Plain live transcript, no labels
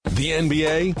The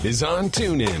NBA is on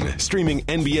TuneIn, streaming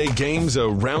NBA games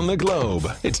around the globe.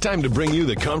 It's time to bring you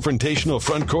the confrontational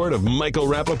front court of Michael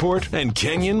Rappaport and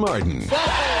Kenyon Martin.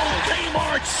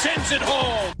 Kmart sends it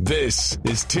home. This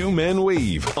is Two Men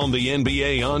Weave on the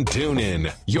NBA on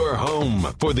TuneIn, your home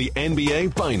for the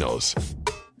NBA Finals.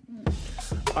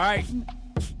 All right,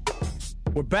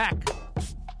 we're back.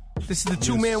 This is the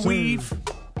Two Man Weave.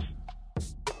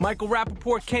 Michael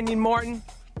Rappaport, Kenyon Martin.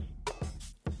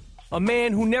 A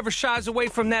man who never shies away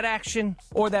from that action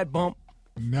or that bump.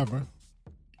 Never.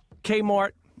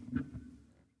 Kmart.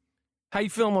 How you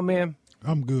feeling, my man?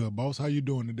 I'm good, boss. How you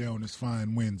doing today on this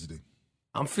fine Wednesday?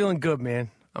 I'm feeling good,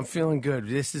 man. I'm feeling good.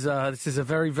 This is a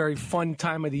very, very fun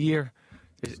time of the year.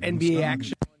 There's NBA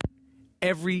action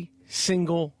every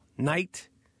single night.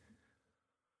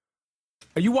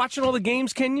 Are you watching all the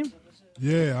games, Kenyon?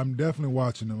 Yeah, I'm definitely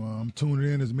watching them. I'm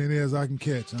tuning in as many as I can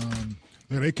catch.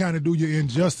 Yeah, they kind of do you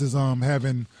injustice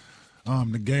having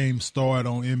the game start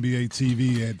on NBA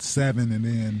TV at 7 and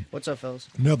then what's up, fellas?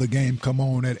 Another game come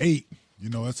on at 8. You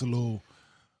know, it's a little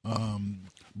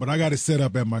but I got it set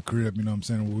up at my crib, you know what I'm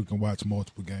saying, where we can watch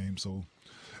multiple games. So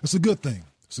it's a good thing.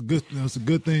 It's a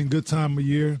good thing, good time of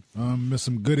year. There's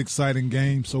some good exciting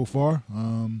games so far.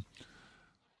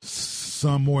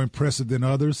 Some more impressive than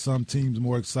others, some teams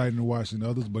more exciting to watch than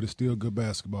others, but it's still good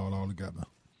basketball all together.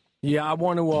 Yeah, I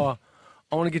want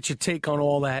to get your take on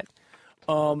all that.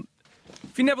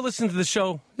 If you never listened to the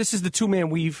show, this is the Two Man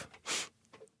Weave.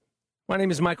 My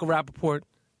name is Michael Rappaport.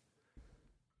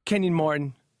 Kenyon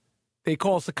Martin. They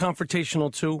call us the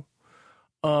Confrontational Two.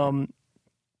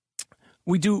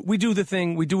 We do the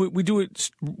thing. We do it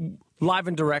live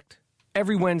and direct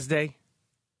every Wednesday.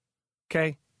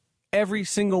 Okay? Every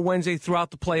single Wednesday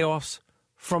throughout the playoffs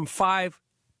from 5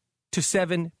 to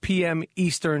 7 p.m.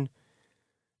 Eastern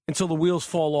until the wheels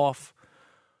fall off.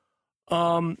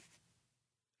 I'm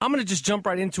going to just jump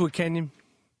right into it, Kenyon.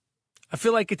 I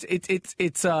feel like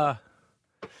it's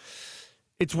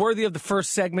worthy of the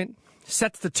first segment.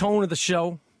 Sets the tone of the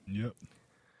show. Yep.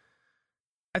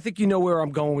 I think you know where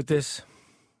I'm going with this.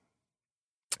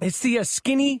 It's the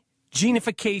skinny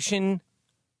genification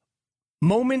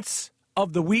moments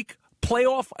of the week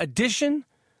playoff edition.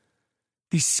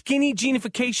 The skinny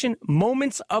genification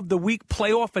moments of the week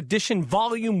playoff edition,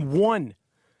 volume 1.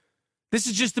 This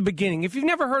is just the beginning. If you've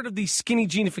never heard of the skinny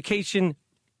genification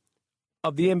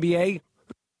of the NBA,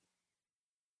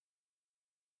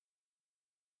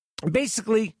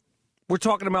 basically, we're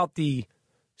talking about the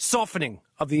softening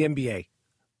of the NBA,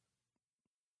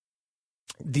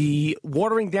 the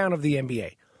watering down of the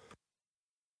NBA.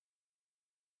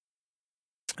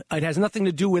 It has nothing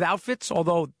to do with outfits,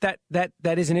 although that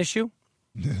is an issue.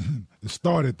 It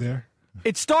started there.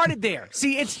 It started there.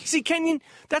 See, Kenyon,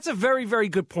 that's a very, very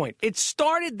good point. It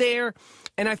started there,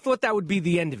 and I thought that would be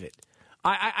the end of it.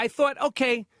 I thought,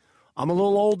 okay, I'm a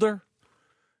little older.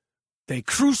 They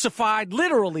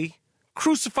literally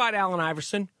crucified Allen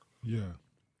Iverson. Yeah.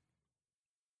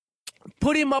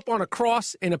 Put him up on a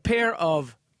cross in a pair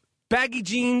of baggy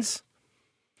jeans,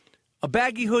 a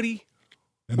baggy hoodie,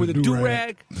 and with a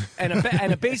do-rag and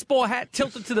a baseball hat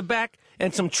tilted to the back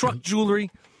and some truck jewelry.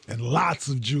 And lots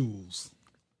of jewels.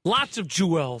 Lots of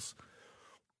jewels.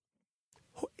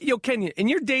 Yo, Kenyon, in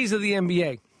your days of the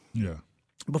NBA, yeah.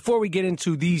 Before we get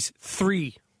into these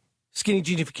 3 skinny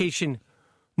genification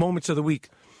moments of the week,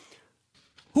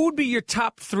 who would be your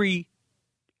top 3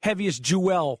 heaviest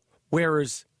jewel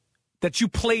wearers that you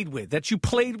played with? Not that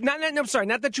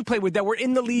you played with, that were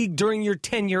in the league during your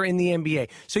tenure in the NBA.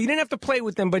 So you didn't have to play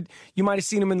with them, but you might have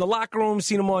seen them in the locker room,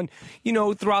 seen them on,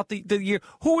 throughout the year.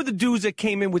 Who were the dudes that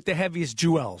came in with the heaviest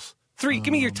jewels? 3.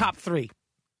 Give me your top 3.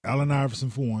 Allen Iverson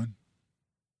for one.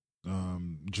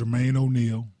 Jermaine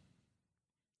O'Neal.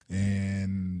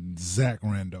 And Zach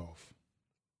Randolph.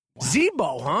 Wow.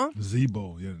 Z-Bo, huh?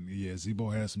 Z-Bo, yeah. Z-Bo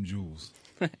has some jewels.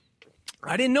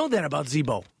 I didn't know that about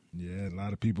Z-Bo. Yeah, a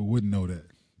lot of people wouldn't know that,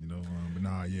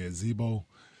 but Z-Bo.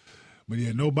 But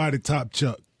yeah, nobody topped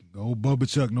Chuck. The old Bubba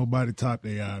Chuck, nobody topped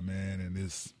AI, man. And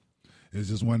it's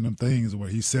just one of them things where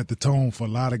he set the tone for a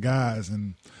lot of guys,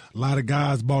 and a lot of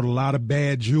guys bought a lot of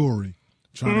bad jewelry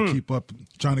trying to keep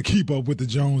up with the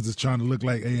Joneses, trying to look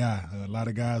like AI. A lot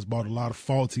of guys bought a lot of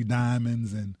faulty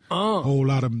diamonds and a whole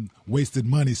lot of wasted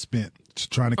money spent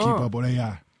trying to keep up with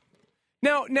AI.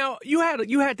 Now you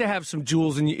had to have some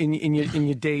jewels in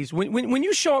your days. When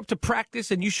you show up to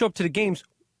practice and you show up to the games,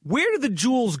 where do the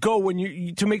jewels go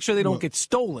to make sure they don't get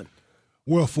stolen?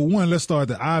 Well, for one, let's start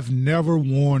there. I've never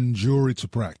worn jewelry to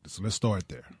practice. Let's start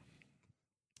there.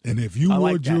 And if you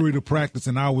wore jewelry to practice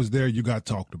and I was there, you got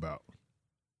talked about.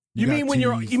 You mean when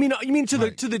teased. You mean to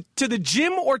the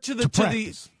gym or to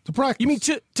practice? To practice. You mean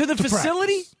to the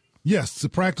facility? Practice. Yes, to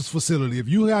practice facility. If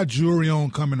you got jury on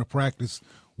coming to practice,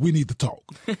 we need to talk.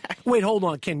 Wait, hold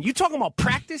on, Ken. You talking about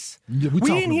practice? Yeah, we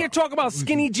didn't hear talk about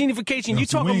skinny genification. You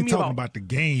talking we ain't to me talking about the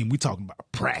game. We talking about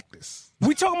practice.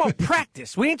 We talking about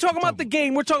practice. We ain't talking about the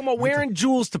game. We're talking about wearing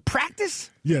jewels to practice?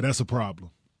 Yeah, that's a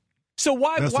problem. So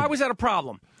why was that a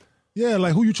problem? Yeah,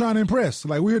 like who you trying to impress?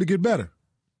 Like we're here to get better.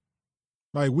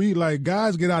 Like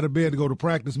guys get out of bed to go to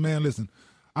practice, man. Listen,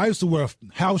 I used to wear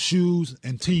house shoes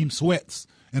and team sweats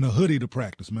and a hoodie to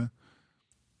practice, man.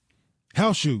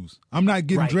 House shoes. I'm not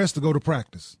getting dressed to go to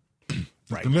practice.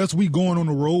 Right. Unless we going on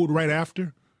the road right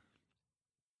after.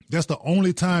 That's the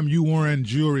only time you wearing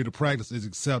jewelry to practice is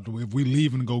acceptable if we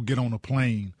leave and go get on a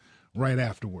plane right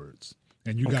afterwards.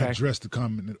 And you got dressed to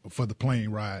come for the plane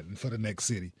ride and for the next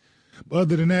city. But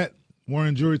other than that,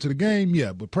 wearing jewelry to the game,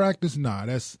 yeah. But practice, nah.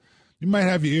 You might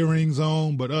have your earrings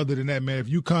on, but other than that, man, if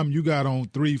you come, you got on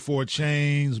 3-4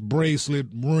 chains, bracelet,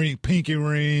 ring, pinky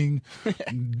ring,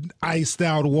 iced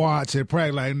out watch at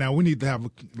practice. Like, now we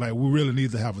really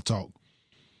need to have a talk.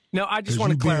 No, I just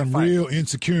want to clarify. You're real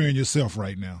insecure in yourself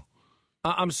right now.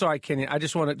 I'm sorry, Kenny. I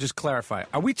just want to just clarify.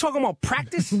 Are we talking about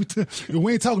practice?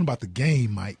 We ain't talking about the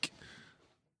game, Mike.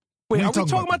 Wait, are we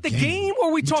talking about the game or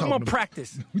are we talking about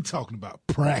practice? We're talking about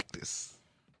practice.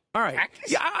 All right.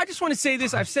 Practice? Yeah, I just want to say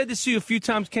this. I've said this to you a few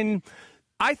times, Kenny.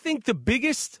 I think the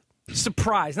biggest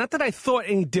surprise, not that I thought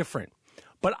any different,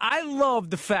 but I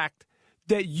love the fact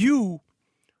that you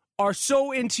are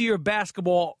so into your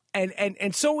basketball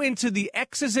and so into the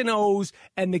X's and O's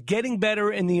and the getting better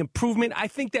and the improvement. I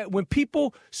think that when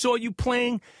people saw you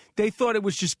playing, they thought it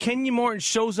was just Kenyon Martin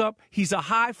shows up. He's a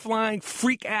high-flying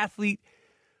freak athlete.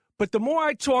 But the more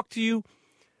I talk to you,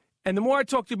 and the more I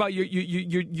talk to you about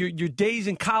your days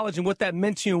in college and what that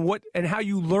meant to you and how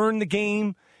you learned the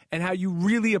game and how you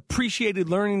really appreciated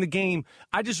learning the game,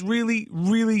 I just really,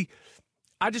 really,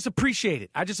 I just appreciate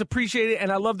it. I just appreciate it,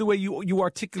 and I love the way you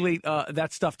articulate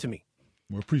that stuff to me.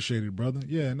 Well, appreciate it, brother.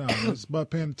 Yeah, no, it's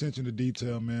about paying attention to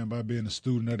detail, man, by being a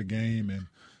student of the game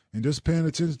and just paying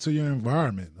attention to your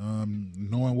environment,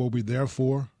 knowing what we're there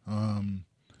for.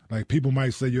 Like people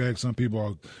might say, you ask some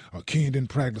people, Kenyon didn't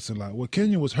practice a lot. Well,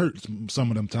 Kenyon was hurt some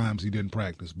of them times he didn't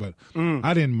practice, but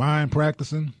I didn't mind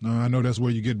practicing. I know that's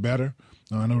where you get better.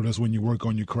 I know that's when you work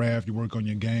on your craft, you work on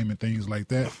your game and things like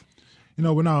that. You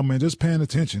know, but no, man, just paying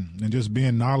attention and just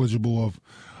being knowledgeable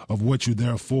of what you're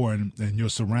there for and your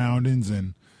surroundings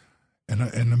and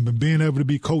being able to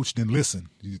be coached and listen.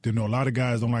 You know, a lot of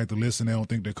guys don't like to listen. They don't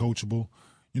think they're coachable.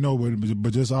 You know,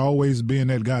 but just always being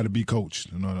that guy to be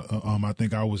coached. You know, I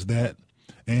think I was that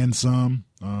and some.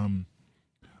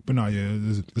 But no, yeah,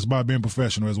 it's about being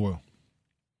professional as well.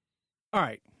 All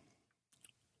right.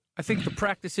 I think the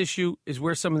practice issue is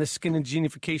where some of the skinny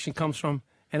genification comes from.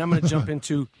 And I'm going to jump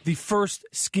into the first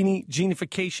skinny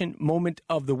genification moment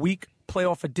of the week,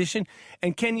 playoff edition.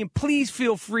 And Kenyon, please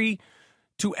feel free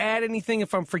to add anything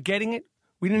if I'm forgetting it.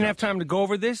 We didn't have time to go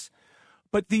over this.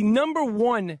 But the number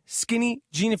one skinny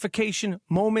genification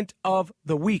moment of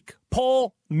the week,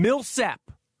 Paul Millsap.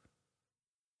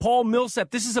 Paul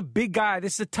Millsap, this is a big guy.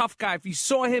 This is a tough guy. If you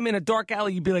saw him in a dark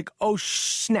alley, you'd be like, oh,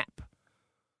 snap.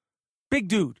 Big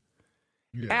dude.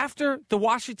 Yeah. After the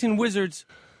Washington Wizards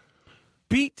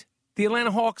beat the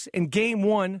Atlanta Hawks in Game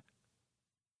 1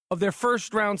 of their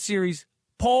first-round series,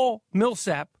 Paul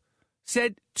Millsap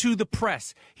said to the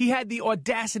press, he had the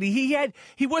audacity.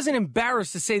 He wasn't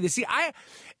embarrassed to say this. See,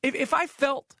 if I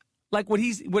felt like what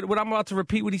I'm about to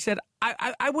repeat what he said,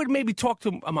 I would maybe talk to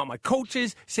him about my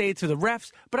coaches, say it to the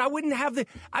refs, but I wouldn't have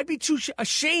I'd be too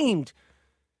ashamed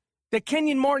that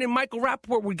Kenyon Martin and Michael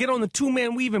Rappaport would get on the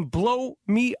two-man weave and blow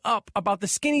me up about the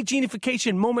skinny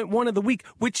genification moment one of the week,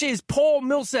 which is Paul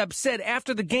Millsap said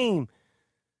after the game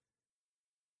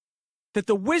that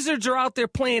the Wizards are out there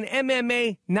playing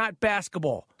MMA, not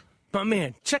basketball. But,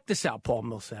 man, check this out, Paul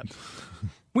Millsap.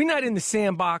 We're not in the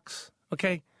sandbox,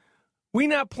 okay? We're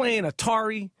not playing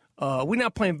Atari. We're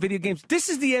not playing video games. This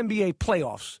is the NBA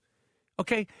playoffs,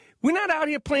 okay? We're not out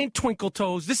here playing Twinkle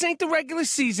Toes. This ain't the regular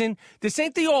season. This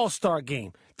ain't the All-Star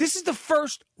game. This is the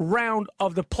first round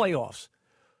of the playoffs.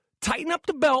 Tighten up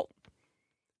the belt,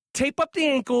 tape up the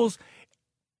ankles,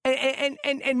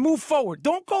 and move forward.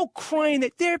 Don't go crying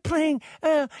that they're playing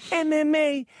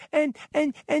MMA and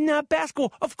not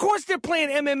basketball. Of course they're playing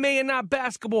MMA and not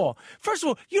basketball. First of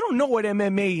all, you don't know what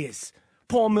MMA is,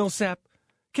 Paul Millsap,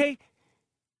 okay?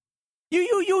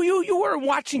 You weren't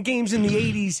watching games in the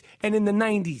 80s and in the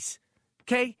 90s,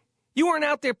 okay? You weren't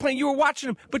out there playing. You were watching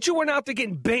them, but you weren't out there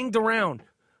getting banged around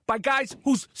by guys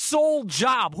whose sole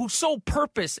job, whose sole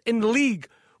purpose in the league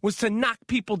was to knock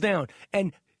people down.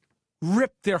 And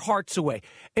rip their hearts away.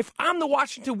 If I'm the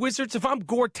Washington Wizards, if I'm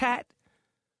Gortat,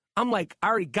 I'm like, I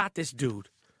already got this dude.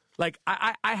 Like,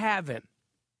 I have him.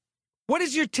 What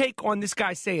is your take on this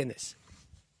guy saying this?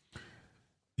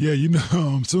 Yeah,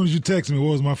 as soon as you text me,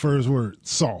 what was my first word?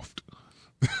 Soft.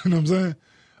 You know what I'm saying?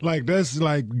 Like, that's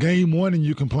like game one and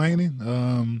you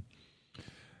complaining.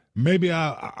 Maybe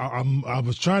I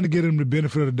was trying to get him the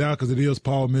benefit of the doubt because it is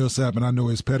Paul Millsap and I know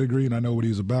his pedigree and I know what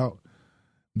he's about.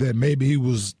 That maybe he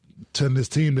was telling his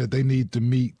team that they need to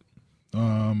meet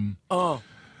the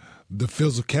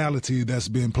physicality that's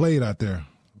being played out there.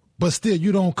 But still,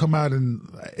 you don't come out and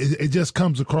it just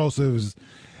comes across as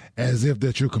if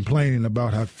that you're complaining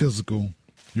about how physical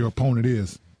your opponent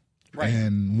is. Right.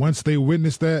 And once they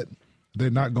witness that, they're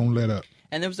not going to let up.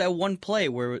 And there was that one play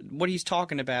where what he's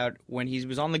talking about when he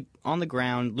was on the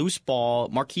ground, loose ball,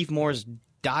 Markieff Morris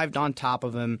dived on top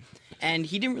of him, and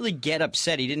he didn't really get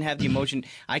upset. He didn't have the emotion.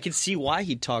 I could see why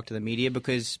he'd talk to the media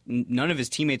because none of his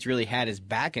teammates really had his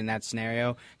back in that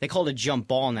scenario. They called a jump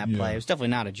ball in that play. It was definitely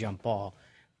not a jump ball.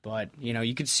 But,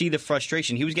 you could see the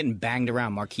frustration. He was getting banged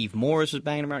around. Markieff Morris was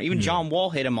banging around. Even John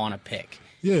Wall hit him on a pick.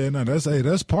 Yeah, no,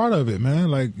 that's part of it, man.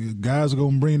 Like, guys are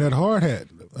going to bring that hard hat,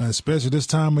 especially this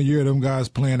time of year. Them guys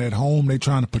playing at home, they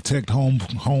trying to protect home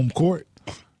court.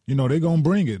 They're going to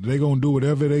bring it. They're going to do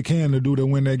whatever they can to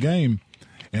win that game.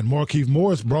 And Markieff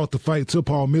Morris brought the fight to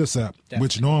Paul Millsap,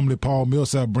 which normally Paul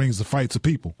Millsap brings the fight to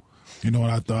people. And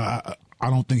I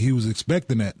don't think he was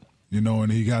expecting that.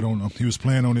 And he was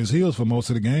playing on his heels for most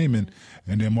of the game, and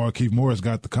then Markieff Morris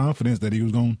got the confidence that he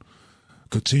was going to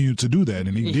continue to do that,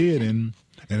 and he did, and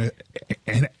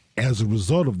as a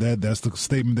result of that, that's the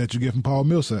statement that you get from Paul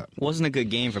Millsap. Wasn't a good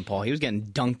game for Paul. He was getting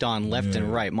dunked on left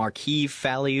and right. Markieff,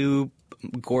 Faliu,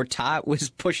 Gortat was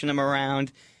pushing him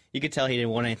around. You could tell he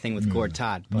didn't want anything with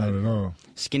Gortat. But not at all.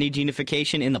 Skinny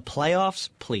genification in the playoffs,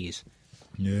 please.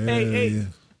 Yeah. Hey.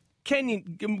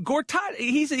 Kenyon, Gortat,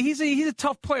 he's a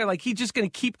tough player. Like, he's just going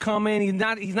to keep coming. He's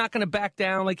not going to back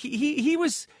down. Like,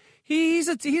 he's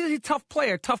a tough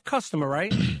player, tough customer,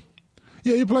 right?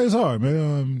 Yeah, he plays hard,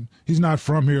 man. He's not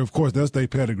from here, of course. That's their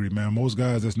pedigree, man. Most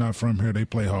guys that's not from here, they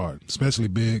play hard, especially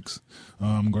bigs.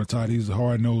 Gortat, he's a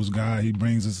hard-nosed guy. He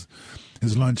brings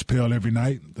his lunch pail every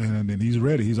night, and he's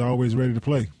ready. He's always ready to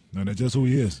play. And that's just who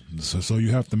he is. So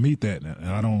you have to meet that.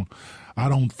 And I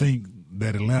don't think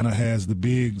that Atlanta has the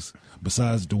bigs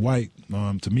besides Dwight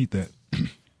to meet that.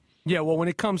 Yeah, well, when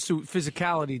it comes to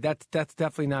physicality, that's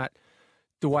definitely not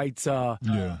Dwight's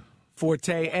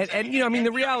forte. And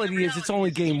the reality is it's only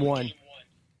game one.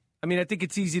 I mean, I think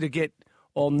it's easy to get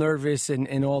all nervous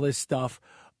and all this stuff.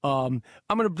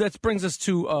 That brings us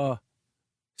to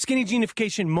skinny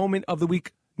genification moment of the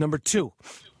week number 2.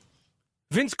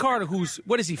 Vince Carter, who's,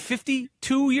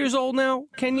 52 years old now?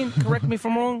 Kenyon, correct me if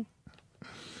I'm wrong.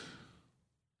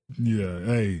 Yeah,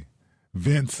 hey,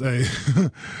 Vince, Vince,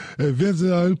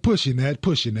 pushing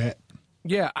that.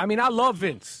 Yeah, I mean, I love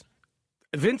Vince.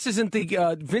 Vince isn't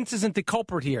the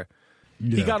culprit here.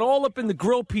 Yeah. He got all up in the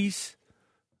grill piece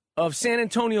of San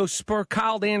Antonio Spur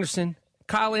Kyle Anderson,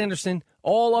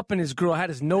 all up in his grill, had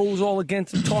his nose all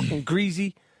against him, talking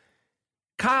greasy.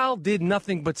 Kyle did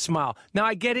nothing but smile. Now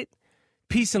I get it,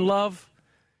 peace and love.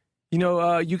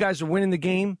 You guys are winning the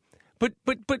game, but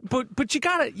you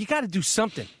gotta do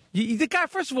something. The guy,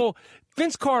 first of all,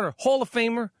 Vince Carter, Hall of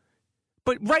Famer,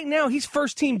 but right now he's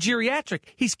first team geriatric.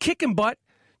 He's kicking butt.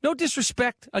 No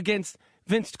disrespect against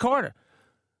Vince Carter,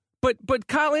 but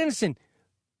Kyle Anderson,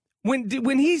 when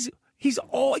he's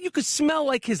all, you could smell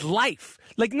like his life,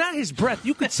 like not his breath.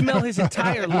 You could smell his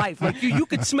entire life. Like you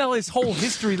could smell his whole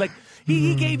history. Like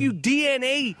he gave you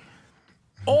DNA.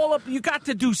 All up, you got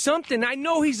to do something. I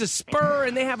know he's a Spur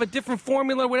and they have a different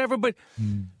formula or whatever, but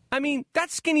I mean,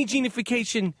 that's skinny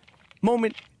genification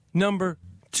moment number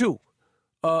 2.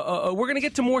 We're going to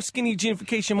get to more skinny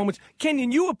genification moments.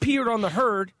 Kenyon, you appeared on The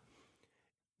Herd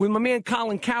with my man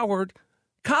Colin Cowherd.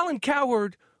 Colin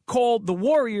Cowherd called the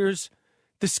Warriors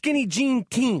the skinny jean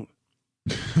team.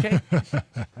 Okay?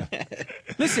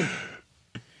 Listen,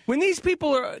 when these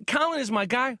people are, Colin is my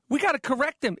guy, we got to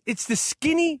correct them. It's the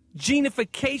skinny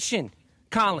genification,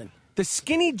 Colin. The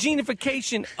skinny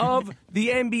genification of the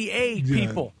NBA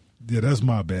people. Yeah, that's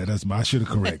my bad. I should have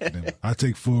corrected them. I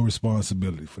take full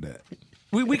responsibility for that.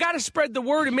 We got to spread the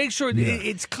word and make sure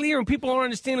it's clear and people are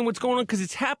understanding what's going on because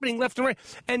it's happening left and right.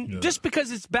 And just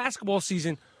because it's basketball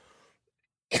season,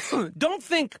 don't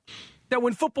think that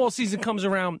when football season comes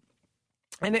around,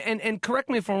 and correct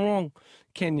me if I'm wrong,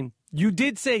 Kenyon, you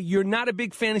did say you're not a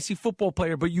big fantasy football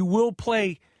player, but you will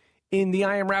play in the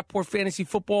I Am Rapport Fantasy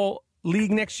Football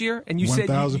League next year. And you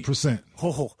 1,000%. said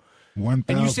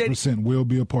 1,000% will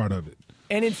be a part of it.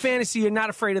 And in fantasy, you're not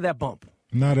afraid of that bump.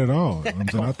 Not at all.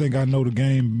 I think I know the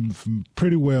game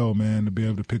pretty well, man, to be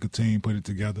able to pick a team, put it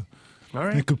together,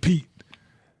 and compete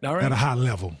at a high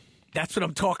level. That's what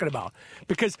I'm talking about.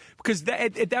 Because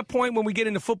at that point, when we get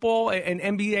into football and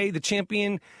NBA, the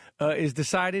champion is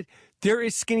decided, there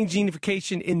is skinny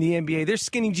genification in the NBA. There's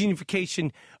skinny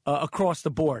genification across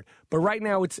the board. But right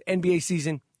now, it's NBA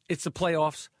season. It's the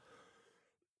playoffs.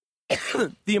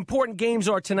 The important games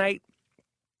are tonight.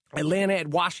 Atlanta at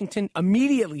Washington,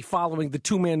 immediately following the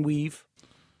two-man weave.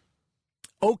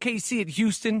 OKC at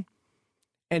Houston,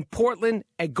 and Portland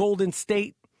at Golden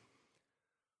State.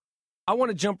 I want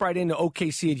to jump right into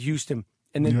OKC at Houston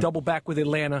and then double back with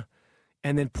Atlanta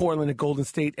and then Portland at Golden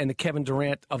State and the Kevin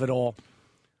Durant of it all.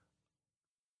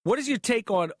 What is your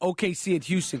take on OKC at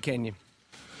Houston, Kenyon?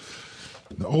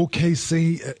 The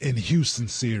OKC and Houston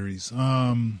series.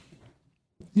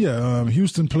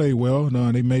 Houston played well.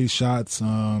 They made shots.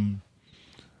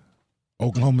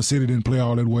 Oklahoma City didn't play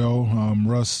all that well.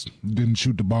 Russ didn't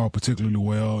shoot the ball particularly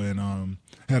well and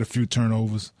had a few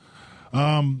turnovers.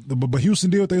 But Houston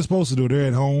did what they were supposed to do. They're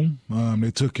at home.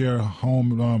 They took care of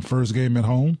home first game at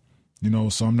home.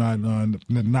 So I'm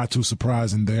not too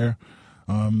surprising there.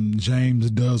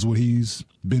 James does what he's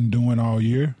been doing all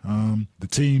year. The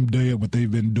team did what they've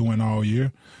been doing all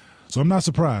year. So I'm not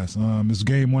surprised. It's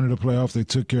game one of the playoffs. They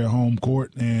took care of home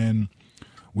court, and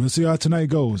we'll see how tonight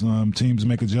goes. Teams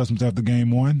make adjustments after game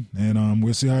one, and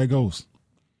we'll see how it goes.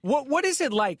 What is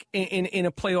it like in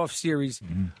a playoff series?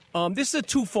 Mm-hmm. This is a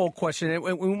twofold question, and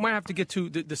we might have to get to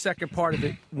the second part of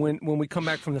it when we come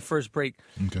back from the first break.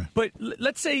 Okay. But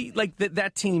let's say like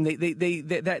that team,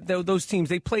 those teams,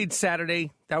 they played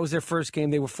Saturday. That was their first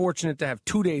game. They were fortunate to have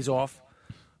 2 days off.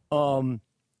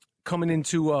 Coming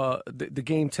into the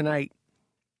game tonight,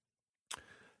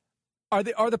 are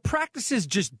the practices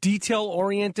just detail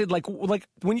oriented? Like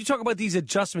when you talk about these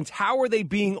adjustments, how are they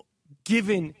being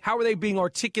given? How are they being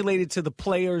articulated to the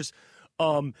players?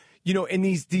 In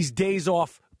these days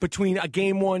off between a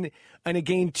game one and a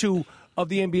game two of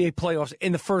the NBA playoffs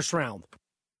in the first round.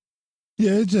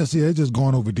 Yeah, it's just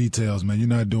going over details, man. You're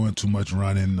not doing too much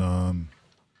running.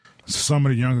 Some of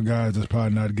the younger guys that's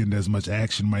probably not getting as much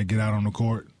action might get out on the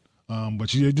court.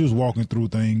 But you're just walking through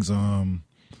things,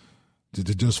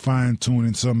 just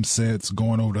fine-tuning some sets,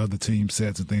 going over the other team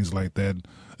sets and things like that.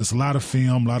 It's a lot of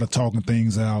film, a lot of talking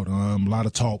things out, a lot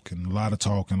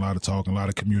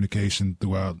of communication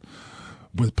throughout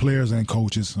with players and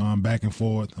coaches, back and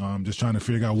forth, just trying to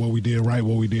figure out what we did right,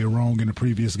 what we did wrong in the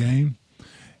previous game.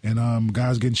 And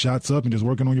guys getting shots up and just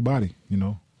working on your body,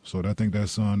 So I think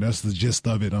that's the gist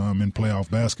of it in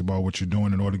playoff basketball, what you're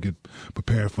doing in order to get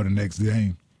prepared for the next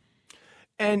game.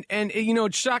 And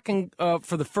it's shocking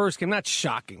for the first game. Not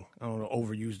shocking. I don't know,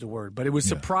 overuse the word, but it was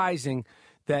surprising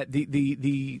that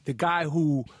the guy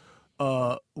who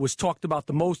was talked about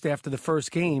the most after the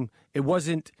first game, it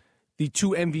wasn't the two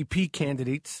MVP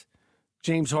candidates,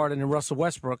 James Harden and Russell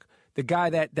Westbrook. The guy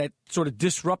that sort of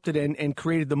disrupted and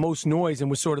created the most noise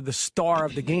and was sort of the star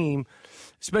of the game,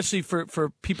 especially for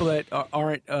people that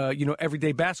aren't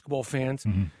everyday basketball fans.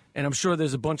 Mm-hmm. And I'm sure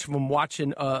there's a bunch of them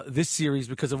watching this series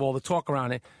because of all the talk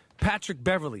around it. Patrick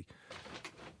Beverley.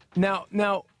 Now,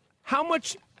 how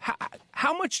much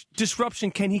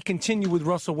disruption can he continue with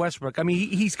Russell Westbrook? I mean,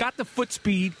 he's got the foot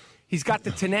speed, he's got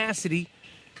the tenacity.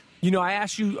 I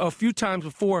asked you a few times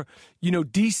before.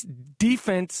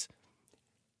 Defense.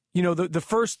 The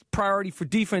first priority for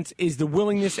defense is the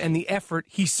willingness and the effort.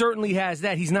 He certainly has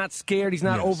that. He's not scared. He's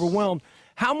not overwhelmed.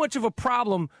 How much of a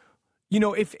problem?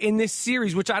 If in this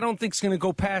series, which I don't think is going to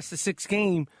go past the sixth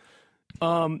game,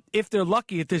 if they're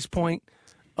lucky at this point,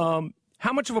 how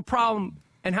much of a problem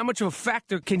and how much of a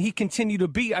factor can he continue to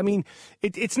be? I mean,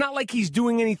 it's not like he's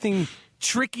doing anything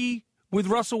tricky with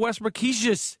Russell Westbrook. He's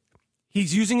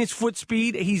using his foot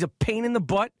speed. He's a pain in the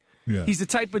butt. Yeah. He's the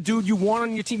type of dude you want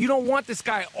on your team. You don't want this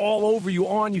guy all over you,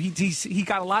 on you. He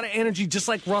got a lot of energy, just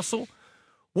like Russell.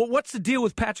 What's the deal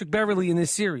with Patrick Beverley in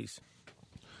this series?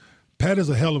 Pat is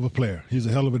a hell of a player. He's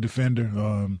a hell of a defender.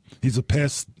 He's a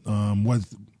pest.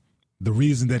 The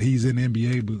reason that he's in the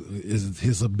NBA is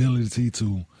his ability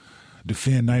to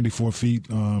defend 94 feet,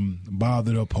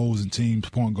 bother the opposing team's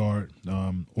point guard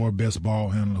or best ball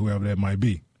handler, whoever that might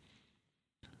be.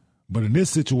 But in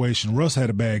this situation, Russ had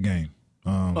a bad game.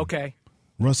 Okay.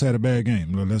 Russ had a bad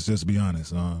game. Let's just be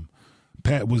honest.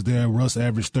 Pat was there. Russ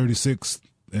averaged 36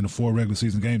 in the 4 regular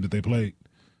season games that they played.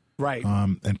 Right.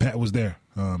 And Pat was there.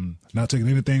 Not taking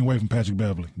anything away from Patrick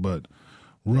Beverley, but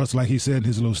Russ, like he said in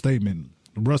his little statement,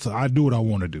 Russ, I do what I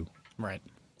want to do. Right.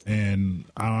 And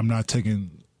I'm not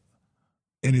taking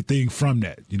anything from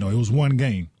that. It was one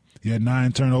game. He had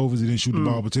 9 turnovers. He didn't shoot the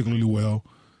ball particularly well.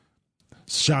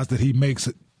 Shots that he makes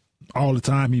all the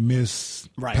time, he missed.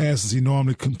 Right. Passes he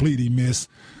normally complete, he missed.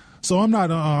 So I'm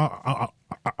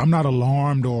not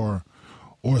alarmed or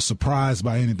surprised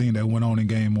by anything that went on in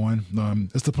Game 1.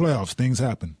 It's the playoffs. Things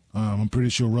happen. I'm pretty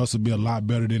sure Russ will be a lot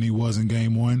better than he was in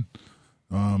Game 1,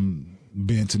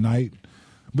 being tonight.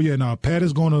 But, yeah, no, Pat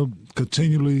is going to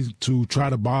continually to try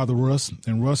to bother Russ,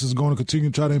 and Russ is going to continue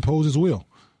to try to impose his will.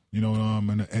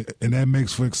 And that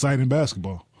makes for exciting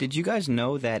basketball. Did you guys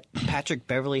know that Patrick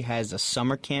Beverley has a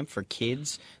summer camp for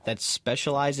kids that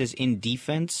specializes in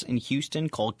defense in Houston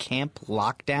called Camp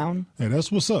Lockdown? Hey,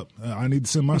 that's what's up. I need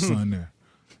to send my son there.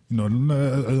 I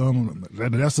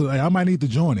might need to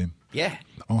join him. Yeah.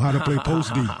 On how to play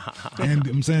post D, and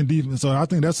I'm saying defense. So I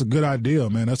think that's a good idea,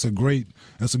 man. That's a great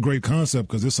concept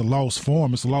because it's a lost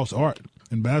form. It's a lost art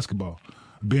in basketball.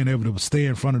 Being able to stay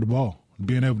in front of the ball,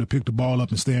 being able to pick the ball up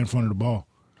and stay in front of the ball.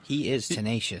 He is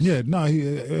tenacious. Yeah, no,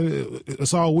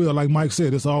 it's all will. Like Mike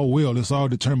said, it's all will. It's all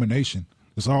determination.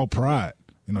 It's all pride.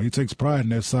 He takes pride in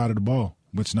that side of the ball,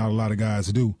 which not a lot of guys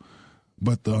do.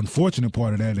 But the unfortunate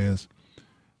part of that is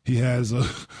he has a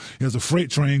freight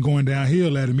train going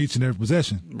downhill at him each and every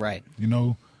possession. Right.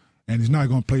 And he's not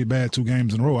going to play bad 2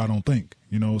 games in a row, I don't think.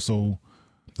 So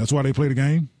that's why they play the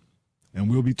game, and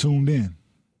we'll be tuned in.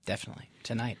 Definitely.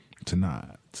 Tonight.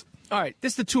 All right,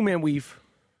 this is the two-man weave.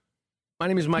 My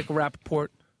name is Michael Rappaport,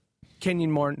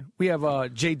 Kenyon Martin. We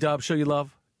have J-Dub, show you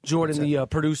love. Jordan, the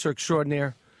producer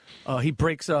extraordinaire. He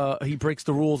breaks the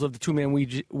rules of the two-man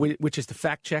weave, which is the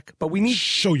fact check. But we need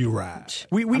show you right.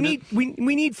 We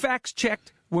need facts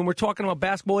checked when we're talking about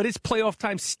basketball. It is playoff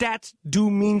time. Stats do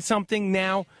mean something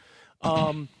now.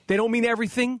 They don't mean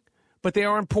everything, but they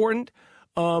are important.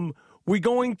 We're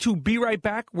going to be right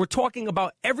back. We're talking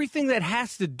about everything that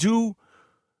has to do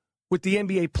with the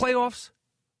NBA playoffs.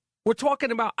 We're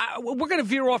talking about we're going to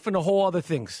veer off into whole other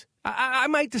things. I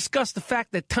might discuss the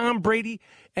fact that Tom Brady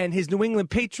and his New England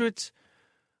Patriots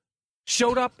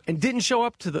showed up and didn't show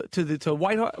up to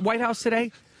White House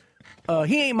today.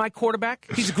 He ain't my quarterback.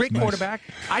 He's a great quarterback.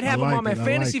 I'd have him on my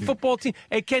fantasy football team.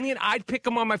 Hey, Kenyon, I'd pick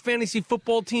him on my fantasy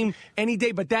football team any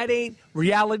day, but that ain't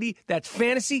reality. That's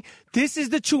fantasy. This is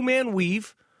the two-man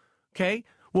weave, okay?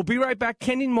 We'll be right back.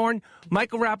 Kenyon Martin,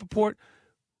 Michael Rappaport.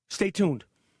 Stay tuned.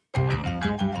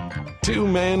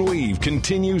 Two-Man Weave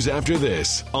continues after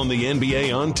this on the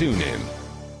NBA on TuneIn.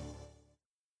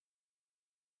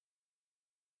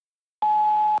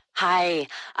 Hi.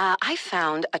 I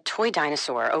found a toy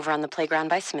dinosaur over on the playground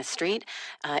by Smith Street.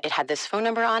 It had this phone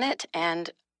number on it, and,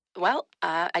 well,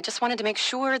 I just wanted to make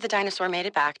sure the dinosaur made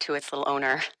it back to its little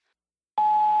owner.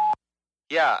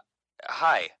 Yeah.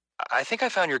 Hi. I think I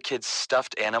found your kid's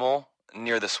stuffed animal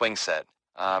near the swing set.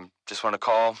 Just want to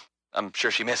call. I'm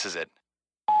sure she misses it.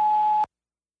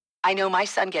 I know my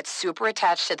son gets super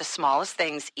attached to the smallest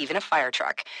things, even a fire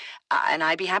truck, and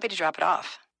I'd be happy to drop it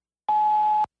off.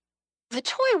 The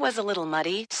toy was a little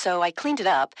muddy, so I cleaned it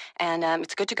up, and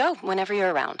it's good to go whenever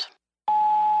you're around.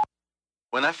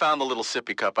 When I found the little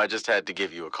sippy cup, I just had to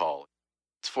give you a call.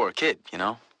 It's for a kid, you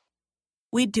know?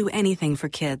 We'd do anything for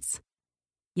kids.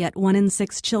 Yet 1 in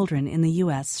 6 children in the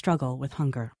U.S. struggle with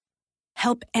hunger.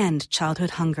 Help end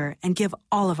childhood hunger and give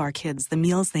all of our kids the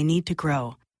meals they need to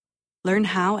grow. Learn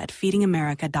how at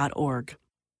feedingamerica.org.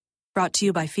 Brought to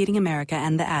you by Feeding America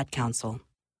and the Ad Council.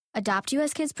 Adopt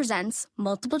US Kids presents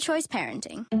Multiple Choice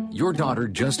Parenting. Your daughter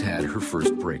just had her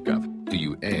first breakup. Do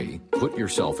you A, put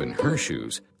yourself in her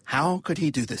shoes? How could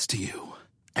he do this to you?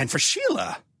 And for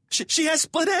Sheila, she has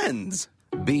split ends.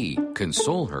 B,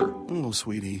 console her. Oh,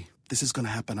 sweetie, this is going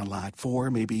to happen a lot.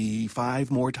 4, maybe 5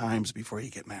 more times before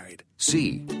you get married.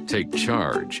 C, take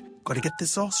charge. Got to get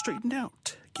this all straightened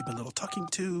out. Keep a little talking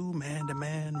to, man to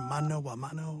man, mano a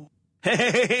mano.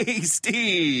 Hey,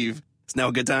 Steve! Is now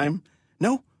a good time?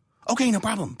 No? Okay, no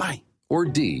problem. Bye. Or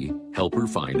D, help her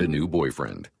find a new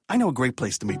boyfriend. I know a great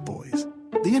place to meet boys.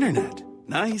 The internet.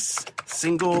 Nice,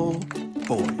 single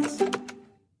boys.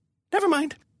 Never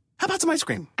mind. How about some ice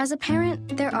cream? As a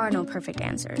parent, there are no perfect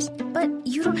answers. But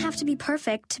you don't have to be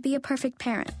perfect to be a perfect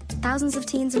parent. Thousands of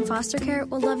teens in foster care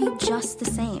will love you just the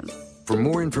same. For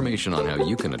more information on how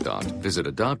you can adopt, visit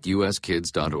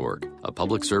adoptuskids.org. A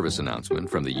public service announcement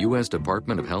from the U.S.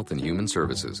 Department of Health and Human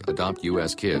Services, Adopt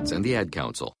U.S. Kids, and the Ad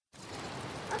Council.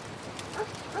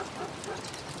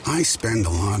 I spend a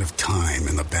lot of time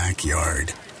in the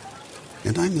backyard,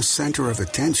 and I'm the center of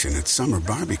attention at summer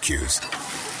barbecues.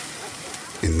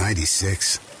 In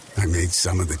 '96, I made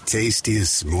some of the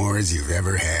tastiest s'mores you've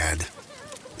ever had.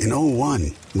 In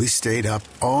 2001, we stayed up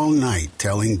all night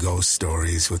telling ghost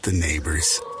stories with the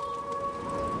neighbors.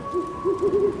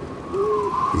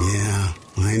 Yeah,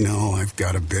 I know. have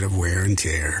got a bit of wear and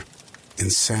tear.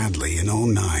 And sadly, in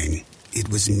 '09, it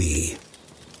was me,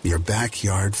 your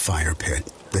backyard fire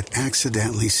pit, that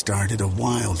accidentally started a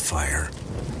wildfire.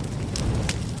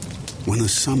 When a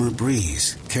summer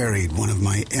breeze carried one of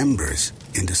my embers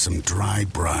into some dry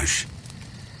brush.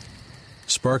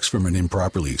 Sparks from an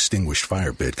improperly extinguished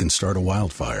fire pit can start a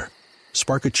wildfire.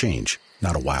 Spark a change,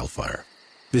 not a wildfire.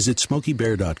 Visit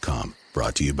SmokeyBear.com,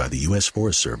 brought to you by the U.S.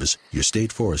 Forest Service, your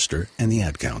state forester, and the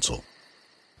Ad Council.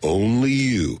 Only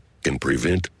you can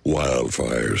prevent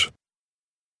wildfires.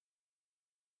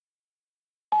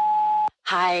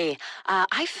 Hi,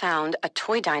 I found a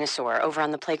toy dinosaur over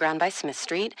on the playground by Smith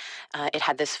Street. It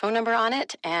had this phone number on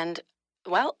it, and,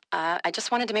 well, I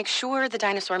just wanted to make sure the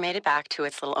dinosaur made it back to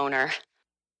its little owner.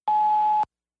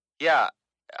 Yeah,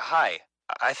 hi.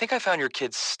 I think I found your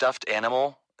kid's stuffed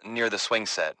animal near the swing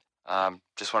set.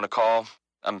 Just want to call.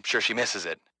 I'm sure she misses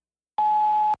it.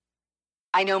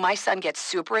 I know my son gets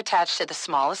super attached to the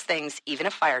smallest things, even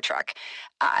a fire truck,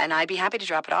 and I'd be happy to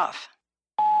drop it off.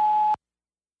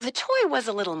 The toy was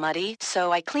a little muddy,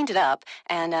 so I cleaned it up,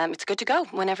 and it's good to go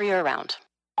whenever you're around.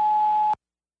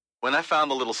 When I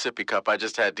found the little sippy cup, I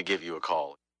just had to give you a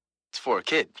call. It's for a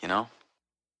kid, you know?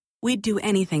 We'd do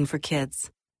anything for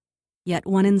kids. Yet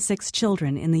 1 in 6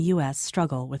 children in the U.S.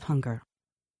 struggle with hunger.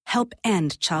 Help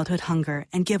end childhood hunger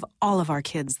and give all of our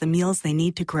kids the meals they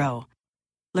need to grow.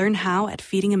 Learn how at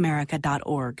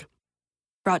feedingamerica.org.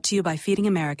 Brought to you by Feeding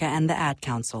America and the Ad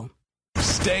Council.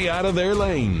 Stay out of their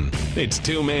lane. It's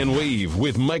Two-Man Weave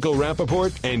with Michael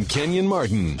Rappaport and Kenyon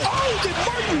Martin. Oh, did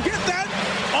Martin get that?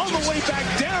 On the way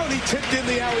back down, he tipped in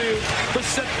the alley-oop. The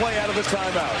set play out of the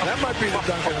timeout. That might be the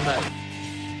dunk of the night.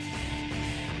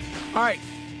 All right.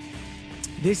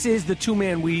 This is the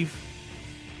Two-Man Weave.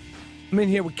 I'm in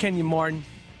here with Kenyon Martin.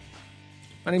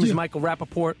 My name is Michael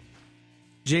Rappaport.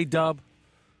 J-Dub.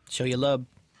 Show your love.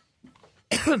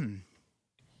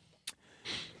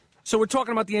 So we're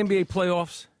talking about the NBA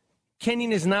playoffs.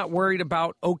 Kenyon is not worried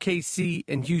about OKC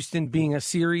and Houston being a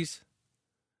series.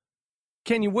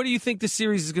 Kenyon, what do you think the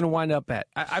series is going to wind up at?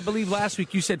 I believe last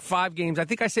week you said 5 games. I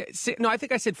think I said 6. No, I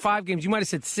think I said 5 games. You might have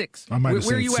said 6. I might have said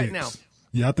 6. Where are you at now?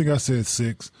 Yeah, I think I said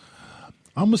 6.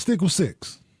 I'm gonna stick with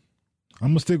 6. I'm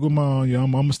gonna stick with my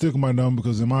I'm gonna stick with my number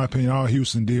because in my opinion, all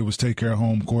Houston did was take care of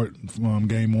home court from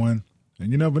game 1.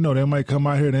 And you never know, they might come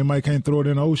out here, they might can't throw it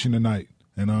in the ocean tonight,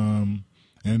 and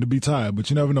it'll be tied. But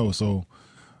you never know. So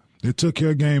they took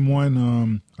care of game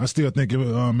 1. I still think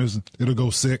it'll go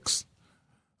 6.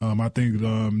 I think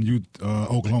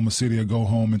Oklahoma City will go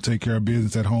home and take care of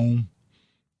business at home.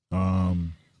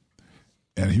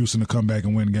 And Houston will come back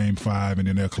and win game 5, and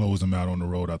then they'll close them out on the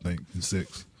road, I think, in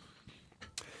 6.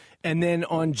 And then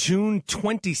on June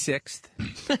 26th,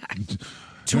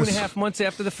 2.5 months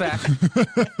after the fact,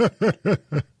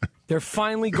 they're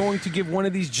finally going to give one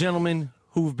of these gentlemen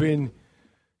who've been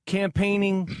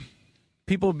campaigning,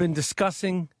 people have been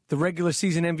discussing the regular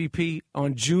season MVP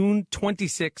on June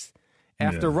 26th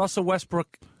after Russell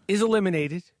Westbrook is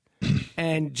eliminated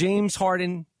and James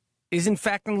Harden is in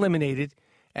fact eliminated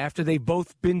after they've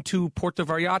both been to Puerto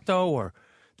Vallarta or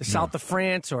the south of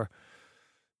France or,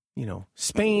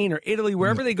 Spain or Italy,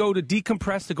 wherever they go to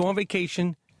decompress, to go on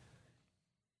vacation.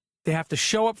 They have to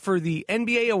show up for the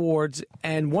NBA awards,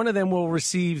 and one of them will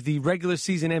receive the regular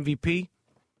season MVP,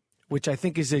 which I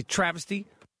think is a travesty.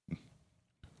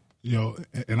 And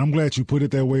I'm glad you put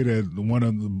it that way,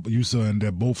 that you said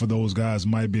that both of those guys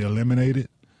might be eliminated.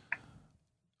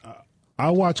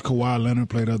 I watched Kawhi Leonard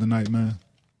play the other night, man.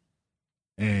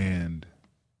 And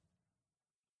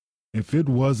if it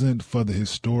wasn't for the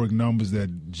historic numbers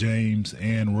that James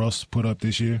and Russ put up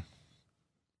this year,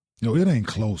 it ain't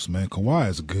close, man. Kawhi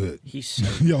is good. He's so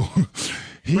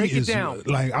he Break is, it down.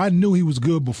 Like, I knew he was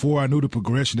good before. I knew the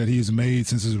progression that he's made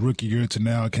since his rookie year to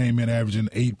now. Came in averaging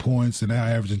 8 points and now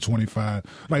averaging 25.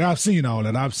 Like, I've seen all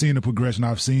that. I've seen the progression.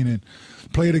 I've seen it.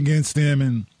 Played against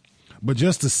him. But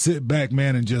just to sit back,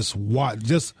 man, and just watch.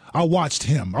 I watched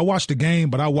him. I watched the game,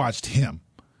 but I watched him.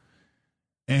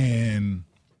 And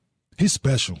he's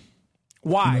special.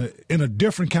 Why? In a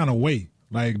different kind of way.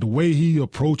 Like, the way he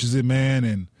approaches it, man,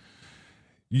 and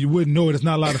you wouldn't know it. There's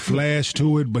not a lot of flash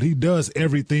to it, but he does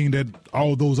everything that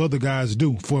all those other guys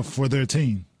do for their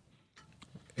team.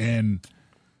 And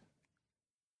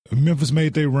Memphis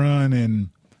made their run, and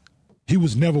he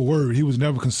was never worried. He was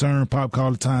never concerned. Pop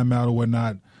called a timeout or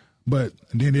whatnot. But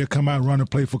then he'll come out and run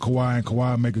and play for Kawhi, and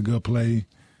Kawhi make a good play.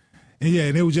 And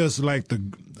and it was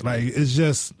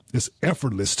just it's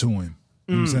effortless to him.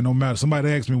 You know what I'm saying? No matter. Somebody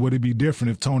asked me, would it be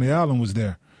different if Tony Allen was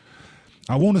there?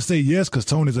 I want to say yes, because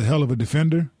Tony's a hell of a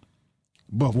defender.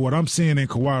 But for what I'm seeing in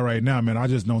Kawhi right now, man, I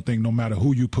just don't think no matter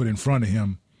who you put in front of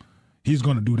him, he's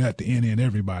going to do that to any and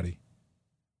everybody.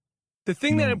 The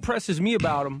thing that impresses me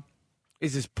about him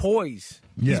is his poise.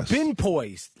 Yes. He's been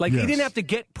poised. Like, he didn't have to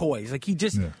get poised. Like, he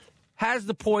just has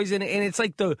the poise, and it's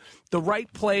like the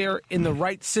right player in the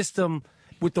right system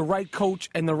with the right coach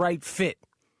and the right fit.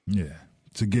 Yeah.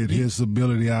 To get his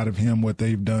ability out of him, what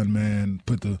they've done, man,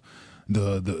 put the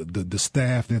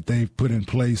staff that they've put in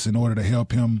place in order to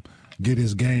help him get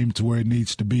his game to where it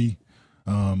needs to be.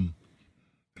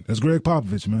 That's Greg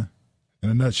Popovich, man, in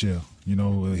a nutshell. You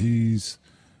know,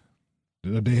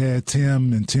 they had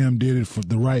Tim, and Tim did it for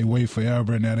the right way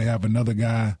forever, and now they have another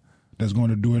guy that's going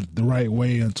to do it the right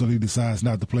way until he decides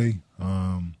not to play.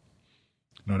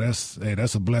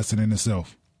 That's a blessing in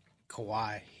itself.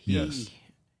 Kawhi. Yes.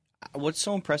 What's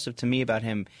so impressive to me about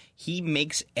him, he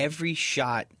makes every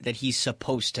shot that he's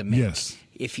supposed to make. Yes.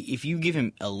 If you give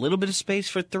him a little bit of space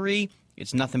for three,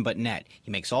 it's nothing but net.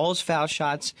 He makes all his foul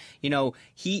shots. You know,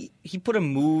 he put a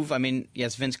move. I mean,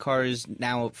 yes, Vince Carter is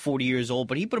now 40 years old,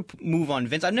 but he put a move on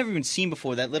Vince I've never even seen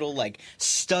before. That little, like,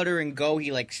 stutter and go.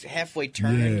 He, like, halfway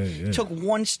turned, took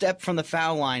one step from the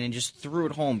foul line and just threw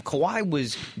it home. Kawhi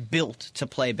was built to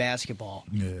play basketball,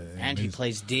 and he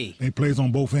plays D. He plays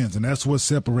on both ends, and that's what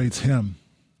separates him,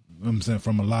 I'm saying,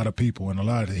 from a lot of people, and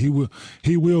he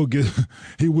will get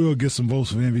some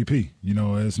votes for MVP. You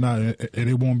know,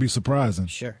 it won't be surprising.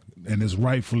 Sure. And it's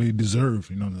rightfully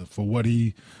deserved. You know, for what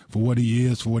he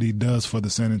is, for what he does for the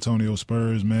San Antonio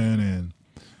Spurs, man. And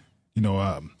you know,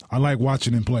 I like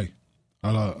watching him play.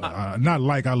 I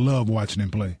love watching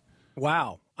him play.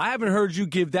 Wow, I haven't heard you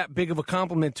give that big of a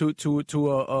compliment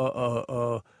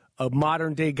to a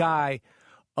modern day guy.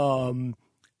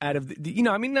 Out of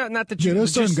not that you. Yeah,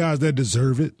 there's certain guys that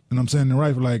deserve it, and I'm saying the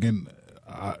right, like, and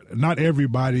not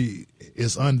everybody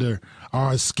is under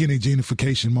our skinny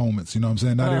genification moments. You know what I'm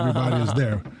saying? Not everybody is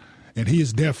there, and he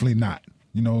is definitely not.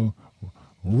 You know,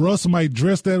 Russ might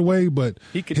dress that way, but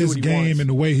his game and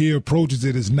the way he approaches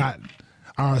it is not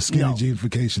our skinny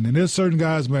genification. And there's certain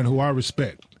guys, man, who I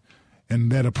respect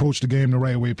and that approach the game the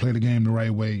right way, play the game the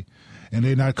right way, and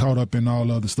they're not caught up in all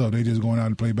the other stuff. They just going out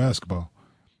and play basketball.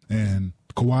 And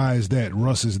Kawhi is that.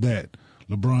 Russ is that.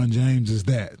 LeBron James is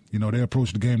that. You know, they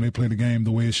approach the game, they play the game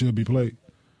the way it should be played.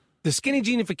 The skinny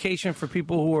genification, for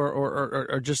people who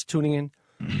are just tuning in,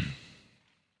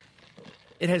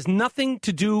 it has nothing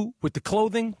to do with the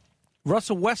clothing.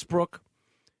 Russell Westbrook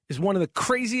is one of the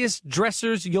craziest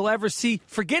dressers you'll ever see.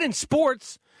 Forget in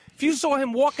sports. If you saw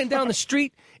him walking down the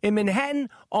street in Manhattan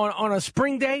on a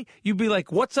spring day, you'd be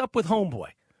like, what's up with homeboy?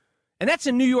 And that's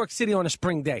in New York City on a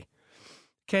spring day.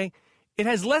 Okay? It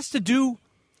has less to do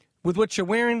with what you're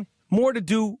wearing, more to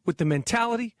do with the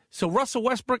mentality. So Russell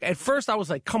Westbrook, at first I was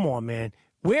like, come on, man.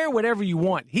 Wear whatever you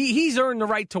want. He's earned the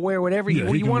right to wear whatever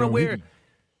you want to wear.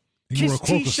 He can wear a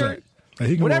Crocus-Sack.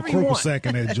 He can wear a Crocus-Sack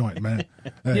in that joint, man.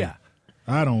 Hey, yeah.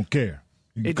 I don't care.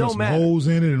 You can it cut don't some matter. holes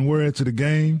in it and wear it to the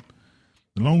game.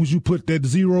 As long as you put that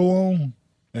 0 on,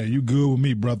 hey, you good with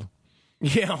me, brother.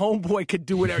 Yeah, homeboy could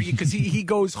do whatever because he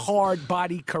goes hard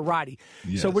body karate.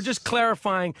 Yes. So we're just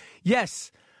clarifying.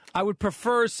 Yes, I would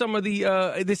prefer some of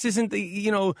the. This isn't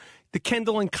the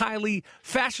Kendall and Kylie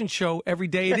fashion show every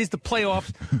day. It is the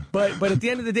playoffs, but at the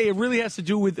end of the day, it really has to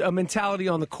do with a mentality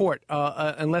on the court,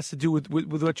 and less to do with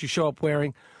what you show up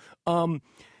wearing.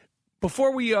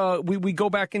 Before we go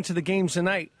back into the games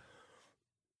tonight,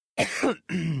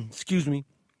 excuse me,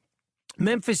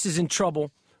 Memphis is in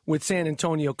trouble with San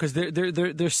Antonio because they're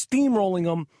steamrolling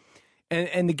them,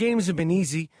 and the games have been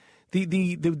easy.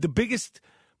 The biggest,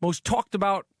 most talked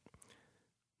about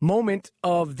moment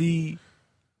of the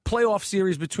playoff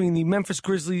series between the Memphis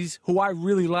Grizzlies, who I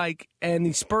really like, and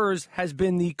the Spurs has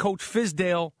been the Coach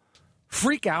Fizdale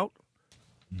freak out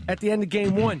at the end of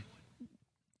game one.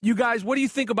 You guys, what do you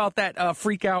think about that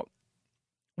freak out?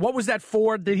 What was that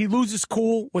for? Did he lose his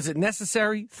cool? Was it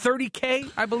necessary?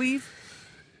 $30K, I believe?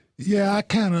 Yeah, I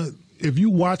kind of, if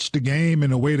you watched the game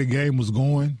and the way the game was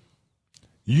going,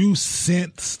 you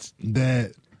sensed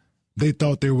that they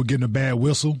thought they were getting a bad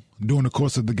whistle during the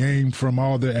course of the game from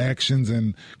all their actions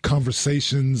and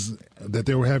conversations that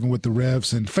they were having with the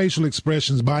refs and facial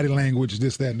expressions, body language,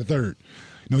 this, that, and the third.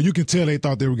 You know, you can tell they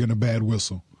thought they were getting a bad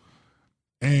whistle.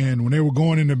 And when they were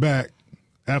going in the back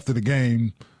after the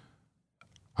game,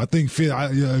 I think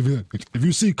if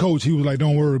you see Coach, he was like,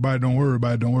 don't worry about it, don't worry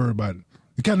about it, don't worry about it.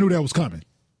 You kind of knew that was coming.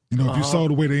 You know, if you saw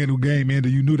the way the end of the game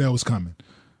ended, you knew that was coming.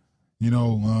 You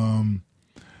know,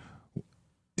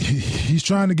 he's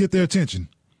trying to get their attention,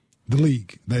 the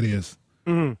league, that is,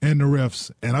 and the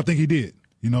refs, and I think he did.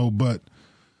 You know, but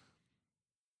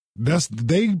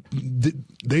they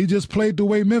just played the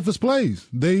way Memphis plays.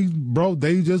 They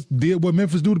just did what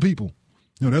Memphis do to people.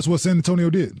 that's what San Antonio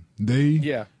did. They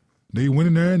went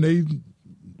in there and they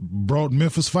brought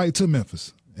Memphis fight to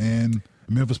Memphis, and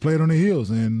Memphis played on their heels,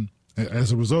 and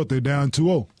as a result, they're down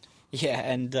 2-0. Yeah,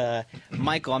 and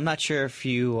Michael, I'm not sure if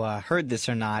you heard this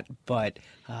or not, but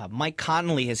Mike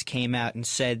Connolly has came out and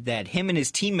said that him and his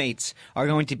teammates are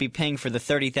going to be paying for the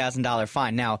 $30,000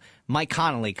 fine. Now, Mike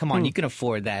Connolly, come on, you can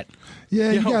afford that.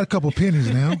 Yeah, you got a couple pennies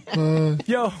now.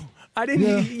 I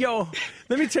didn't. Yo,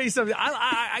 let me tell you something.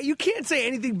 You can't say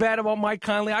anything bad about Mike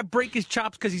Conley. I break his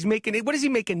chops because he's making it. What is he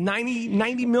making?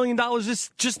 $90 million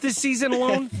just this season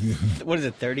alone? What is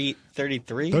it?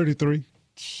 33? 33.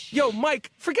 Yo, Mike,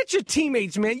 forget your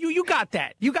teammates, man. You got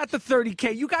that. You got the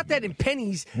 $30K. You got that in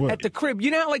pennies at the crib.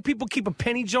 You know how like people keep a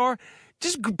penny jar?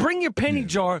 Just bring your penny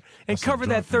jar and cover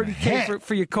that $30K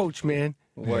for your coach, man.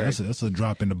 Yeah, that's a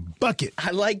drop in the bucket.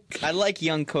 I like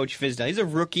young Coach Fizdale. He's a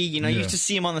rookie. You used to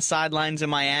see him on the sidelines in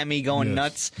Miami going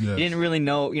nuts. Yes. You didn't really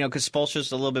know, because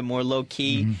Spoelstra's a little bit more low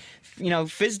key. Mm-hmm.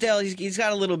 Fizdale, he's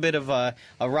got a little bit of a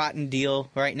rotten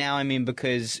deal right now. I mean,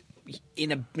 because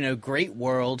in a great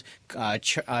world,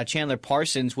 Chandler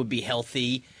Parsons would be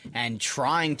healthy and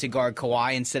trying to guard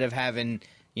Kawhi instead of having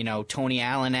Tony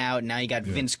Allen out. Now you got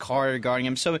Vince Carter guarding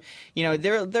him. So,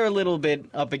 they're a little bit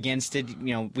up against it.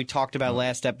 We talked about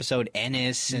last episode,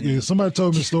 Ennis. And somebody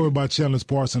told me a story about Chandler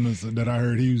Parsons that I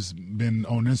heard. He's been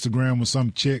on Instagram with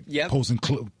some chick posting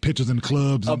pictures in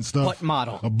clubs and stuff. A butt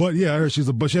model. I heard she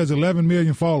has 11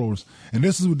 million followers. And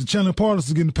this is what Chandler Parsons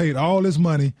is getting paid all this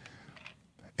money.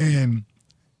 And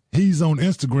he's on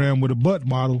Instagram with a butt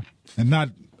model and not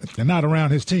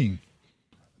around his team.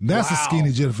 That's a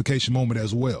skinny gentrification moment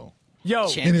as well. Yo,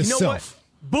 in itself.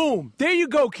 Boom. There you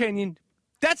go, Kenyon.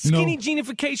 That's skinny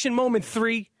genification moment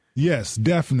 3. Yes,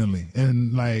 definitely.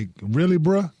 And really,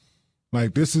 bruh?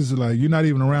 This is you're not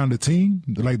even around the team?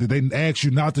 Did they ask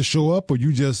you not to show up or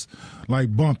you just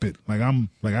bump it?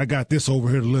 I got this over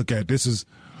here to look at. This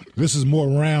is more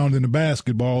round than the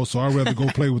basketball, so I'd rather go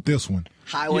play with this one.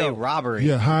 Highway robbery.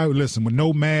 Yeah, listen, with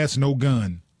no mask, no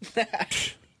gun.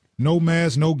 No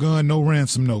mask, no gun, no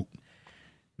ransom note.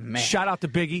 Man. Shout out to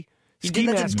Biggie. He did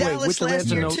that to Dallas last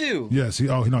year, too. Yes, he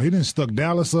didn't stuck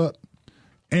Dallas up,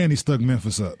 and he stuck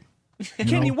Memphis up.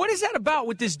 Kenny, what is that about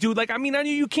with this dude? I know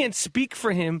you can't speak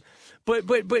for him, but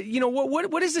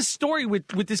what is the story with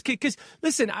this kid? Because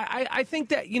listen, I think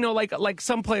that like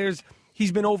some players,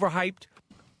 he's been overhyped.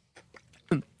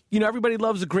 Everybody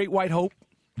loves a great white hope.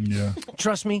 Yeah.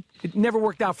 Trust me, it never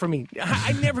worked out for me.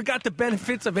 I never got the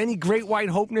benefits of any great white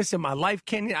hopeness in my life,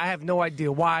 Kenny. I have no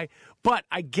idea why, but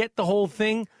I get the whole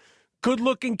thing.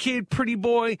 Good-looking kid, pretty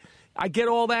boy. I get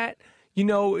all that.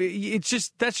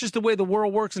 That's just the way the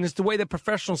world works, and it's the way that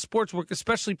professional sports work,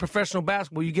 especially professional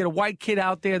basketball. You get a white kid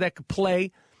out there that could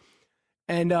play,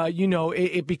 and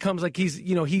it becomes like he's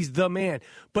the man.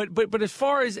 But as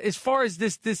far as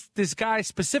this guy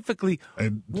specifically,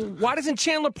 why doesn't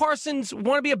Chandler Parsons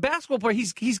want to be a basketball player?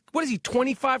 He's what is he,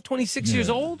 25, 26 years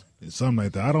old? Something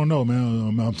like that. I don't know,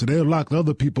 man. So they've locked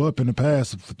other people up in the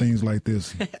past for things like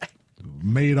this.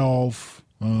 Madoff,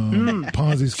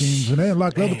 Ponzi schemes, and they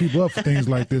locked other people up for things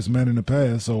like this, man, in the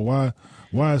past. So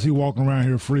why is he walking around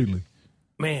here freely?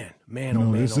 Man.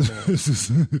 This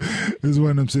is one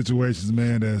of them situations,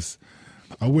 man.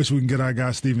 I wish we can get our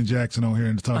guy Steven Jackson on here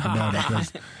and talk about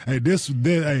it. Because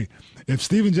if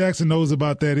Steven Jackson knows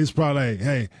about that, he's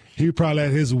probably he probably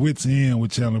at his wits' end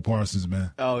with Chandler Parsons,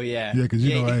 man. Oh yeah, yeah, because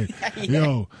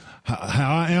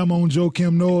how I am on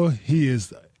Joakim Noah, he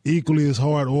is equally as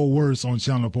hard or worse on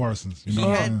Chandler Parsons.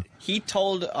 He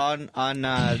told on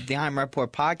the I'm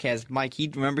Report podcast, Mike. He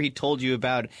told you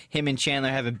about him and Chandler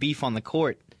having beef on the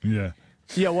court. Yeah.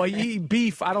 Yeah, well,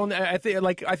 beef. I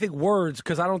think words,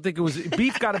 because I don't think it was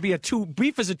beef. Got to be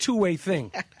beef is a two-way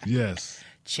thing. Yes.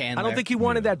 Chandler. I don't think he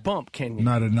wanted that bump, Kenyon.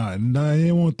 Not. No, he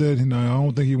didn't want that. I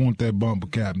don't think he want that bump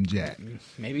with Captain Jack.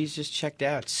 Maybe he's just checked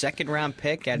out. 2nd round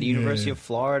pick at the University of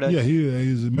Florida. Yeah,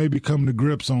 he's maybe coming to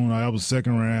grips on. I was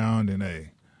 2nd round, and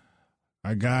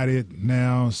I got it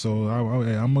now. So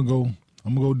I'm gonna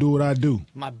go do what I do.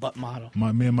 My butt model.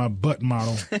 My butt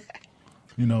model.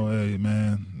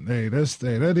 Man. It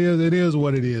is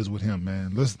what it is with him,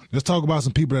 man. Let's talk about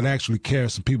some people that actually care,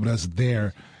 some people that's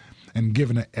there and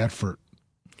giving an effort.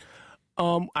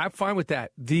 I'm fine with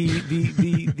that.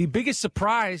 The biggest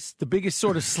surprise, the biggest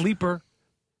sort of sleeper,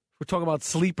 we're talking about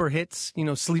sleeper hits,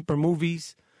 sleeper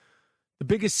movies. The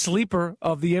biggest sleeper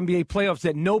of the NBA playoffs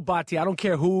that nobody, I don't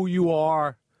care who you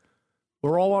are,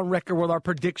 we're all on record with our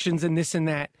predictions and this and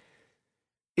that,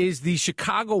 is the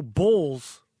Chicago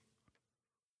Bulls,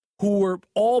 who were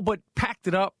all but packed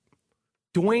it up.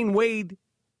 Dwayne Wade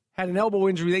had an elbow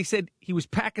injury. They said he was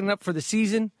packing it up for the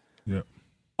season. Yep.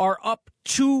 are up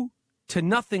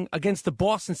 2-0 against the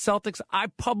Boston Celtics. I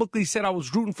publicly said I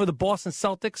was rooting for the Boston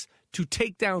Celtics to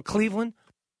take down Cleveland.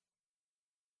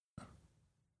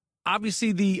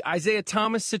 Obviously, the Isaiah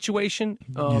Thomas situation.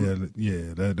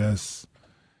 That's.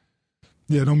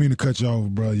 Yeah, don't mean to cut you off,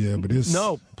 bro. Yeah, but it's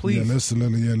no, please.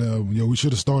 Yeah, we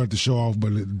should have started the show off,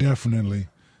 but definitely,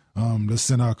 let's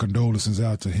send our condolences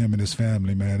out to him and his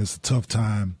family, man. It's a tough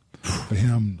time for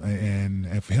him,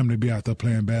 and for him to be out there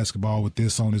playing basketball with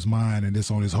this on his mind and this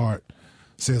on his heart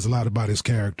says a lot about his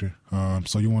character.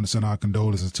 So you want to send our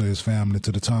condolences to his family,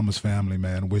 to the Thomas family,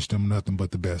 man. Wish them nothing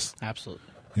but the best. Absolutely.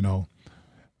 You know,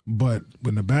 but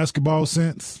in the basketball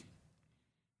sense,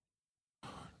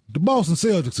 the Boston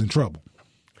Celtics in trouble.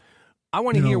 I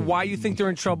want to hear why you think they're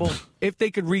in trouble. If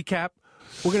they could recap,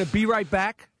 we're going to be right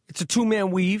back. It's a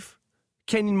two-man weave.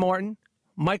 Kenyon Martin,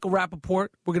 Michael Rappaport.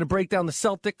 We're going to break down the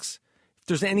Celtics.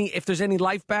 If there's any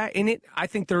life back in it, I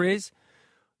think there is.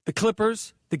 The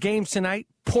Clippers, the games tonight,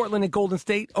 Portland at Golden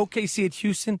State, OKC at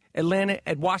Houston, Atlanta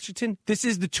at Washington. This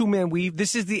is the two-man weave.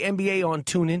 This is the NBA on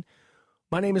TuneIn.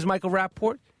 My name is Michael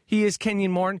Rappaport. He is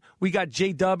Kenyon Martin. We got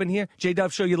J-Dub in here.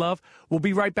 J-Dub, show you love. We'll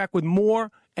be right back with more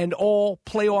and all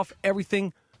playoff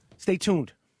everything. Stay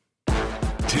tuned.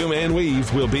 Two-Man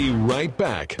Weave will be right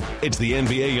back. It's the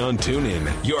NBA on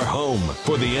TuneIn, your home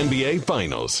for the NBA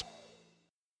Finals.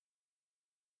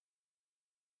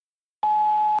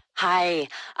 Hi,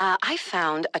 I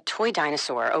found a toy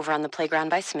dinosaur over on the playground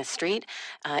by Smith Street.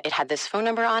 It had this phone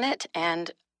number on it,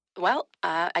 and, well,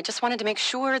 I just wanted to make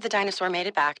sure the dinosaur made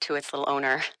it back to its little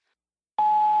owner.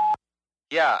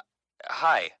 Yeah,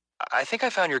 hi. I think I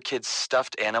found your kid's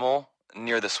stuffed animal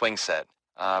near the swing set.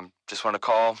 Just want to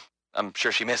call. I'm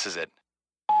sure she misses it.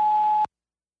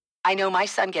 I know my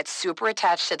son gets super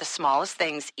attached to the smallest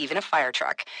things, even a fire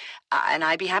truck, and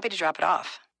I'd be happy to drop it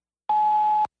off.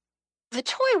 The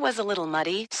toy was a little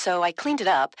muddy, so I cleaned it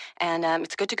up, and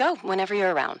it's good to go whenever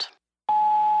you're around.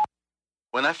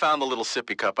 When I found the little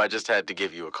sippy cup, I just had to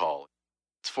give you a call.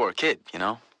 It's for a kid, you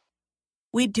know?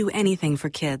 We'd do anything for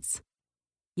kids.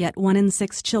 Yet 1 in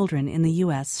 6 children in the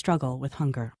U.S. struggle with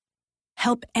hunger.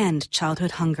 Help end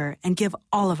childhood hunger and give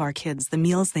all of our kids the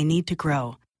meals they need to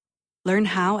grow. Learn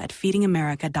how at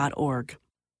feedingamerica.org.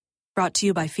 Brought to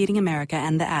you by Feeding America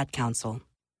and the Ad Council.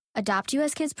 Adopt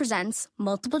US Kids presents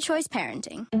Multiple Choice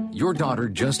Parenting. Your daughter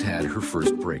just had her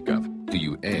first breakup. Do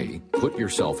you A, put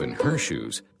yourself in her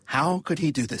shoes? How could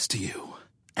he do this to you?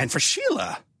 And for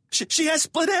Sheila, she has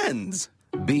split ends.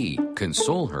 B,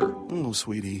 console her. Oh,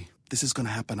 sweetie, this is going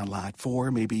to happen a lot.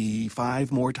 4, maybe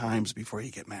 5 more times before you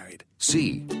get married.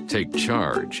 C, take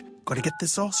charge. Got to get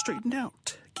this all straightened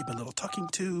out. Give a little talking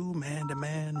to, man to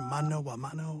man, mano a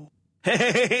mano.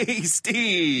 Hey,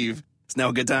 Steve! It's now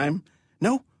a good time?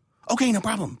 No? Okay, no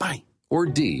problem. Bye. Or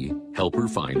D, help her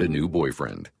find a new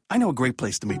boyfriend. I know a great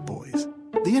place to meet boys.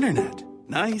 The internet.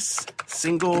 Nice,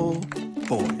 single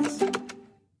boys.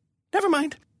 Never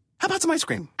mind. How about some ice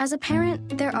cream? As a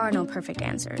parent, there are no perfect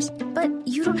answers. But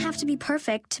you don't have to be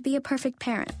perfect to be a perfect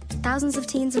parent. Thousands of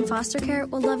teens in foster care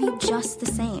will love you just the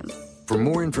same. For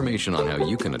more information on how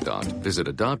you can adopt, visit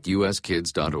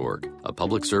adoptuskids.org. A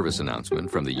public service announcement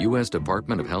from the U.S.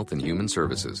 Department of Health and Human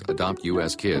Services, Adopt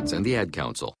U.S. Kids, and the Ad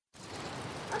Council.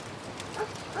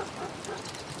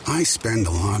 I spend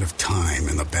a lot of time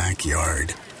in the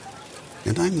backyard.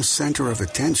 And I'm the center of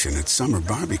attention at summer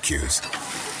barbecues.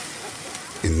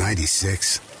 In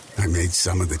 '96, I made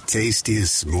some of the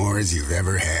tastiest s'mores you've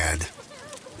ever had.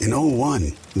 In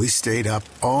 2001, we stayed up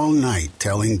all night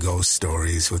telling ghost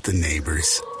stories with the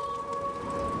neighbors.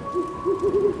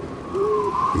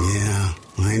 Yeah,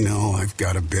 I know I've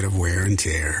got a bit of wear and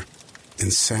tear.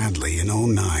 And sadly, in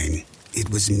 2009, it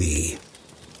was me,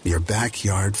 your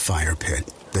backyard fire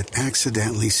pit, that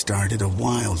accidentally started a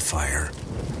wildfire.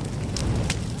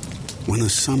 When a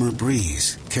summer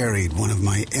breeze carried one of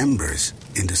my embers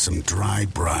into some dry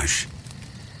brush.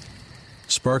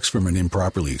 Sparks from an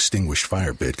improperly extinguished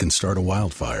fire pit can start a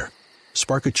wildfire.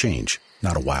 Spark a change,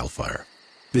 not a wildfire.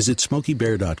 Visit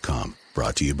SmokeyBear.com,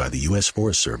 brought to you by the U.S.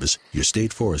 Forest Service, your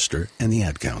state forester, and the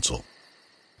Ad Council.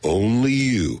 Only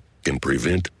you can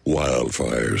prevent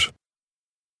wildfires.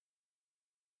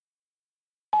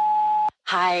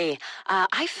 Hi,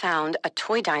 I found a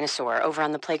toy dinosaur over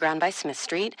on the playground by Smith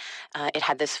Street. It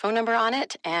had this phone number on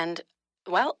it, and,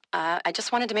 well, I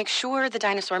just wanted to make sure the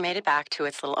dinosaur made it back to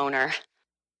its little owner.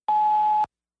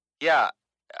 Yeah,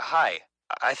 hi.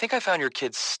 I think I found your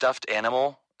kid's stuffed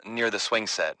animal near the swing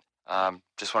set.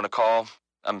 Just want to call.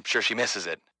 I'm sure she misses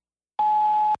it.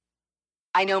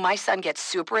 I know my son gets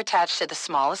super attached to the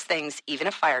smallest things, even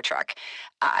a fire truck,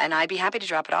 and I'd be happy to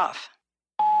drop it off.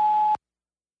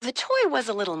 The toy was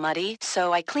a little muddy,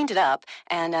 so I cleaned it up,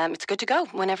 and it's good to go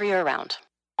whenever you're around.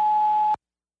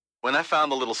 When I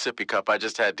found the little sippy cup, I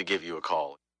just had to give you a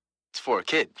call. It's for a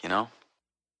kid, you know?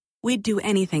 We'd do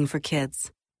anything for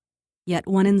kids. Yet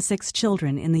 1 in 6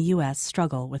 children in the U.S.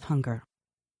 struggle with hunger.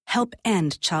 Help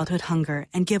end childhood hunger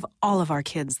and give all of our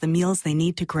kids the meals they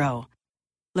need to grow.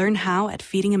 Learn how at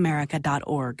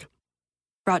feedingamerica.org.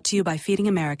 Brought to you by Feeding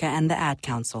America and the Ad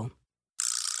Council.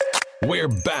 We're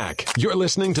back. You're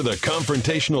listening to the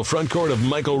confrontational front court of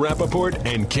Michael Rappaport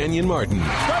and Kenyon Martin. Good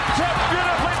tip,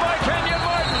 beautifully by Kenyon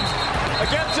Martin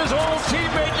against his old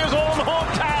teammate in his own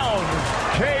hometown.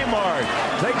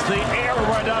 Kmart takes the air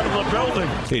right out of the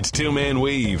building. It's Two-Man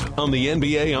Weave on the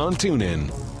NBA on TuneIn.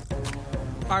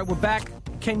 All right, we're back.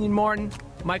 Kenyon Martin,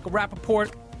 Michael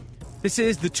Rappaport. This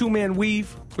is the Two-Man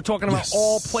Weave. We're talking about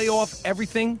all playoff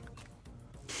everything.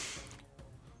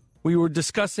 We were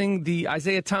discussing the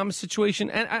Isaiah Thomas situation,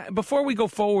 and before we go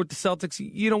forward with the Celtics,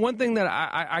 you know, one thing that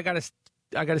I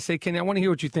gotta say, Kenny, I want to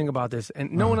hear what you think about this,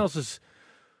 and no one else has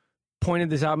pointed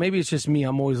this out. Maybe it's just me.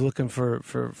 I'm always looking for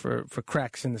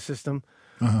cracks in the system.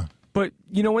 But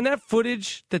you know, when that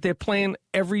footage that they're playing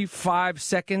every 5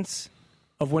 seconds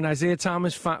of when Isaiah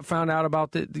Thomas found out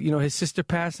about his sister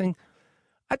passing,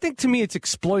 I think to me it's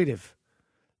exploitive.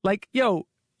 Like, yo.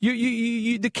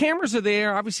 You the cameras are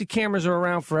there. Obviously, cameras are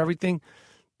around for everything.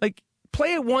 Like,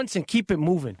 play it once and keep it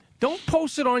moving. Don't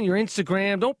post it on your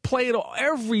Instagram. Don't play it on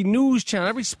every news channel,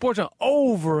 every sports channel,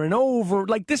 over and over.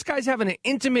 Like, this guy's having an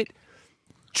intimate,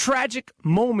 tragic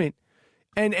moment,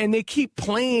 and they keep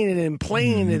playing it and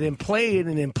playing it and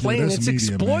playing it and playing it. It's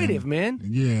media, exploitive, man.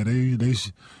 Yeah,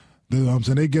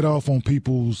 they get off on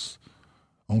people's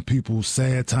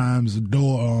sad times,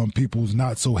 people's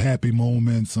not so happy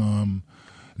moments,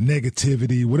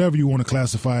 negativity, whatever you want to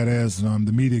classify it as.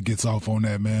 The media gets off on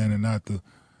that, man, and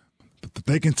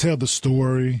they can tell the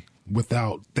story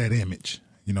without that image,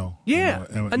 you know. Yeah,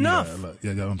 enough.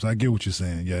 Yeah, I get what you're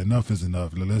saying. Yeah, enough is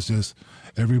enough. Let's just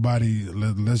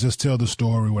tell the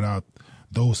story without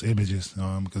those images,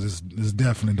 because this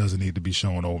definitely doesn't need to be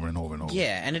shown over and over and over.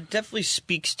 Yeah, and it definitely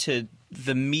speaks to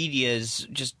the media's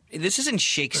this isn't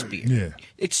Shakespeare. Yeah.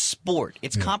 It's sport.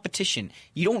 It's competition.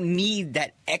 You don't need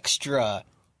that extra...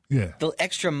 Yeah. The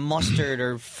extra mustard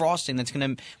or frosting that's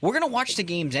going to... We're going to watch the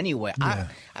games anyway. Yeah.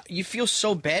 You feel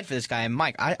so bad for this guy. And,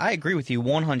 Mike, I agree with you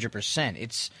 100%.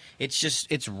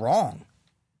 It's wrong.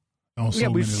 On so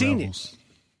we've many seen levels.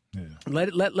 it. Yeah.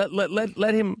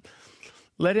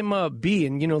 Let him be,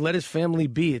 and, you know, let his family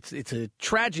be. It's a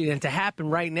tragedy, and to happen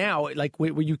right now, like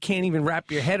where you can't even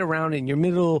wrap your head around in your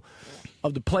middle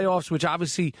of the playoffs, which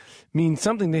obviously means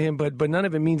something to him, but none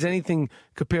of it means anything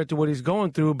compared to what he's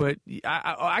going through. But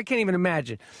I can't even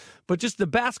imagine. But just the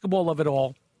basketball of it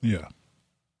all. Yeah.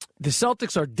 The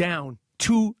Celtics are down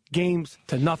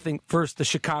 2-0 versus the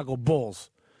Chicago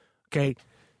Bulls. Okay?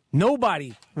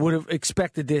 Nobody would have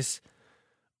expected this.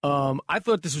 I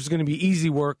thought this was going to be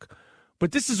easy work.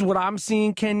 But this is what I'm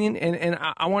seeing, Kenyon, and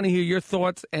I want to hear your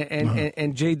thoughts,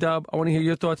 and J-Dub, I want to hear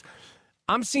your thoughts.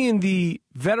 I'm seeing the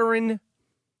veteran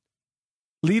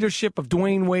leadership of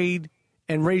Dwayne Wade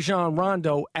and Rajon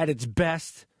Rondo at its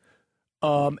best,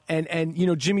 and you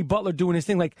know, Jimmy Butler doing his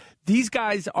thing. Like, these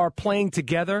guys are playing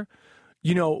together.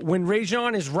 You know, when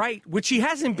Rajon is right, which he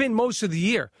hasn't been most of the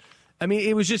year. I mean,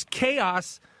 it was just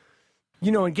chaos,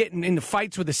 you know, and getting into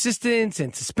fights with assistants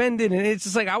and suspended. And it's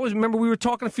just like, remember we were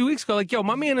talking a few weeks ago, like, yo,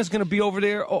 my man is going to be over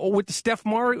there with the Steph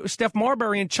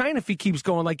Marbury in China if he keeps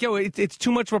going. Like, yo, it's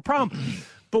too much of a problem.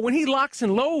 But when he locks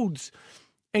and loads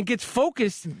and gets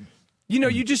focused, you know,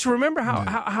 you just remember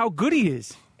how good he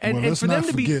is. And, let's for not them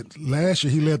to forget, last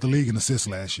year he led the league in assists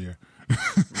last year.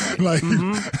 Like,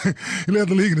 he led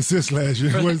the league in assists last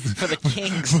year for the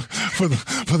Kings, for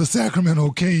the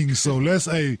Sacramento Kings. So let's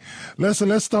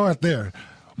start there.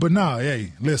 But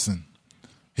listen,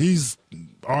 he's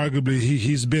arguably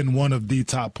he's been one of the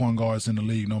top point guards in the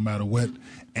league, no matter what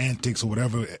antics or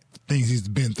whatever things he's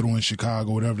been through in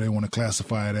Chicago, whatever they want to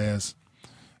classify it as.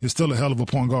 He's still a hell of a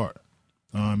point guard.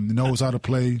 He knows how to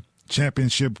play,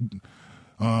 championship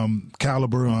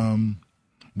caliber.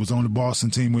 Was on the Boston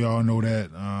team. We all know that.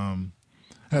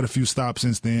 Had a few stops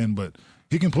since then, but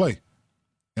he can play.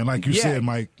 And like you said,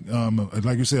 Mike,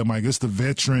 it's the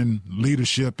veteran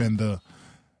leadership and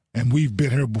we've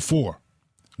been here before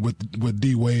with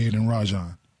D Wade and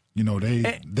Rajon. You know,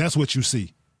 that's what you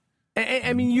see.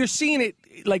 I mean, you're seeing it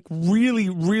like really,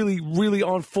 really, really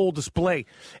on full display.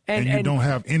 And you don't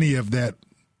have any of that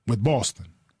with Boston.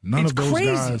 None of those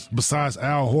guys, besides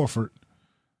Al Horford,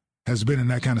 has been in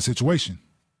that kind of situation.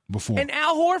 before. And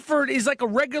Al Horford is like a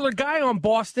regular guy on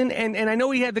Boston, and I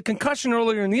know he had the concussion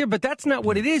earlier in the year, but that's not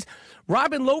what it is.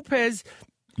 Robin Lopez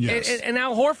and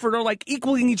Al Horford are like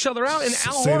equaling each other out, and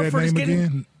Al Horford is getting...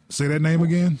 Again. Say that name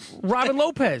again. Robin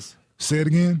Lopez. Say it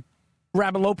again.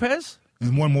 Robin Lopez.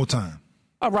 And one more time.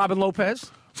 Robin Lopez.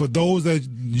 For those that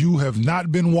you have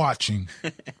not been watching,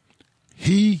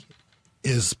 he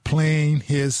is playing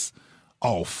his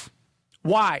off.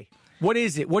 Why? What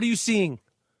is it? What are you seeing?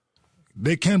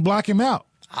 They can't block him out.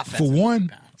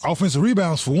 Offensive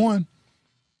rebounds for one.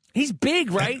 He's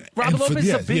big, right? Robin Lopez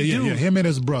is a big dude. Yeah, him and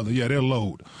his brother. Yeah, they're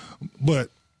load.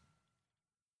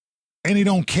 And he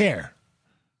don't care.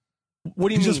 What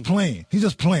do you mean? He's just playing. He's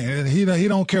just playing. He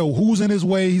don't care who's in his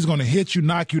way. He's going to hit you,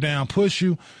 knock you down, push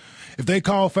you. If they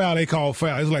call foul, they call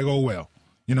foul. It's like, oh, well,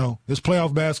 it's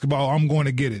playoff basketball. I'm going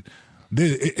to get it.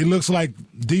 It looks like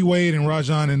D. Wade and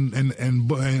Rajon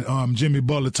and Jimmy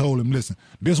Butler told him, listen,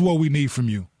 this is what we need from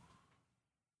you.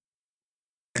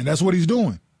 And that's what he's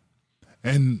doing.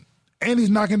 And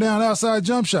he's knocking down outside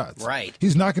jump shots. Right.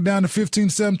 He's knocking down the 15,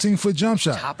 17-foot jump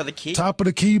shot. Top of the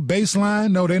key,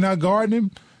 baseline. No, they're not guarding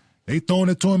him. They throwing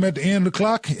it to him at the end of the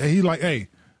clock. He like, hey,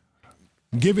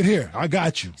 give it here. I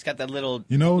got you. He's got that little,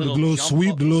 the little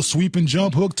sweep, the little sweep and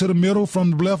jump hook to the middle from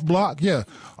the left block. Yeah,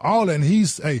 all that. And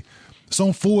it's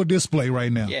on full display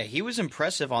right now. Yeah, he was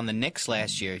impressive on the Knicks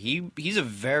last year. He's a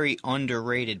very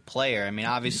underrated player. I mean,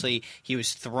 obviously he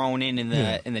was thrown in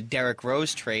the Derrick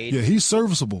Rose trade. Yeah, he's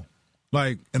serviceable,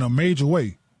 like in a major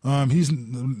way. He's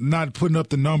not putting up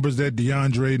the numbers that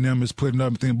DeAndre and them is putting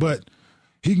up, but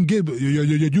he can get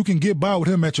you can get by with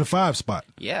him at your 5 spot.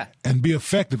 Yeah, and be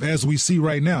effective as we see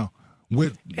right now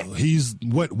with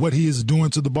what he is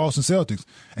doing to the Boston Celtics,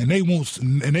 and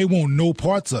they won't know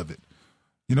parts of it.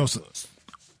 So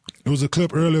it was a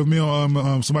clip earlier of me.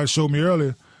 Somebody showed me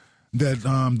earlier that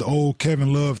the old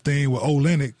Kevin Love thing with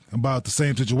Olynyk about the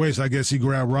same situation. I guess he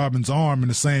grabbed Robin's arm in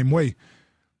the same way,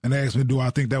 and asked me, "Do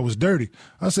I think that was dirty?"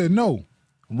 I said, "No."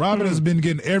 Robin has been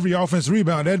getting every offensive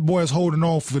rebound. That boy is holding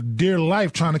on for dear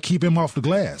life, trying to keep him off the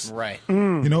glass. Right.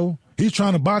 He's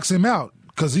trying to box him out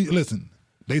because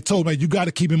they told me you got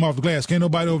to keep him off the glass. Can't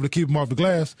nobody over to keep him off the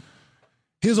glass.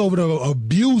 He's over there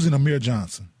abusing Amir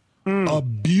Johnson.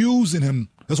 Abusing him.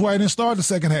 That's why he didn't start the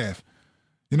second half.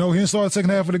 He didn't start the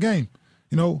second half of the game.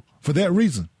 For that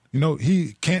reason.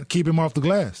 He can't keep him off the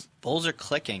glass. Bulls are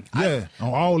clicking. Yeah,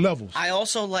 on all levels. I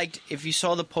also liked, if you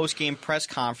saw the post-game press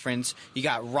conference, you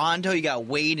got Rondo, you got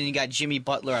Wade, and you got Jimmy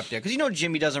Butler up there. Because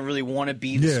Jimmy doesn't really want to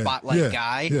be the spotlight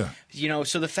guy. Yeah.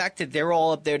 So the fact that they're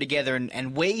all up there together,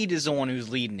 and Wade is the one who's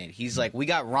leading it. He's like, we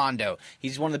got Rondo.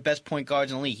 He's one of the best point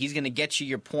guards in the league. He's going to get you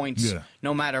your points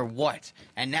no matter what.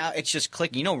 And now it's just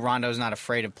clicking. Rondo's not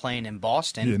afraid of playing in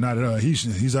Boston. Yeah, not at all.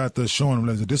 He's out there showing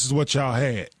them, this is what y'all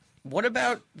had. What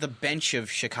about the bench of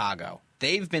Chicago?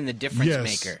 They've been the difference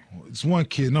maker. It's one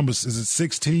kid. Is it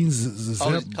 16?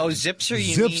 Zipser?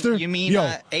 Zipster? You mean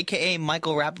a.k.a.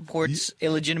 Michael Rappaport's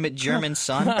illegitimate German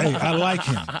son? Hey, I like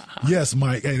him. Yes,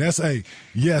 Mike.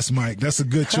 Yes, Mike. That's a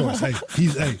good choice.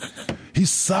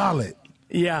 He's solid.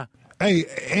 Yeah.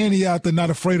 And he out there not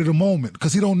afraid of the moment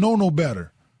because he don't know no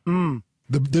better.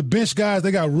 The bench guys, they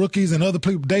got rookies and other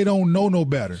people, they don't know no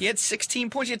better. He had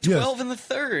 16 points. He had 12 in the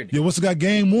third. Yeah, what's the guy?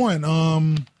 Game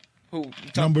 1. Who?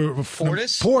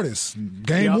 Portis.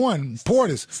 Game 1.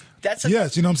 Portis.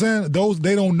 Yes, you know what I'm saying?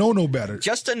 They don't know no better.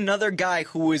 Just another guy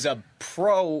who was a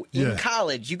pro in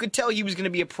college. You could tell he was going to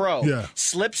be a pro. Yeah.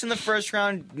 Slips in the first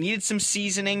round, needed some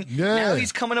seasoning. Yeah. Now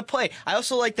he's coming to play. I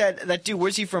also like that dude.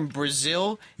 Where's he from?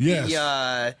 Brazil? Yes.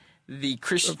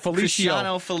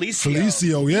 Cristiano Felicio.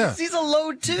 Felicio, yeah. He's a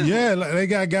load, too. Yeah, they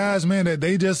got guys, man, that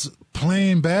they just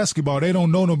playing basketball. They don't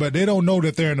know no better. They don't know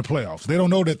that they're in the playoffs. They don't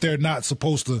know that they're not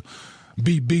supposed to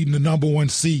be beating the number 1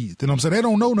 seed. You know what I'm saying? They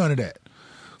don't know none of that.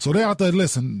 So they're out there,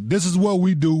 listen, this is what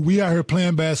we do. We out here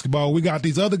playing basketball. We got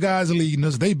these other guys leading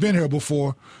us. They've been here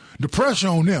before. The pressure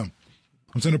on them.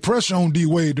 I'm saying the pressure on D.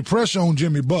 Wade, the pressure on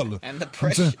Jimmy Butler. And the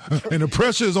pressure. And the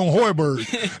pressure is on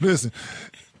Hoiberg. Listen.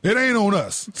 It ain't on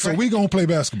us, so we gonna play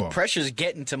basketball. Pressure's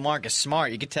getting to Marcus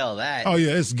Smart. You can tell that. Oh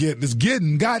yeah, it's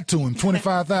got to him.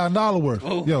 $25,000 worth.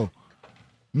 Ooh. Yo,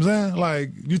 I'm saying, like,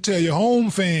 you tell your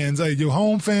home fans,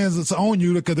 it's on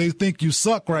you because they think you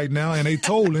suck right now, and they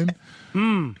told him.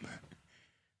 And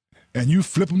you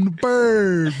flip them the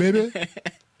bird, baby.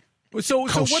 So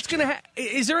what's gonna happen?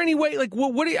 Is there any way? Like,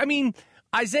 what do you, I mean?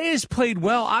 Isaiah's played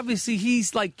well. Obviously,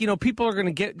 he's like, people are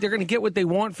gonna get what they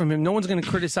want from him. No one's gonna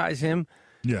criticize him.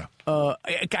 Yeah.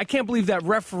 I can't believe that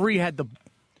referee had the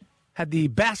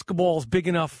basketballs big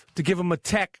enough to give him a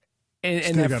tech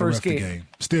in that first game.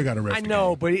 Still got to ref I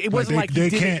know, but it wasn't like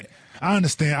they can't. I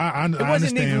understand. I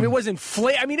understand. It wasn't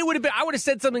I mean, it would have been. I would have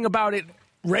said something about it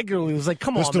regularly. It was like,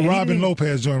 come on, man. It's the Robin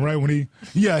Lopez joint, right? When he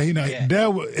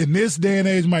that in this day and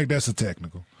age, Mike, that's a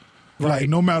technical. Right. Like,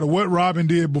 no matter what Robin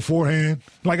did beforehand,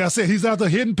 like I said, he's out there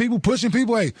hitting people, pushing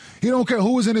people. Hey, he don't care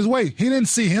who was in his way. He didn't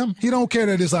see him. He don't care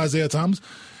that it's Isaiah Thomas.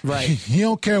 Right. He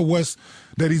don't care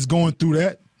that he's going through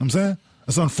that. I'm saying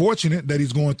it's unfortunate that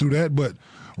he's going through that, but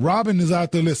Robin is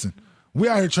out there. Listen, we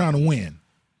out here trying to win.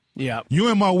 Yeah. You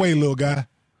in my way, little guy.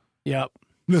 Yep.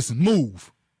 Listen,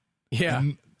 move. Yeah.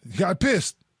 And he got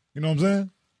pissed. You know what I'm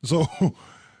saying? So,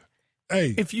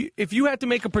 hey, if you had to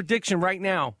make a prediction right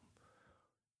now.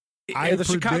 I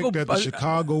predict that the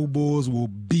Chicago Bulls will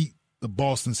beat the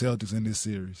Boston Celtics in this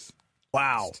series.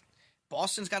 Wow.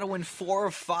 Boston's got to win 4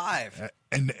 of 5.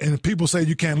 And people say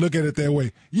you can't look at it that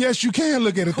way. Yes, you can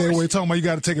look at it that way, talking about you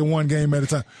got to take it one game at a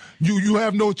time. You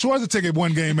have no choice to take it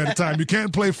one game at a time. You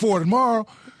can't play 4 tomorrow.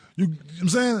 I'm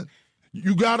saying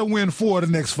you got to win 4 of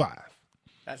the next 5.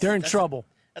 They're in trouble.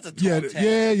 That's a tall task.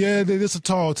 Yeah, it's a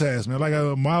tall task, man.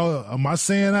 Like my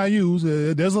saying I use,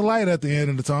 there's a light at the end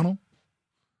of the tunnel.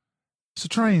 It's a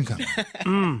train coming.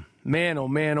 Man, oh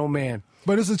man, oh man.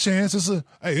 But it's a chance.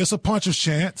 It's a puncher's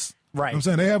chance. Right. You know what I'm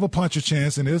saying they have a puncher's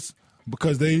chance in this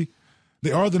because they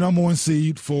are the number 1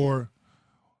 seed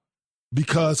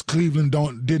because Cleveland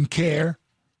didn't care.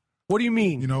 What do you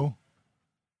mean? You know,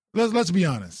 let's be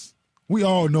honest. We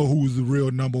all know who's the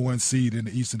real number 1 seed in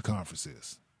the Eastern Conference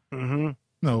is. Mm-hmm.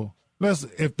 No,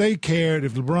 if they cared,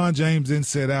 if LeBron James didn't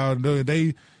sit out,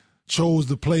 they chose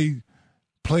to play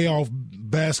playoff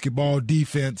basketball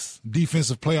defensive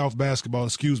playoff basketball,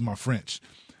 excuse my French.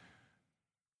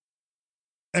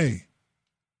 Hey,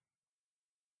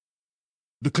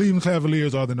 the Cleveland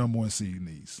Cavaliers are the number 1 seed in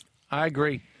the East. I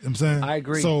agree. You know what I'm saying? I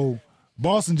agree. So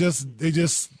Boston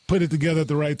just put it together at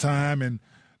the right time, and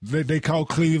they caught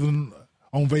Cleveland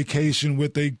on vacation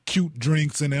with their cute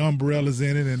drinks and the umbrellas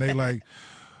in it, and they like,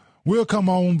 we'll come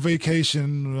on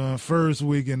vacation first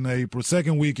week in April,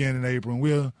 second weekend in April,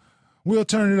 and we'll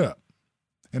turn it up.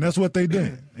 And that's what they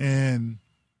did. And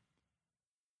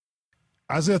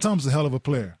Isaiah Thomas is a hell of a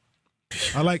player.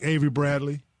 I like Avery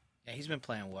Bradley. Yeah, he's been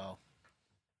playing well.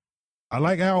 I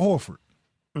like Al Horford.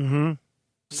 Mm-hmm.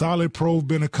 Solid pro,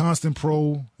 been a constant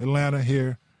pro, Atlanta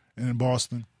here and in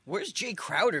Boston. Where's Jay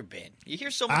Crowder been? You hear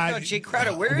so much about Jay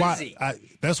Crowder. Where is he?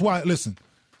 That's why, listen,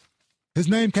 his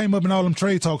name came up in all them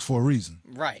trade talks for a reason.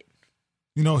 Right.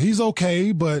 You know, he's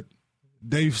okay, but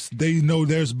they know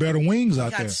there's better wings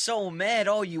out there. Got so mad.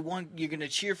 Oh, you're going to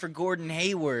cheer for Gordon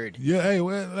Hayward. Yeah,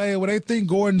 hey, they think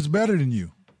Gordon's better than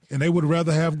you, and they would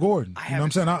rather have Gordon. You know what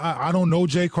I'm saying? I don't know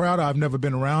Jay Crowder. I've never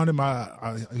been around him.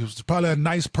 He was probably a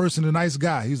nice person, a nice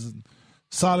guy. He's a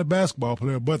solid basketball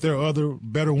player, but there are other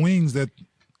better wings that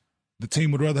the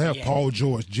team would rather have. Yeah. Paul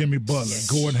George, Jimmy Butler,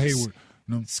 Gordon Hayward.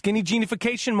 You know? Skinny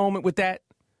genification moment with that.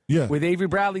 Yeah. With Avery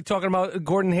Bradley talking about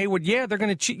Gordon Hayward. Yeah, they're going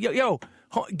to cheat. Yo,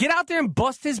 get out there and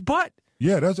bust his butt.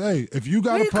 Yeah, if you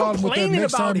got a problem with that,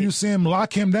 next time you see him,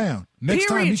 lock him down. Next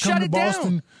time he come to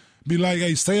Boston, be like,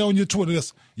 hey, stay on your Twitter.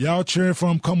 Y'all cheering for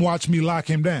him, come watch me lock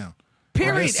him down.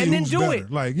 Period, and then do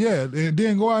it. Like, yeah, and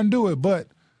then go out and do it, but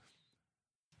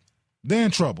they're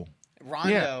in trouble.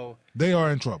 Rondo. They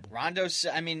are in trouble. Rondo,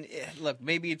 I mean, look,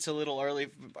 maybe it's a little early.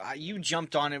 You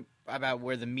jumped on it about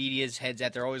where the media's head's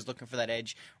at. They're always looking for that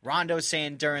edge. Rondo's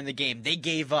saying during the game, they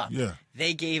gave up. Yeah.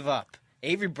 They gave up.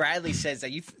 Avery Bradley says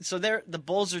that. So the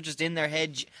Bulls are just in their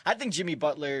head. I think Jimmy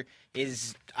Butler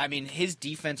is, I mean, his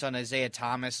defense on Isaiah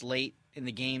Thomas late in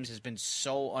the games has been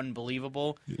so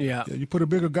unbelievable. Yeah. You put a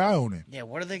bigger guy on him. Yeah,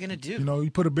 what are they going to do? You know,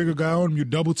 you put a bigger guy on him, you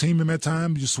double team him at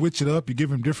times, you switch it up, you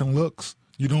give him different looks.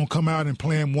 You don't come out and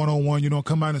play him one-on-one. You don't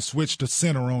come out and switch the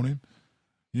center on him.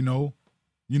 You know,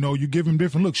 you give him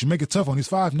different looks. You make it tough on him. He's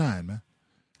 5'9", man.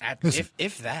 Listen,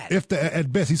 if that.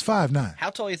 At best, he's 5'9". How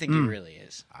tall do you think he really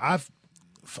is?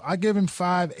 I give him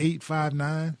 5'8",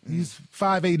 5'9". He's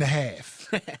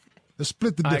 5'8.5". Let's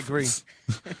split the difference.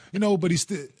 I agree. You know, but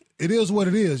it is what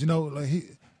it is. You know,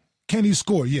 like can he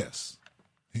score? Yes.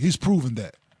 He's proven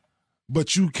that.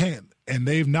 But you can't, and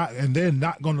they're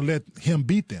not going to let him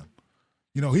beat them.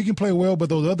 You know, he can play well, but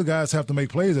those other guys have to make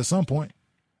plays at some point.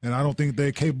 And I don't think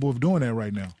they're capable of doing that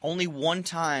right now. Only one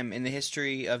time in the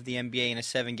history of the NBA in a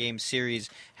 7-game series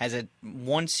has a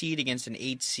 1 seed against an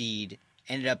 8 seed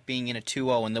ended up being in a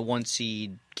 2-0, and the 1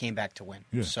 seed came back to win.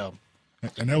 Yeah. So,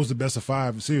 and that was the best of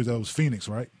 5 series. That was Phoenix,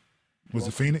 right? Was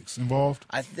the Phoenix involved?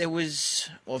 There was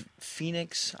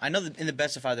Phoenix. I know that in the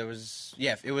best of 5 there was.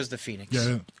 Yeah, it was the Phoenix.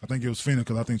 Yeah, I think it was Phoenix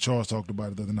because I think Charles talked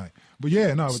about it the other night. But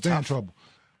yeah, no, they're in trouble.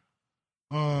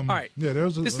 All right. Yeah,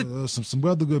 there's some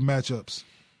other good matchups.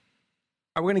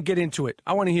 We're going to get into it.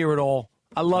 I want to hear it all.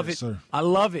 I love Yes, it. sir. I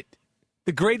love it.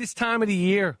 The greatest time of the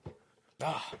year.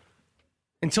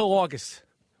 Until August,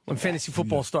 when fantasy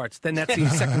football starts. Then that's the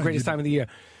second greatest time of the year.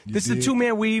 This is the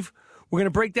two-man weave. We're going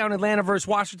to break down Atlanta versus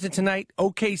Washington tonight,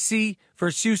 OKC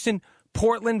versus Houston,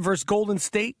 Portland versus Golden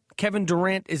State. Kevin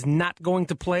Durant is not going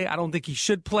to play. I don't think he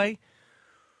should play.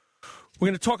 We're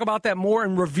going to talk about that more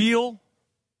and reveal,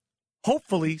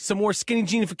 hopefully, some more skinny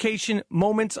genification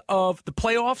moments of the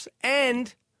playoffs.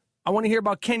 And I want to hear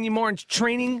about Kenyon Martin's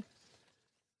training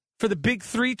for the Big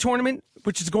Three tournament,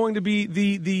 which is going to be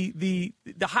the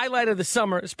highlight of the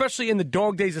summer, especially in the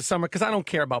dog days of summer, because I don't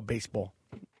care about baseball.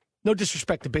 No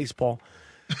disrespect to baseball.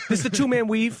 This is the two-man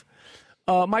weave.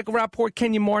 Michael Rappaport,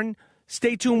 Kenyon Martin.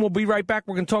 Stay tuned. We'll be right back.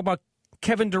 We're going to talk about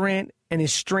Kevin Durant and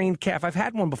his strained calf. I've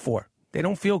had one before. They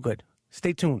don't feel good.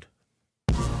 Stay tuned.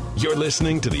 You're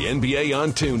listening to the NBA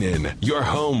on TuneIn, your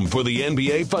home for the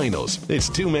NBA Finals. It's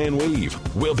Two-Man Weave.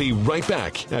 We'll be right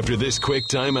back after this quick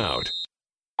timeout.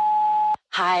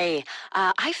 Hi.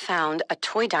 I found a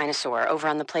toy dinosaur over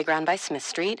on the playground by Smith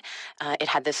Street. It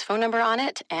had this phone number on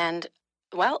it, and,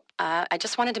 well, I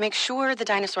just wanted to make sure the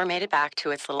dinosaur made it back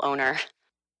to its little owner.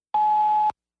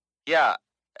 Yeah,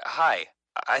 hi.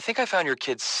 I think I found your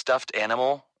kid's stuffed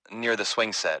animal near the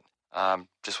swing set.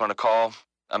 Just want to call.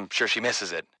 I'm sure she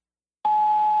misses it.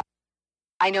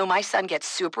 I know my son gets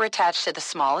super attached to the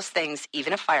smallest things,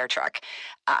 even a fire truck,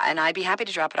 and I'd be happy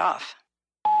to drop it off.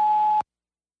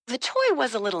 The toy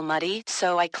was a little muddy,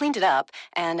 so I cleaned it up,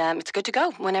 and it's good to go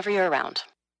whenever you're around.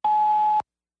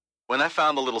 When I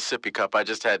found the little sippy cup, I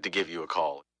just had to give you a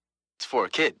call. It's for a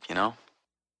kid, you know?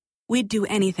 We'd do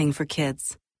anything for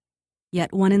kids.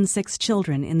 Yet 1 in 6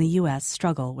 children in the U.S.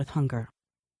 struggle with hunger.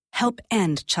 Help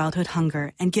end childhood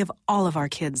hunger and give all of our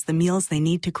kids the meals they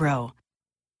need to grow.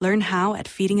 Learn how at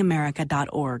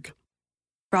feedingamerica.org.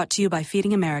 Brought to you by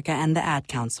Feeding America and the Ad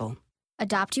Council.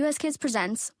 Adopt US Kids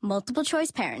presents Multiple Choice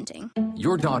Parenting.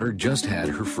 Your daughter just had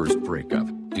her first breakup.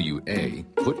 Do you A,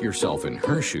 put yourself in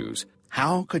her shoes?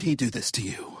 How could he do this to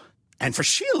you? And for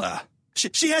Sheila,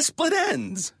 she has split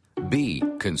ends. B,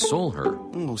 console her.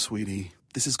 Oh, sweetie,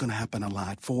 this is going to happen a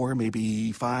lot. 4,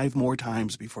 maybe 5 more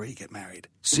times before you get married.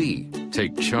 C,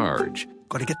 take charge.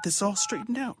 Got to get this all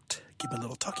straightened out. Give a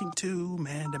little talking to,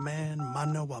 man to man,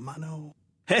 mano a mano.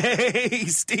 Hey,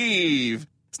 Steve!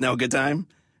 It's now a good time?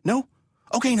 No?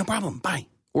 Okay, no problem. Bye.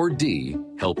 Or D,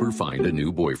 help her find a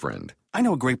new boyfriend. I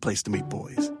know a great place to meet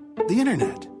boys. The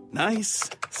internet. Nice,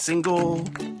 single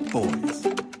boys.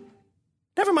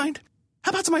 Never mind.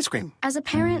 How about some ice cream? As a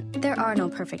parent, there are no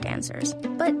perfect answers.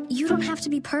 But you don't have to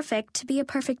be perfect to be a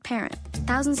perfect parent.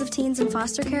 Thousands of teens in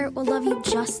foster care will love you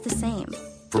just the same.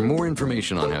 For more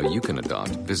information on how you can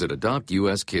adopt, visit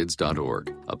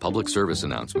adoptuskids.org. A public service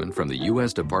announcement from the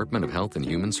U.S. Department of Health and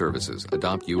Human Services,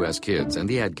 Adopt U.S. Kids, and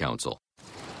the Ad Council.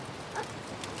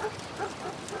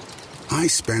 I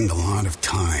spend a lot of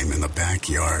time in the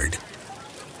backyard,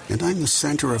 and I'm the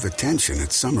center of attention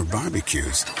at summer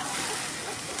barbecues.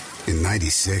 In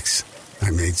 '96,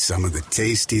 I made some of the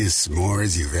tastiest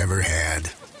s'mores you've ever had.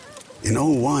 In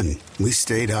 2001, we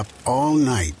stayed up all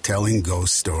night telling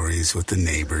ghost stories with the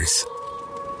neighbors.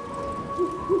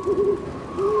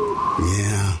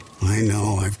 Yeah, I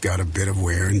know I've got a bit of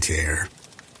wear and tear.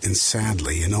 And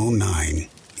sadly, in 2009,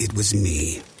 it was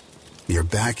me, your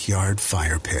backyard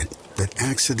fire pit, that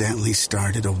accidentally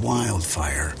started a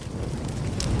wildfire.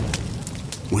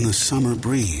 When a summer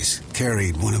breeze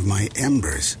carried one of my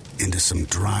embers into some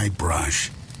dry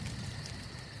brush.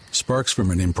 Sparks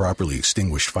from an improperly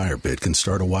extinguished fire pit can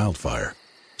start a wildfire.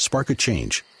 Spark a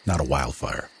change, not a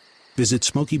wildfire. Visit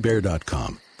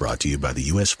SmokeyBear.com. Brought to you by the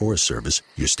U.S. Forest Service,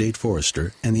 your state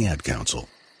forester, and the Ad Council.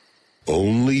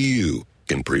 Only you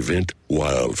can prevent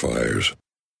wildfires.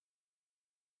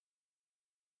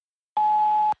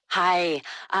 Hi.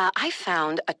 I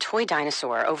found a toy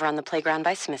dinosaur over on the playground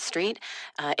by Smith Street.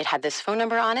 It had this phone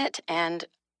number on it, and,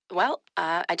 well,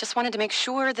 I just wanted to make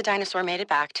sure the dinosaur made it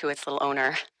back to its little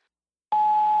owner.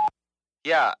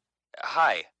 Yeah,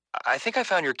 hi. I think I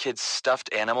found your kid's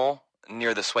stuffed animal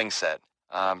near the swing set.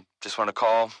 Just want to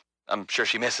call. I'm sure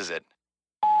she misses it.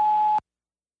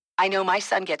 I know my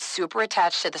son gets super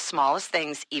attached to the smallest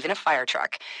things, even a fire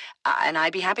truck, and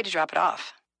I'd be happy to drop it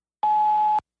off.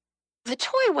 The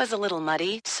toy was a little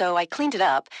muddy, so I cleaned it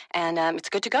up, and it's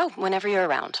good to go whenever you're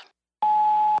around.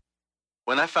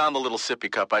 When I found the little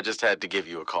sippy cup, I just had to give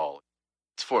you a call.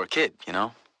 It's for a kid, you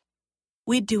know?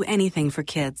 We'd do anything for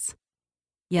kids.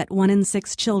 Yet 1 in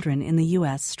 6 children in the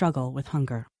U.S. struggle with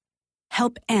hunger.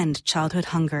 Help end childhood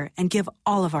hunger and give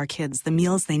all of our kids the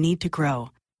meals they need to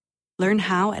grow. Learn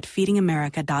how at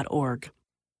feedingamerica.org.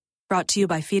 Brought to you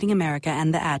by Feeding America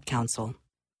and the Ad Council.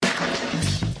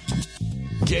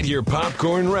 Get your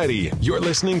popcorn ready. You're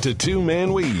listening to Two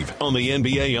Man Weave on the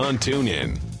NBA on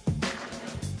TuneIn.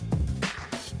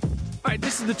 All right,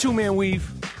 this is the Two-Man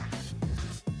Weave.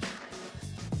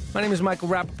 My name is Michael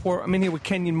Rappaport. I'm in here with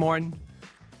Kenyon Martin.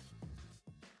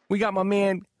 We got my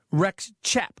man, Rex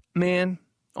Chapman,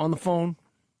 on the phone.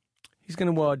 He's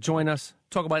going to join us,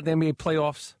 talk about the NBA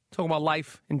playoffs, talk about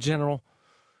life in general.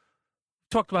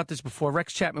 Talked about this before.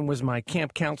 Rex Chapman was my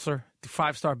camp counselor at the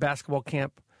 5-star basketball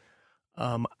camp.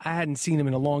 I hadn't seen him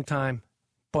in a long time,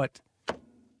 but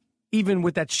even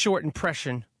with that short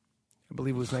impression, I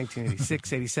believe it was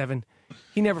 1986, 87,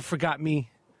 he never forgot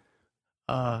me.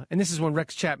 And this is when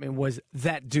Rex Chapman was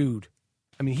that dude.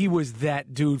 I mean, he was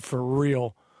that dude for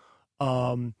real.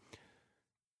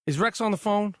 Is Rex on the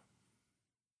phone?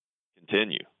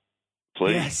 Continue,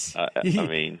 please. Yes. I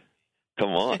mean, come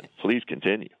on, please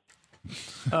continue.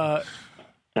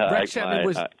 Rex Chapman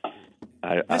was.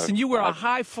 Listen, you were a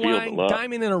high-flying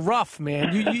diamond in a rough,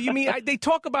 man. You mean they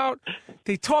talk about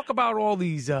all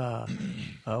these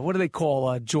what do they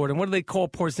call Jordan? What do they call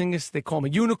Porzingis? They call him a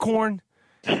unicorn,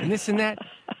 and this and that.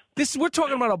 We're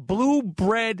talking about a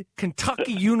blue-bred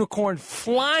Kentucky unicorn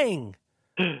flying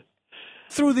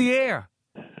through the air.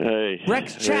 Hey,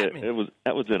 Rex Chapman.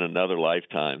 That was in another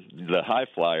lifetime. The high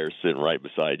flyer sitting right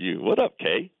beside you. What up,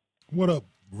 Kay? What up,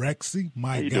 Rexy?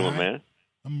 My How you guy. doing, man?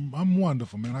 I'm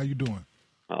wonderful, man. How you doing?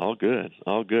 All good.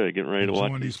 Getting ready to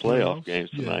watch these playoff games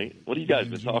tonight. What have you guys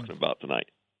been talking about tonight?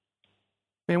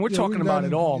 Man, we're talking about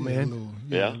it all, man.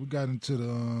 We got into the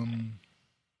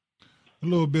a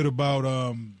little bit about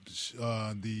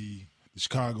the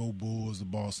Chicago Bulls, the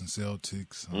Boston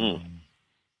Celtics.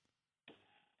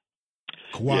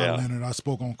 Kawhi Leonard. I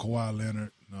spoke on Kawhi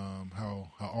Leonard, how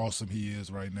awesome he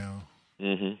is right now.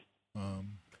 Mm-hmm. A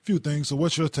few things. So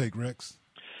what's your take, Rex,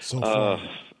 so far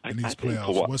in these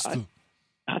playoffs?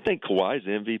 I think Kawhi's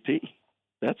MVP.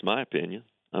 That's my opinion.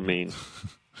 I mean,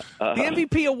 the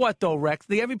MVP of what, though, Rex?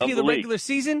 The MVP of the regular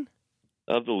season?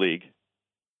 Of the league.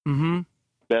 Mm-hmm.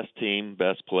 Best team,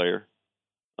 best player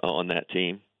on that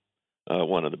team.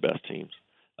 One of the best teams.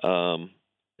 And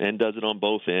does it on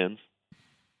both ends.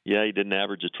 Yeah, he didn't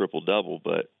average a triple-double,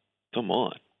 but come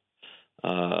on.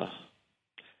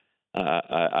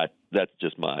 That's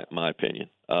just my opinion.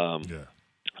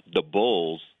 The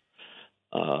Bulls,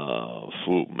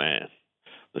 man,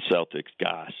 the Celtics,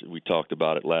 gosh, we talked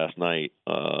about it last night,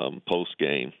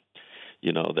 post-game.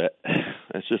 You know,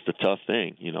 that's just a tough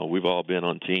thing. You know, we've all been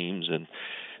on teams,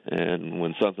 and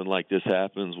when something like this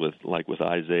happens with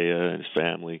Isaiah and his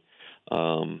family,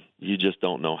 you just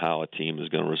don't know how a team is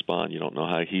going to respond. You don't know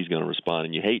how he's going to respond,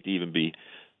 and you hate to even be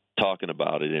talking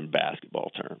about it in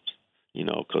basketball terms, you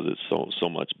know, because it's so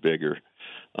much bigger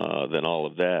than all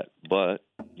of that. But,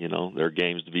 you know, there are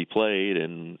games to be played,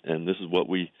 and this is what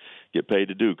we get paid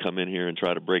to do, come in here and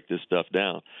try to break this stuff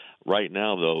down. Right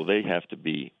now, though, they have to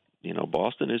be, you know,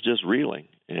 Boston is just reeling.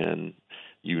 And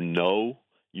you know,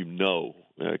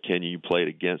 Kenya, you played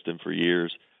against him for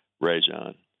years,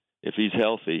 Rajon. If he's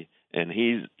healthy, and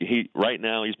he right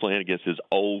now he's playing against his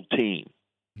old team,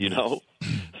 you know,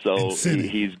 so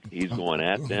he's going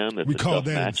at them. It's we call tough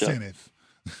that matchup. Incentive.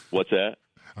 What's that?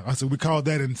 I said we call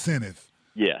that incentive.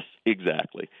 Yes,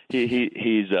 exactly.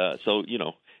 He's so, you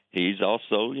know, he's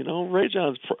also, you know,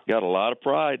 Rajon's got a lot of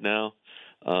pride now.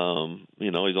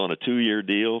 You know, he's on a 2-year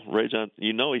deal. Rajon,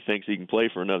 you know, he thinks he can play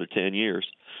for another 10 years.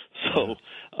 So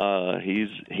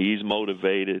he's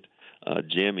motivated.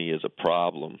 Jimmy is a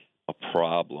problem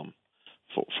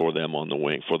for them on the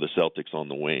wing, for the Celtics on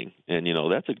the wing. And, you know,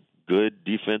 that's a good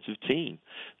defensive team.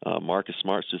 Marcus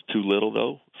Smart's just too little,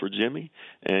 though, for Jimmy,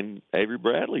 and Avery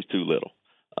Bradley's too little.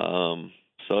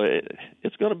 So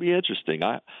it's going to be interesting.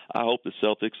 I hope the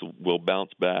Celtics will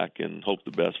bounce back and hope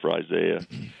the best for Isaiah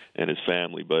and his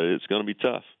family, but it's going to be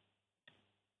tough.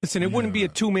 Listen, it wouldn't be a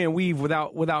two-man weave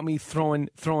without me throwing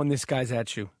this guys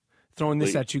at you, throwing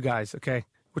this at you guys, okay?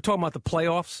 We're talking about the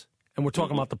playoffs, and we're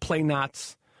talking about the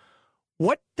play-nots.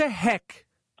 What the heck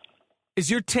is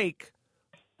your take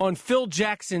on Phil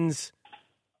Jackson's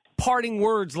parting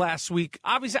words last week?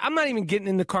 Obviously, I'm not even getting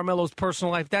into Carmelo's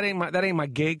personal life. That ain't my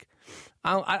gig.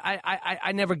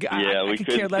 I never get. Yeah, we could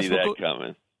couldn't care less see that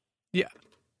coming. Yeah.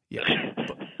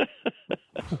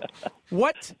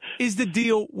 What is the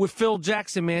deal with Phil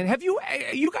Jackson, man? Have you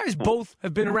guys both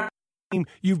have been around the game?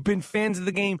 You've been fans of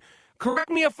the game.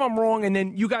 Correct me if I'm wrong, and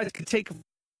then you guys could take.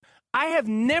 I have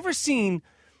never seen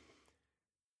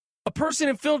a person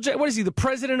in Phil Jackson. What is he? The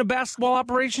president of basketball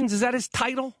operations? Is that his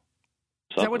title?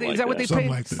 Is that what they pay?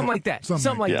 Something like that.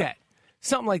 Something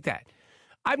like that.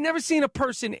 I've never seen a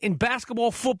person in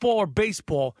basketball, football, or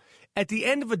baseball at the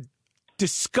end of a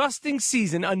disgusting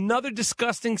season, another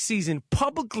disgusting season,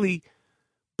 publicly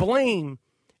blame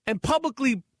and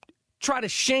publicly try to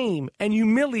shame and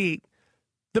humiliate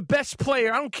the best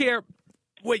player. I don't care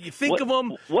what you think of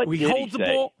him. He holds the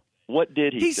ball. What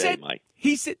did he say, Mike?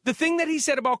 He said the thing that he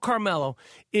said about Carmelo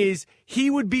is he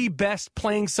would be best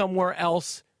playing somewhere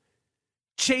else,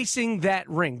 chasing that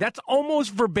ring. That's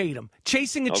almost verbatim,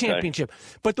 chasing a championship.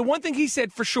 But the one thing he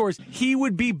said for sure is he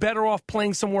would be better off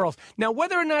playing somewhere else. Now,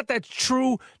 whether or not that's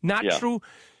true, not true,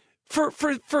 for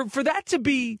that to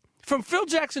be, from Phil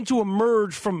Jackson to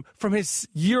emerge from his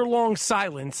year-long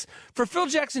silence, for Phil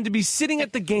Jackson to be sitting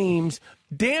at the games,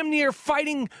 damn near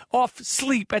fighting off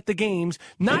sleep at the games,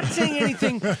 not saying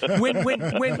anything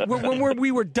when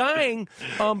we were dying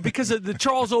because of the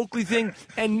Charles Oakley thing,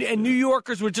 and New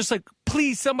Yorkers were just like,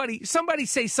 please, somebody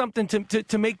say something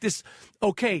to make this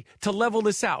okay, to level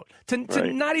this out, to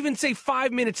not even say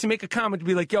 5 minutes to make a comment, to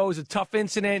be like, yo, it was a tough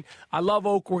incident, I love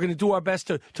Oak, we're going to do our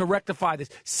best to rectify this.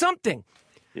 Something.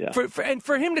 Yeah.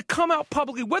 For him to come out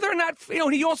publicly, whether or not,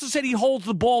 he also said he holds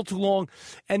the ball too long,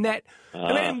 and that,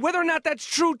 and whether or not that's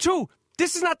true too.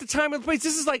 This is not the time or the place.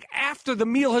 This is like after the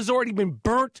meal has already been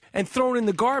burnt and thrown in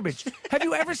the garbage. Have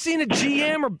you ever seen a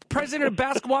GM or president of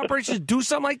basketball operations do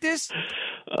something like this?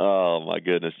 Oh my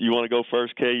goodness! You want to go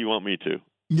first, Kay? You want me to?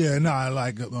 Yeah, no, I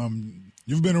like.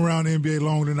 You've been around the NBA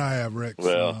longer than I have, Rex.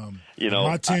 Well,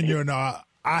 my tenure,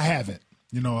 I haven't.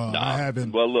 I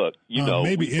haven't. Well, look,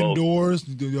 maybe indoors,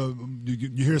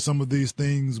 you hear some of these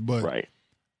things, but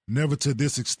never to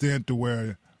this extent to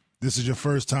where this is your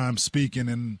first time speaking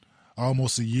in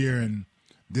almost a year, and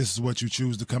this is what you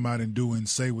choose to come out and do and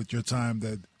say with your time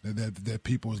that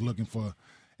people is looking for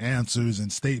answers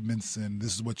and statements, and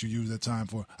this is what you use that time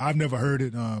for. I've never heard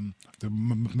it. I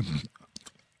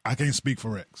can't speak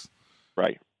for Rex.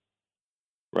 Right.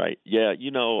 Yeah,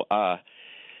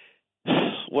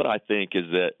 what I think is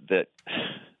that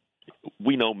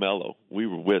we know Melo. We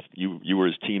were with you. You were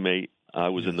his teammate. I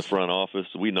was in the front office.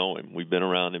 We know him. We've been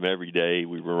around him every day.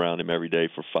 We were around him every day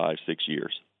for 5-6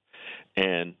 years.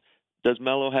 And does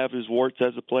Melo have his warts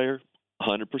as a player?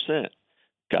 100%.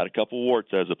 Got a couple warts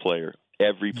as a player.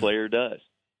 Every player does.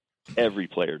 Every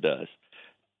player does.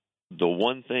 The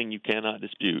one thing you cannot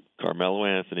dispute, Carmelo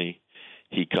Anthony,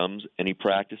 he comes and he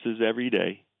practices every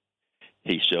day.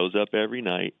 He shows up every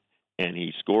night. And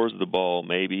he scores the ball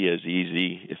maybe as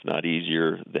easy, if not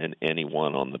easier, than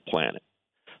anyone on the planet.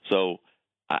 So,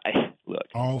 look,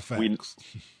 all facts.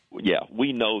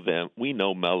 We know them. We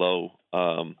know Melo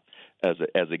as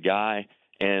a guy,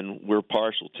 and we're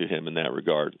partial to him in that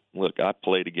regard. Look, I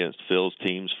played against Phil's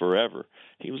teams forever.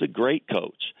 He was a great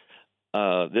coach.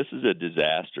 This is a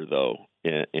disaster, though,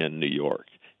 in New York,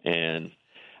 and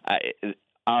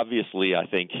obviously, I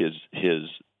think his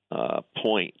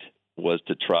point was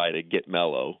to try to get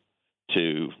Melo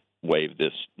to waive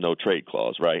this no-trade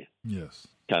clause, right? Yes.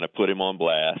 Kind of put him on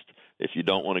blast. If you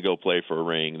don't want to go play for a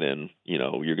ring, then,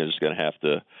 you're just going to have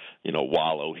to,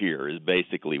 wallow here is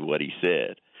basically what he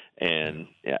said. And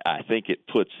I think it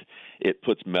puts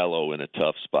Melo in a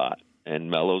tough spot.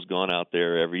 And Melo's gone out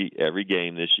there every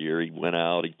game this year. He went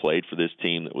out, he played for this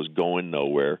team that was going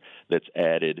nowhere, that's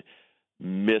added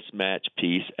mismatch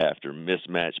piece after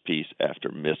mismatch piece after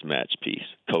mismatch piece,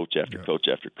 coach after coach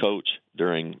after coach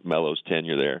during Melo's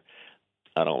tenure there.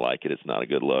 I don't like it. It's not a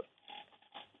good look.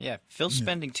 Yeah, Phil's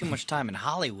spending too much time in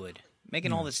Hollywood,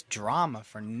 making all this drama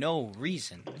for no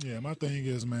reason. Yeah, my thing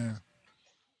is, man,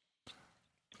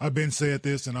 I've been said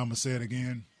this, and I'm going to say it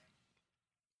again.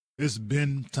 It's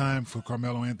been time for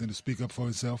Carmelo Anthony to speak up for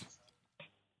himself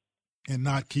and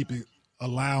not keep it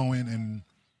allowing and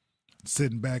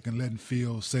sitting back and letting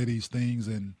Phil say these things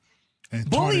and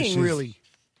bullying,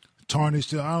 tarnish.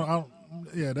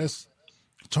 That's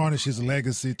tarnish his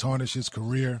legacy, tarnish his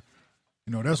career.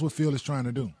 That's what Phil is trying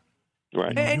to do.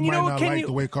 Right. You might not like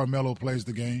the way Carmelo plays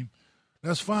the game.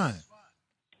 That's fine.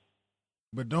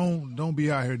 But don't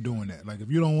be out here doing that. Like, if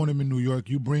you don't want him in New York,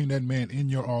 you bring that man in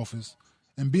your office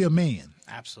and be a man.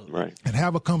 Absolutely. Right. And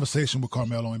have a conversation with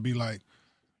Carmelo and be like,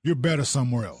 you're better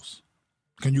somewhere else.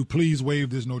 Can you please waive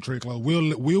this no-trade clause?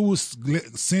 We'll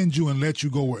send you and let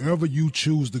you go wherever you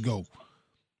choose to go.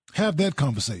 Have that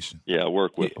conversation. Yeah,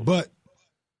 work with them. But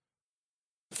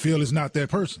Phil is not that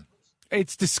person.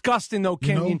 It's disgusting, though,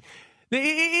 Kenyon.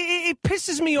 It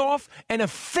pisses me off and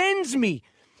offends me.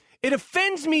 It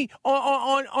offends me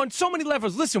on so many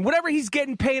levels. Listen, whatever he's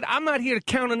getting paid, I'm not here to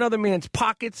count another man's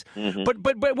pockets. Mm-hmm.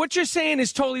 But what you're saying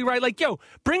is totally right. Like, yo,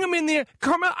 bring him in there.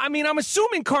 I'm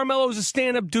assuming Carmelo's a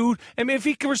stand-up dude. I mean, if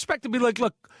he can respect to be like,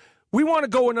 look, we want to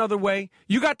go another way.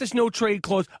 You got this no-trade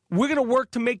clause. We're going to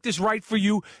work to make this right for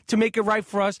you, to make it right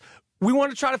for us. We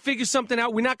want to try to figure something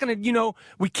out. We're not going to,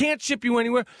 we can't ship you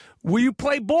anywhere. Will you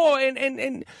play ball?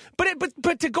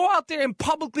 But to go out there and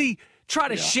publicly try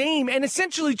to shame and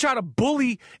essentially try to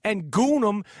bully and goon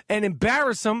them and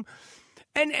embarrass them.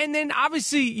 And then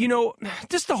obviously,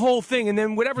 just the whole thing, and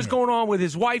then whatever's going on with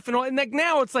his wife and all. And like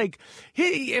now, it's like,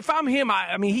 if I'm him,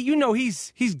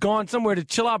 he's gone somewhere to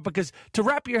chill out, because to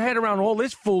wrap your head around all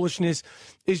this foolishness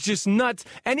is just nuts.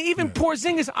 And even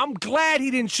Porzingis, I'm glad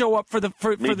he didn't show up for the.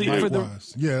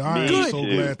 Yeah, I am so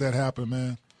glad that happened,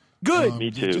 man. Good.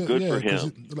 Me too. Good for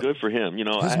him. Good for him. His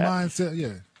mindset,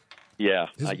 Yeah,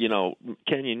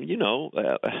 Kenyon.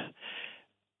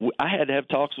 I had to have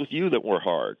talks with you that were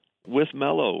hard. With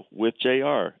Melo, with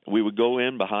JR, we would go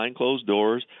in behind closed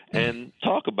doors and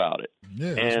talk about it.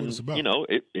 Yeah, that's and what it's about.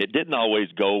 It didn't always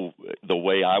go the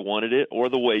way I wanted it, or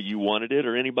the way you wanted it,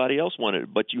 or anybody else wanted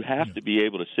it. But you have to be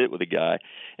able to sit with a guy,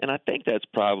 and I think that's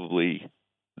probably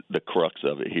the crux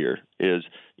of it here. Is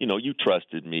you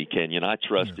trusted me, Kenyon. I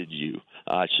trusted you.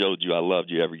 I showed you I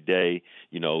loved you every day.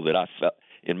 That I felt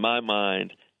in my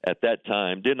mind. At that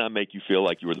time, didn't I make you feel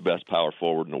like you were the best power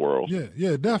forward in the world?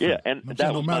 Yeah, definitely. Yeah, and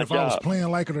that was no matter my if job. I was playing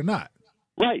like it or not.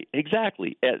 Right,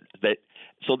 exactly.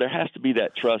 So there has to be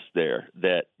that trust there.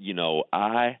 That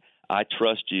I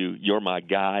trust you. You're my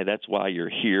guy. That's why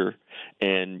you're here,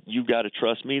 and you've got to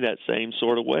trust me that same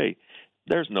sort of way.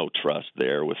 There's no trust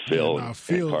there with Phil and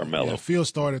Carmelo. Yeah, Phil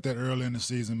started that early in the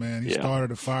season, man. He started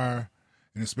a fire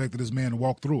and expected this man to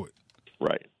walk through it.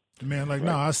 Right. The man,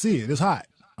 no, I see it. It's hot.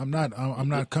 I'm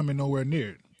not coming nowhere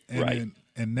near it.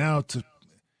 And now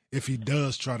if he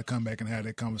does try to come back and have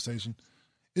that conversation,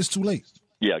 it's too late.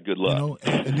 Yeah, good luck.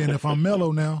 And then if I'm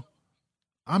Melo now,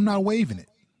 I'm not waiving it.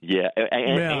 Yeah,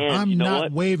 and I'm you know not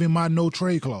what? waiving my no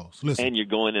trade clause. Listen, and you're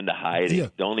going into hiding. Yeah.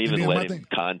 Don't even let him be able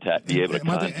to contact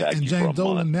and you James for a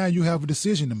Dolan, month. now you have a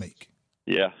decision to make.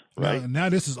 Yeah, right. Now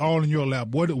this is all in your lap.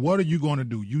 What are you going to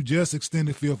do? You just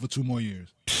extended Phil for 2 more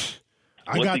years.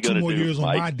 I got 2 more years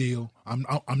on my deal. I'm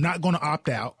not going to opt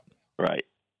out. Right.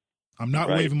 I'm not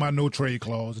waiving my no trade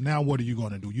clause. Now what are you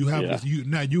going to do? You have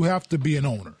you have to be an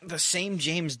owner. The same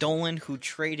James Dolan who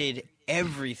traded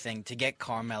everything to get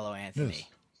Carmelo Anthony. Yes.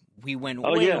 We went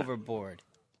way overboard.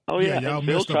 Oh yeah, y'all and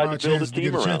Phil missed up tried our to build a chance to team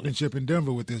get a around it. championship in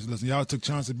Denver with this. Listen, y'all took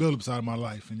Chauncey Billups out of my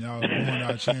life, and y'all ruined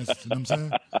our chances. You know what I'm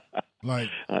saying? Like,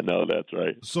 I know that's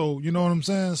right. So you know what I'm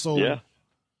saying? So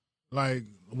like,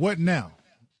 what now?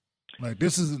 Like,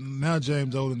 this is now,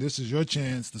 James Dolan, this is your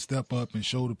chance to step up and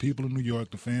show the people of New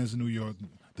York, the fans of New York,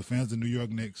 the fans of New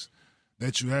York Knicks,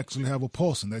 that you actually have a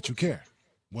pulse and that you care.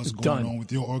 What's going on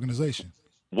with your organization?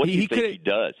 What do you think he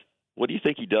does? What do you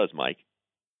think he does, Mike?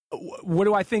 What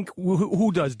do I think?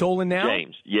 Who does? Dolan now?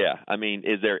 James, yeah. I mean,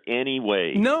 is there any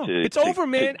way? No, it's over,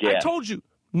 man. I told you.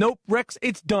 Nope, Rex,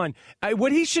 it's done.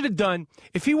 What he should have done,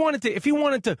 if he wanted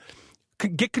to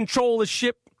get control of the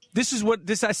ship, I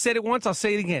said it once, I'll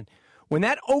say it again. When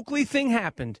that Oakley thing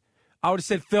happened, I would have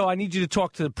said, Phil, I need you to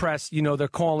talk to the press. They're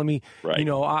calling me. Right.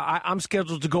 I'm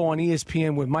scheduled to go on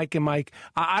ESPN with Mike and Mike.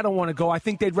 I don't want to go. I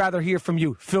think they'd rather hear from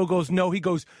you. Phil goes, no. He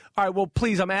goes, all right, well,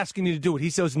 please, I'm asking you to do it. He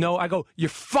says, no. I go, you're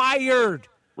fired.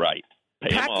 Right.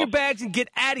 Pack your bags and get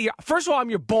out of here. First of all, I'm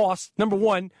your boss, number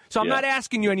one, so I'm not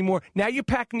asking you anymore. Now you're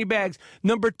packing your bags.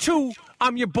 Number two,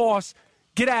 I'm your boss.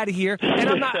 Get out of here.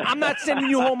 And I'm not sending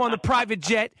you home on the private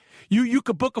jet. You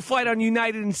could book a flight on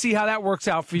United and see how that works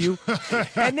out for you.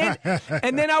 And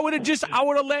then I would have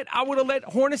let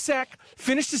Hornacek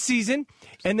finish the season,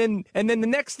 and then the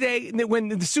next day,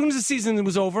 as soon as the season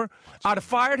was over, I'd have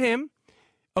fired him.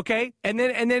 Okay, and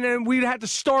then we'd have to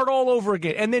start all over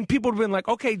again, and then people would have been like,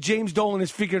 "Okay, James Dolan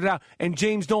has figured it out, and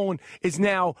James Dolan is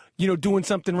now doing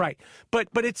something right." But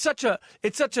it's such an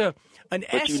But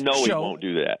S he show. won't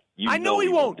do that. I know he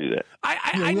won't do that.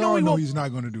 I know he won't. He's not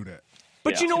going to do that.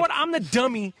 But you know what? I'm the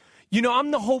dummy.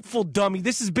 I'm the hopeful dummy.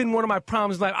 This has been one of my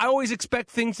problems in life. I always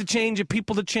expect things to change and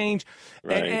people to change,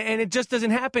 and it just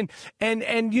doesn't happen. And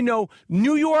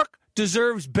New York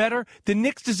deserves better. The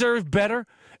Knicks deserve better.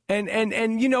 And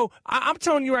I'm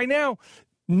telling you right now,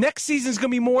 next season's going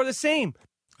to be more of the same.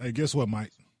 Hey, guess what,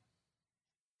 Mike?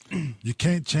 You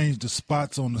can't change the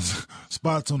spots on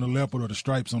the leopard or the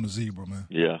stripes on the zebra, man.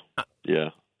 Yeah.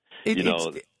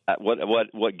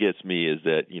 What gets me is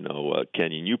that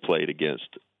Kenyon, you played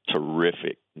against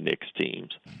terrific Knicks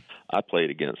teams. I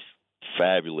played against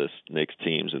fabulous Knicks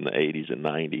teams in the 80s and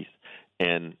 90s,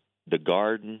 and the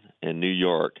Garden in New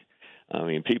York. I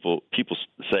mean, people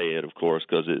say it, of course,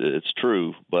 because it's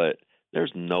true, but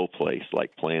there's no place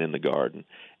like playing in the Garden.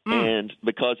 And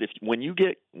because if you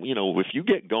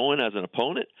get going as an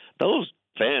opponent, those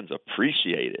fans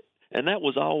appreciate it. And that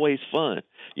was always fun,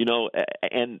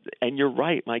 and you're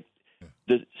right, Mike.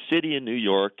 the city of New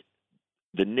York,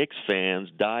 the Knicks fans,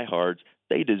 diehards,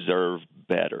 they deserve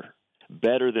better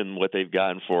than what they've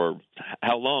gotten for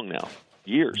how long now?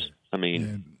 Years. I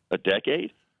mean, a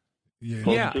decade.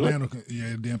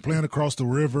 Then playing across the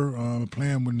river,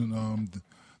 playing when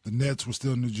the Nets were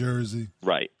still in New Jersey.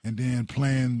 Right. And then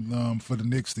playing for the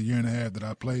Knicks the year and a half that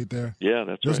I played there. Yeah,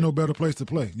 that's There's right. no better place to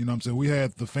play. You know what I'm saying? We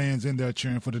had the fans in there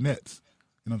cheering for the Nets.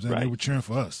 You know what I'm saying? Right. They were cheering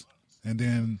for us. And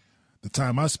then the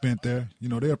time I spent there, you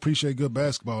know, they appreciate good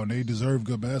basketball, and they deserve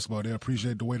good basketball. They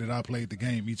appreciate the way that I played the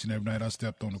game each and every night I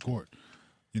stepped on the court.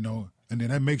 You know, and then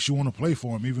that makes you want to play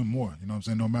for them even more. You know what I'm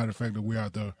saying? No matter the fact that we're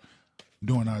out there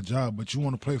doing our job, but you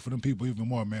want to play for them people even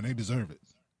more, man. They deserve it.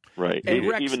 Right. Hey,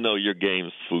 even though your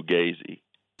game's fugazi.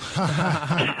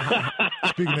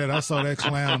 Speaking of that, I saw that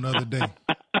clown the other day.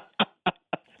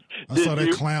 I saw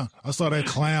that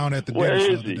clown at the Where dentist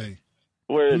is the other he? day.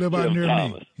 Where He is live out Tim near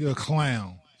Thomas? me. He's a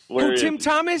clown. Who, Tim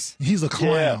Thomas? He's a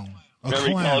clown. A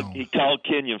Remember clown. he called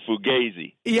Kenyon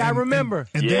fugazi. Yeah, I remember.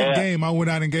 And that game, I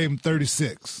went out and gave him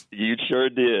 36. You sure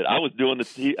did. I was doing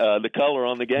the color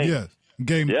on the game. Yeah,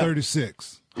 gave him Yeah.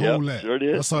 36. Yep, Whole lot. sure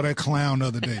did. I saw that clown the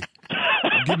other day.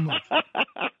 Give him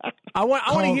I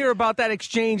want to hear about that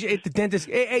exchange at the dentist.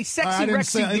 Hey, sexy I didn't Rexy.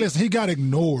 say. Listen, he got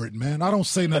ignored, man. I don't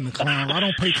say nothing to clowns. I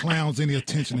don't pay clowns any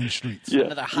attention in the streets. Yeah.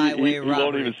 Another highway he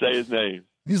won't even say his name.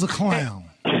 He's a clown.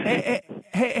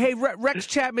 Hey, Rex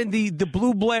Chapman, the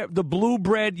blue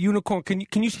bread unicorn.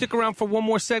 Can you stick around for one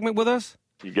more segment with us?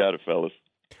 You got it, fellas.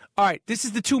 All right, this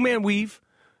is the two-man weave.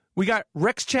 We got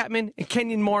Rex Chapman and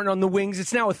Kenyon Martin on the wings.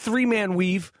 It's now a three-man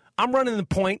weave. I'm running the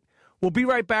point. We'll be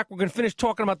right back. We're going to finish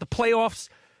talking about the playoffs,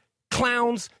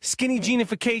 clowns, skinny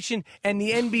genification, and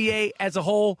the NBA as a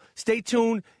whole. Stay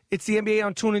tuned. It's the NBA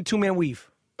on TuneIn two-man weave.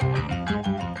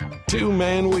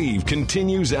 Two-Man Weave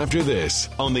continues after this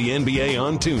on the NBA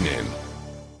on TuneIn.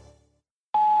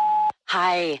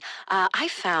 Hi. I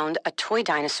found a toy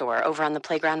dinosaur over on the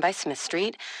playground by Smith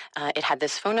Street. It had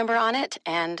this phone number on it,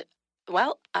 and,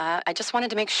 well, I just wanted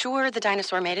to make sure the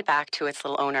dinosaur made it back to its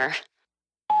little owner.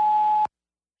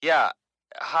 Yeah,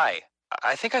 hi.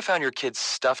 I think I found your kid's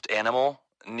stuffed animal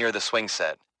near the swing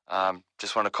set.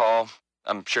 Just want to call.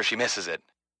 I'm sure she misses it.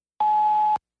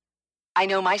 I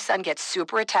know my son gets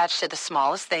super attached to the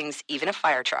smallest things, even a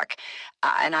fire truck,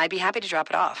 and I'd be happy to drop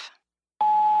it off.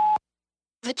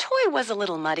 The toy was a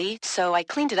little muddy, so I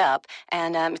cleaned it up,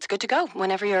 and it's good to go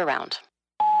whenever you're around.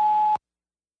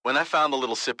 When I found the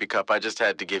little sippy cup, I just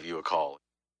had to give you a call.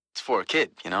 It's for a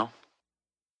kid, you know?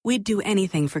 We'd do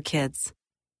anything for kids.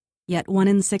 Yet 1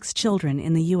 in 6 children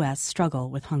in the U.S. struggle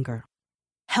with hunger.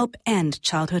 Help end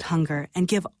childhood hunger and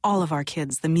give all of our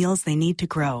kids the meals they need to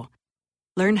grow.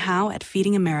 Learn how at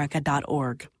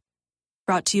feedingamerica.org.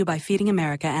 Brought to you by Feeding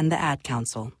America and the Ad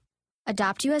Council.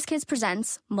 Adopt US Kids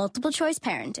presents Multiple Choice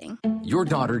Parenting. Your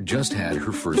daughter just had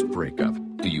her first breakup.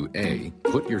 Do you A,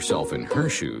 put yourself in her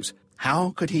shoes? How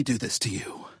could he do this to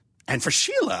you? And for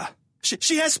Sheila,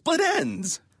 she has split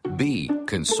ends. B,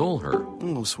 console her?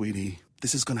 Oh, sweetie,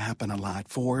 this is going to happen a lot.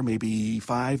 4, maybe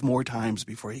 5 more times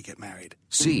before you get married.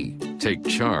 C, take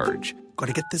charge? Got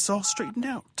to get this all straightened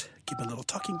out. Give a little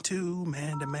talking to,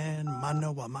 man to man,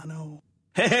 mano a mano.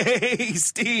 Hey,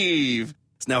 Steve!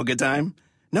 It's now a good time?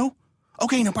 No?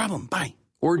 Okay, no problem. Bye.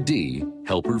 Or D,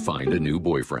 help her find a new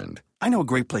boyfriend? I know a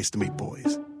great place to meet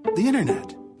boys. The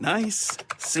internet. Nice,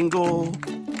 single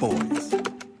boys.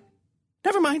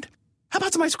 Never mind. How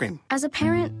about some ice cream? As a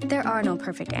parent, there are no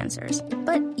perfect answers.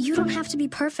 But you don't have to be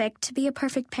perfect to be a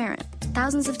perfect parent.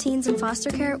 Thousands of teens in foster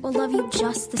care will love you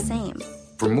just the same.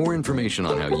 For more information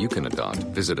on how you can adopt,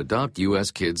 visit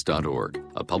adoptuskids.org.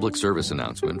 A public service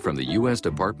announcement from the U.S.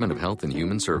 Department of Health and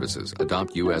Human Services,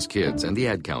 Adopt U.S. Kids, and the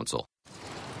Ad Council.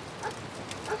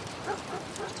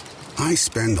 I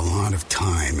spend a lot of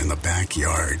time in the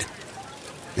backyard.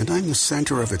 And I'm the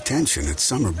center of attention at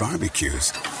summer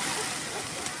barbecues.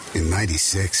 In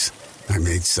 '96, I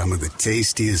made some of the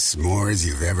tastiest s'mores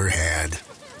you've ever had.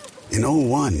 In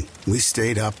 '01, we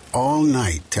stayed up all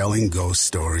night telling ghost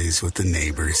stories with the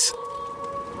neighbors.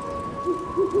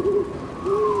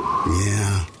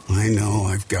 Yeah, I know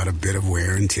I've got a bit of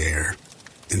wear and tear.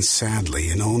 And sadly,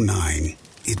 in '09,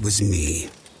 it was me,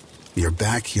 your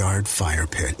backyard fire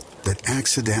pit, that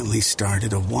accidentally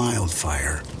started a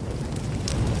wildfire.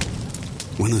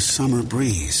 When a summer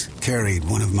breeze carried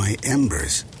one of my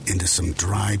embers into some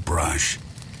dry brush.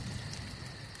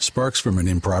 Sparks from an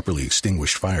improperly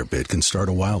extinguished fire pit can start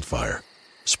a wildfire.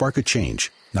 Spark a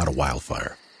change, not a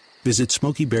wildfire. Visit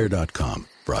SmokeyBear.com.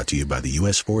 Brought to you by the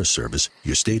U.S. Forest Service,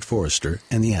 your state forester,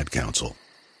 and the Ad Council.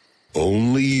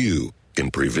 Only you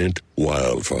can prevent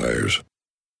wildfires.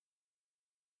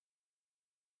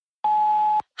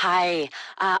 Hi.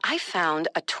 I found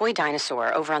a toy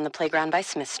dinosaur over on the playground by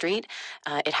Smith Street.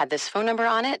 It had this phone number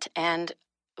on it, and,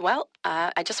 well,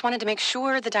 I just wanted to make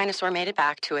sure the dinosaur made it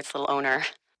back to its little owner.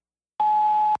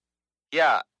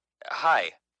 Yeah,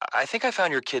 hi. I think I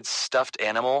found your kid's stuffed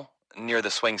animal near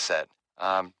the swing set.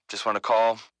 Just want to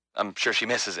call. I'm sure she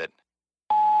misses it.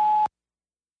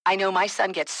 I know my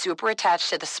son gets super attached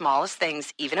to the smallest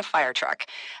things, even a fire truck,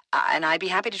 and I'd be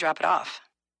happy to drop it off.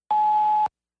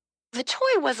 The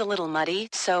toy was a little muddy,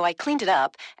 so I cleaned it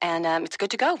up, and it's good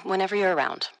to go whenever you're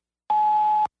around.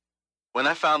 When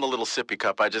I found the little sippy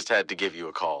cup, I just had to give you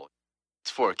a call.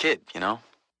 It's for a kid, you know?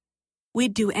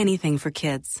 We'd do anything for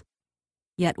kids.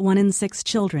 Yet 1 in 6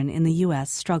 children in the U.S.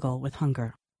 struggle with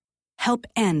hunger. Help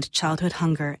end childhood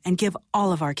hunger and give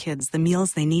all of our kids the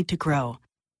meals they need to grow.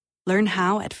 Learn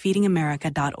how at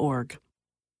feedingamerica.org.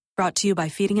 Brought to you by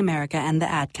Feeding America and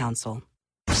the Ad Council.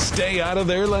 Stay out of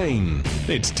their lane.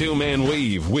 It's Two-Man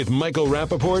Weave with Michael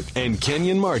Rappaport and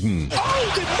Kenyon Martin.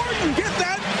 Oh, did Martin get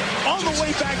that? On the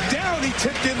way back down, he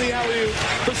tipped in the alley-oop.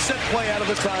 The set play out of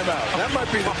the timeout. That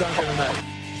might be the dunk of the night.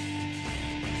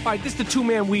 All right, this is the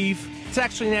two-man weave. It's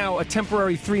actually now a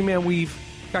temporary three-man weave.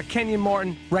 Got Kenyon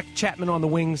Martin, Rex Chapman on the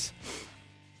wings.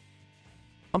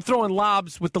 I'm throwing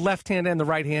lobs with the left hand and the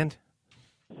right hand.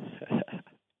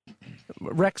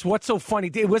 Rex, what's so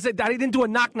funny? Was it? I didn't do a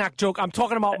knock-knock joke. I'm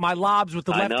talking about my lobs with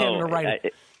the left hand and the right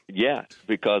hand. Yeah,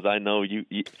 because I know you,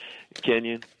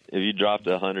 Kenyon, if you dropped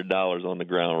 $100 on the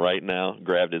ground right now,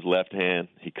 grabbed his left hand,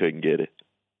 he couldn't get it.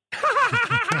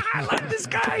 I like this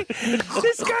guy.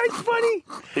 This guy's funny.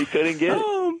 He couldn't get it.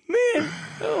 Oh, man.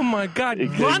 Oh, my God.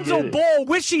 Lonzo Ball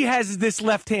wish he has this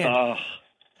left hand.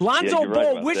 Lonzo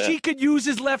Ball wish he could use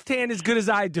his left hand as good as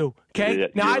I do. Okay? Yeah,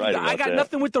 now, I got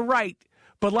nothing with the right,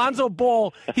 but Lonzo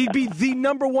Ball, he'd be the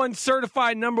number one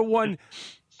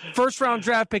first-round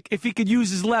draft pick if he could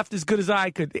use his left as good as I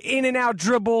could. In and out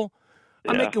dribble.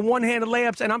 I'm making one-handed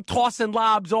layups, and I'm tossing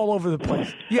lobs all over the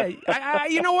place. Yeah,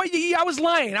 you know what? I was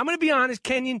lying. I'm going to be honest,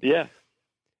 Kenyon. Yeah.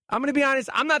 I'm going to be honest.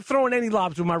 I'm not throwing any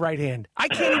lobs with my right hand. I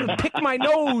can't even pick my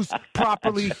nose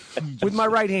properly with my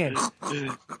right hand.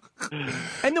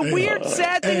 And the weird,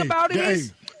 sad thing about it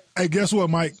is... Hey, guess what,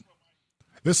 Mike?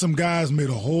 There's some guys made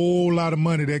a whole lot of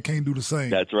money that can't do the same.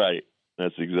 That's right.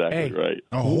 That's exactly right.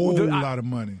 A whole lot of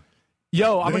money.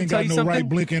 Yo, I'm going to tell you something. They ain't got no right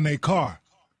blink in their car.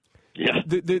 Yeah.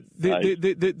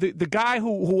 The guy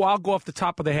who I'll go off the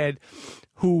top of the head,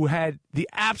 who had the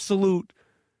absolute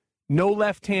no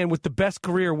left hand with the best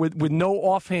career with no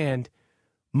offhand,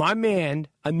 my man,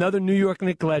 another New York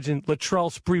Knicks legend,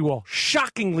 Latrell Sprewell,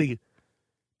 shockingly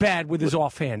bad with his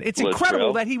offhand. It's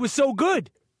incredible that he was so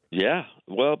good. Yeah.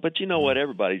 Well, but you know what?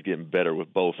 Everybody's getting better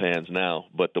with both hands now.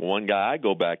 But the one guy I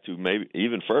go back to, maybe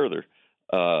even further,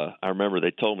 I remember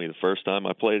they told me the first time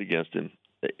I played against him,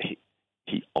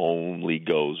 he only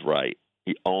goes right.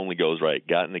 He only goes right.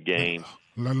 Got in the game.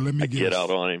 Let me get out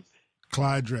on him.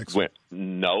 Clyde Drexler.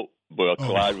 No. Well,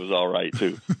 Clyde was all right,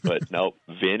 too. But no,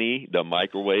 Vinny, the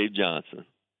Microwave Johnson.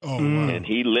 Oh, wow. And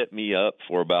he lit me up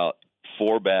for about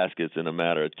 4 baskets in a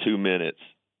matter of 2 minutes,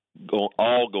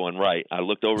 all going right. I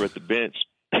looked over at the bench,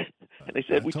 and they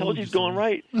said, we told you he's going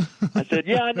right. I said,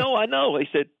 yeah, I know. They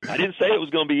said, I didn't say it was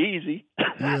going to be easy.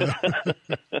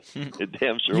 It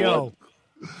damn sure was.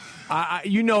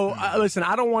 Listen,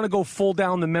 I don't want to go full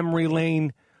down the memory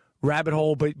lane rabbit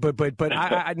hole, but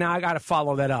I now I got to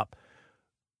follow that up,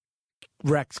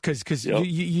 Rex, because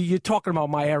you're talking about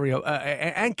my area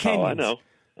and Kenyon's. Oh,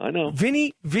 I know.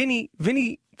 Vinny,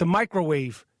 the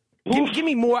Microwave. Give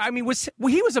me more. I mean,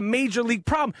 he was a major league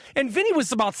problem, and Vinny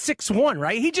was about 6'1",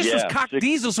 right? He just was cock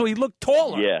diesel, so he looked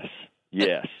taller.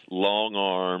 Yes, long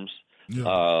arms.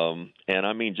 Yeah. And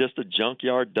I mean, just a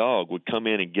junkyard dog would come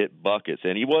in and get buckets,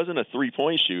 and he wasn't a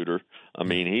 3-point shooter. I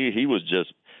mean, he was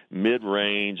just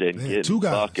mid-range and getting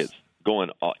buckets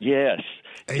going. Yes,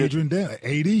 Adrian Dent,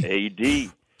 AD,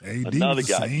 another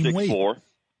guy,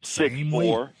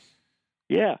 6'4".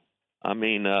 Yeah, I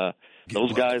mean,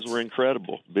 those guys were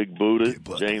incredible. Big Buddha,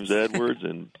 James Edwards,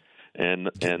 and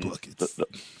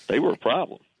they were a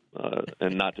problem,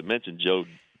 and not to mention Joe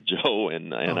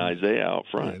and Isaiah out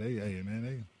front.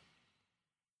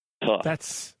 Tough.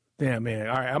 That's man.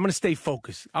 All right, I'm going to stay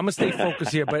focused.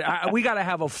 Here, but we got to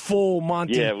have a full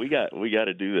Monty. Yeah, we got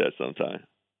to do that sometime.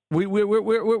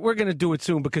 We're going to do it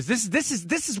soon because this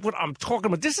is what I'm talking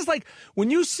about. This is like when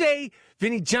you say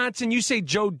Vinny Johnson, you say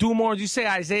Joe Dumars, you say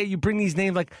Isaiah, you bring these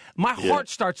names, like my heart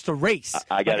starts to race.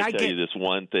 I got to tell you this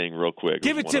one thing real quick.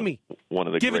 Give it to me. One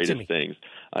of the greatest things.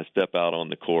 I step out on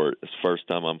the court. It's the first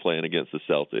time I'm playing against the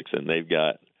Celtics, and they've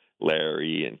got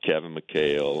Larry and Kevin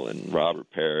McHale and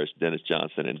Robert Parrish, Dennis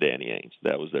Johnson, and Danny Ainge.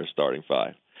 That was their starting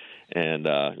 5. And,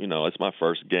 it's my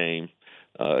first game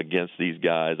against these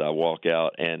guys. I walk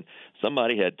out, and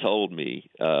somebody had told me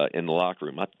in the locker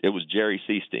room, it was Jerry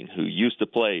Seasting, who used to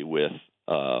play with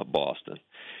Boston.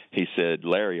 He said,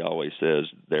 Larry always says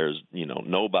there's,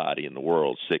 nobody in the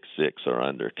world 6'6" or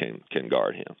under can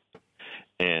guard him.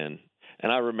 And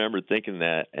I remember thinking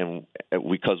that, and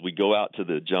because we go out to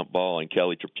the jump ball, and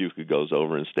Kelly Tripucka goes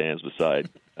over and stands beside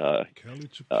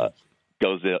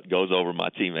goes over my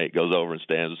teammate, goes over and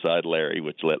stands beside Larry,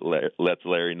 which lets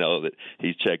Larry know that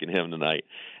he's checking him tonight.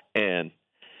 And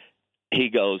he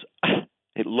goes,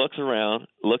 he looks around,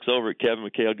 looks over at Kevin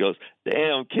McHale, goes,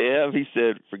 "Damn, Kev," he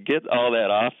said, "forget all that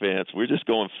offense. We're just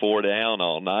going 4 down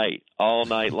all night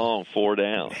long, 4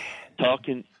 down."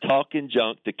 Talking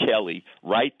junk to Kelly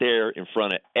right there in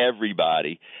front of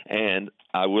everybody. And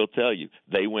I will tell you,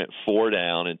 they went 4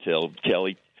 down until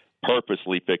Kelly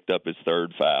purposely picked up his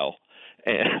third foul.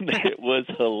 And it was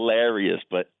hilarious,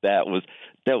 but that was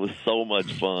so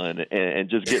much fun, and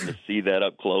just getting to see that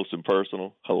up close and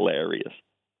personal, hilarious.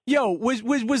 Yo, was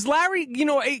Larry,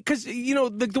 because,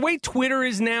 the way Twitter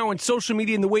is now and social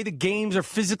media and the way the games are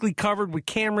physically covered with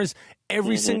cameras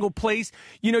every single place,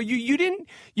 you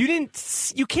didn't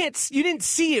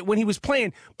see it when he was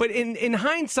playing. But in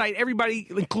hindsight, everybody,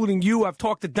 including you, I've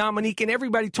talked to Dominique, and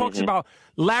everybody talks about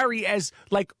Larry as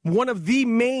like one of the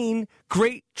main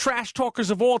great trash talkers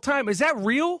of all time. Is that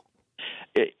real?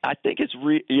 I think it's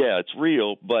real. Yeah, it's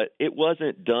real, but it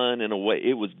wasn't done in a way.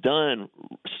 It was done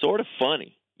sort of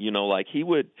funny. Like he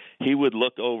would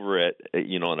look over at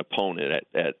an opponent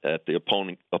at the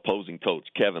opposing coach,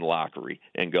 Kevin Lockery,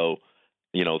 and go,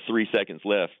 3 seconds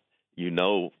left.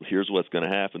 Here's what's going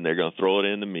to happen. They're going to throw it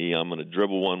into me. I'm going to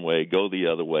dribble one way, go the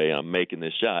other way. I'm making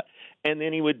this shot, and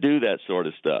then he would do that sort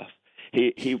of stuff.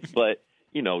 But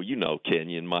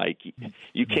Kenyon, Mike,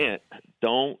 you can't.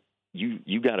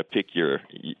 You got to pick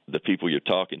the people you're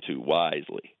talking to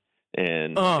wisely.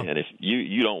 And if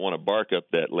you don't want to bark up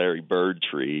that Larry Bird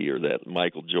tree or that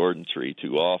Michael Jordan tree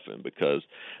too often, because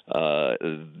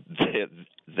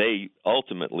they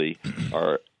ultimately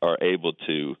are able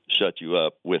to shut you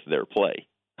up with their play.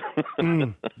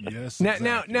 Yes.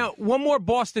 Now, one more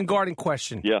Boston Garden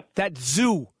question. Yeah. That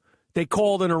zoo they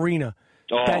called an arena.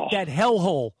 That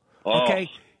hellhole. Okay.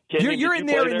 You're in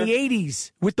there in the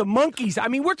 80s with the monkeys. I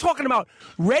mean, we're talking about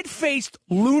red-faced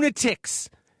lunatics.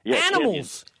 Yeah,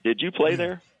 animals. Did you play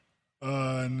there?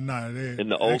 No. In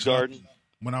the old garden?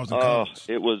 When I was in college.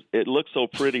 It looked so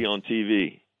pretty on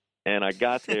TV. And I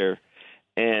got there,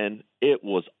 and it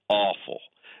was awful.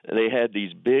 They had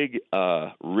these big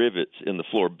rivets in the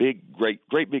floor,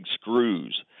 great big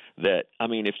screws that, I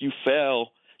mean, if you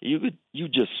fell, you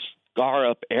just scar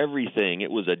up everything. It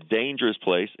was a dangerous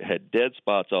place. It had dead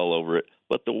spots all over it.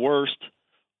 But the worst,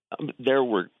 there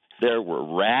were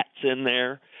rats in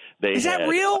there. Is that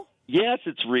real? Yes,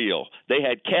 it's real. They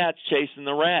had cats chasing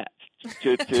the rats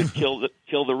to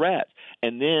kill the rats.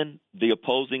 And then the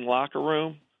opposing locker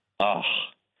room,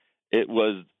 it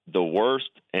was the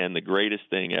worst and the greatest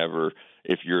thing ever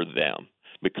if you're them,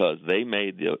 because they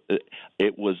made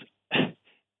it was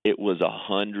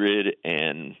 100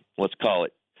 and let's call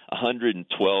it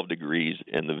 112 degrees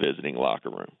in the visiting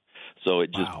locker room. So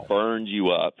it just burns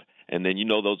you up. And then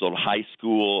those old high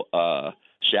school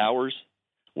showers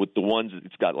with the ones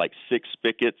it's got like 6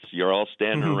 spigots. You're all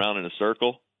standing around in a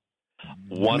circle.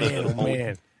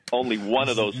 Only one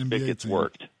of those spigots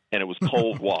worked, and it was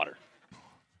cold water.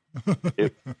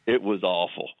 It was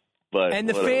awful. But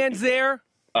the fans there?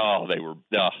 Oh, they were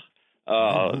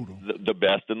the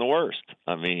best and the worst.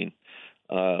 I mean,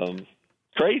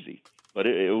 crazy. But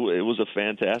it was a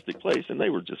fantastic place, and they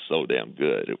were just so damn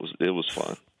good. It was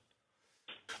fun.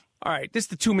 All right, this is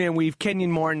the two-man weave.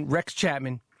 Kenyon Martin, Rex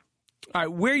Chapman. All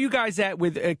right, where are you guys at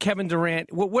with Kevin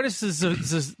Durant? What is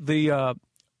the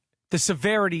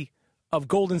severity of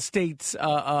Golden State's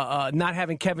not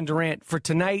having Kevin Durant for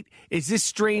tonight? Is this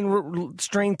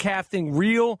strain calf thing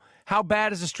real? How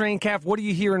bad is a strain calf? What are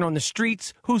you hearing on the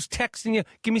streets? Who's texting you?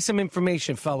 Give me some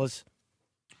information, fellas.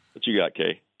 What you got,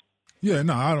 Kay? Yeah,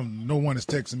 no, no one is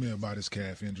texting me about his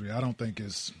calf injury. I don't think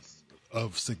it's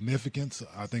of significance.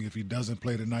 I think if he doesn't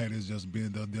play tonight, it's just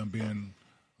them being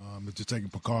just taking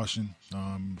precaution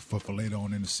for later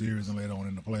on in the series and later on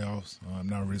in the playoffs.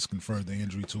 Not risking further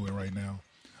injury to it right now.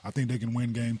 I think they can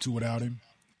win game 2 without him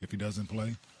if he doesn't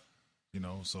play.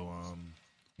 So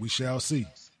we shall see.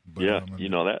 But,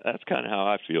 that's kind of how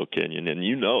I feel, Kenyon. And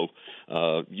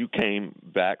you came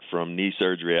back from knee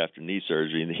surgery after knee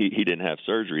surgery, and he didn't have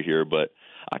surgery here, but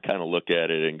I kind of look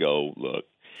at it and go, look,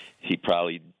 he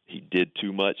did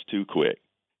too much too quick,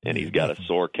 and he's got a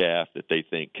sore calf that they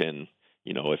think can,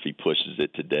 if he pushes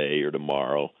it today or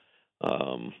tomorrow,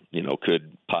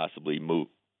 could possibly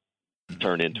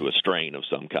turn into a strain of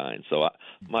some kind. So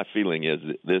my feeling is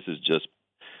that this is just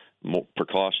more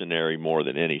precautionary more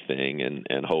than anything,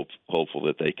 and hopeful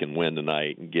that they can win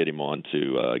tonight and get him on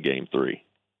to Game 3.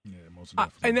 Yeah, most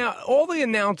definitely. And now all the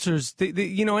announcers,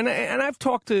 and I've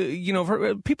talked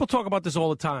to, people talk about this all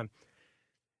the time.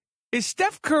 Is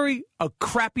Steph Curry a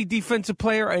crappy defensive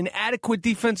player, an adequate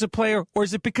defensive player, or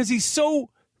is it because he's so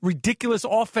ridiculous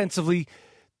offensively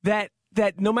that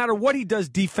no matter what he does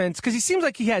defense, because he seems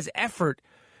like he has effort,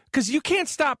 because you can't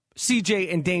stop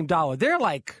CJ and Dame Dollar. They're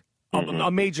like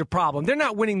a major problem. They're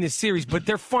not winning this series, but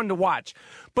they're fun to watch.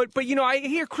 But I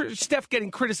hear Steph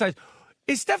getting criticized.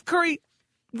 Is Steph Curry,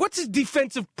 what's his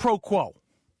defensive pro quo?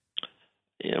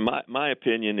 Yeah, my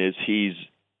opinion is he's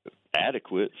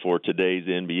adequate for today's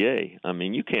NBA. I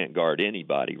mean, you can't guard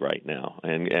anybody right now.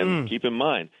 And keep in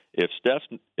mind, if Steph's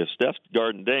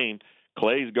guarding Dame,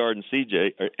 Clay's guarding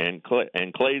CJ, and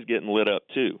Clay's getting lit up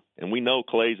too. And we know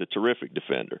Clay's a terrific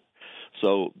defender.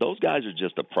 So those guys are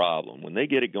just a problem. When they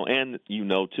get it going, and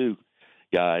too,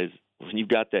 guys, when you've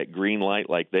got that green light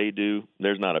like they do,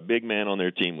 there's not a big man on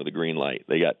their team with a green light.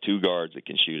 They got two guards that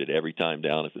can shoot it every time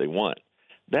down if they want.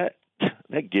 That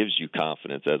gives you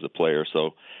confidence as a player.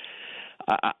 So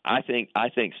I think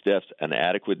Steph's an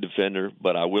adequate defender,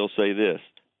 but I will say this,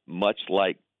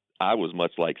 I was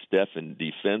much like Stephen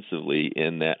defensively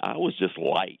in that I was just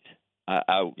light.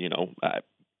 To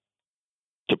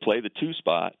play the 2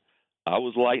 spot, I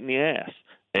was light in the ass,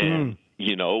 and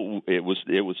it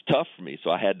was tough for me. So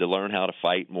I had to learn how to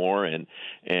fight more, and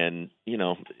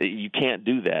you can't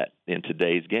do that in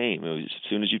today's game. As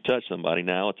soon as you touch somebody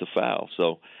now, it's a foul.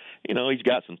 So he's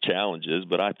got some challenges,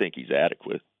 but I think he's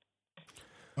adequate.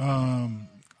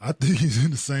 I think he's in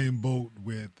the same boat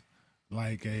with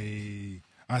like a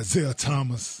Isaiah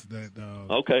Thomas.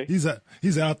 Okay, he's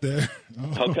out there.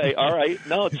 Okay, all right.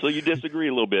 No, so you disagree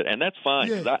a little bit, and that's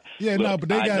fine. But they have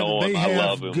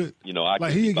good.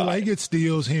 He gets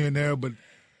steals here and there, but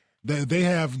they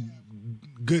have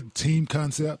good team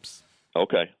concepts.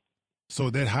 Okay, so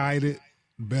that hide it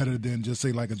better than just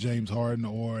say like a James Harden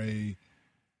or a.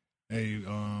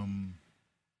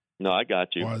 No, I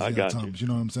got you. I got Thomas, you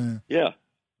know what I'm saying? Yeah.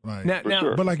 Right. Now,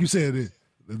 sure. But like you said,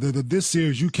 this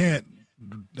series you can't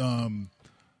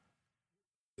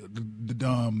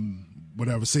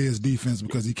say his defense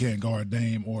because he can't guard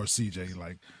Dame or CJ.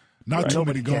 Like not too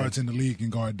many guards in the league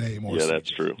can guard Dame or CJ. That's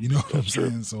true. You know what I'm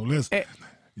saying? So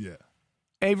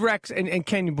Hey Rex and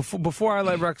Kenyon, before I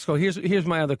let Rex go, here's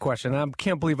my other question. I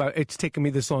can't believe it's taken me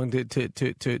this long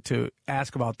to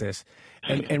ask about this.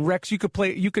 And Rex, you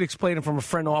could explain it from a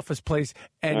front office place,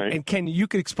 and Kenyon, you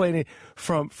could explain it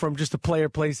from just a player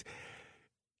place.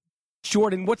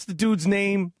 Jordan, what's the dude's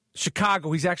name?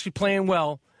 Chicago. He's actually playing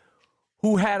well.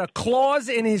 Who had a clause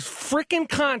in his freaking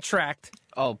contract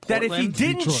that if he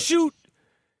didn't shoot,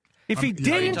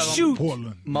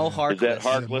 Portland. Mo Harkless. Is that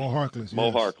Harkless? Yeah, Mo Harkless.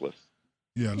 Mo Harkless.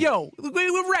 Yeah. Yo,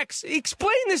 Rex,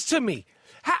 explain this to me.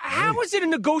 How is it a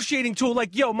negotiating tool?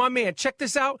 Like, yo, my man, check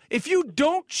this out. If you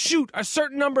don't shoot a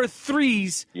certain number of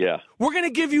threes, we're going to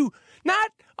give you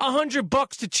not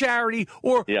 $100 to charity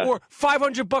or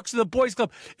 $500 to the boys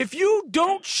club. If you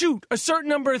don't shoot a certain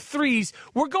number of threes,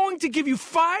 we're going to give you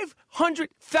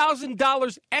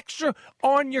 $500,000 extra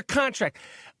on your contract.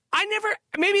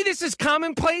 Maybe this is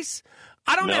commonplace.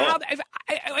 I don't know how.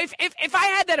 If I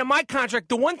had that in my contract,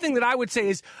 the one thing that I would say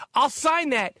is I'll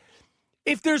sign that.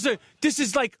 If this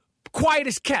is like quiet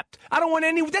as kept. I don't want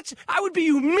any. I would be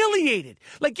humiliated.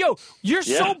 Like, yo, you're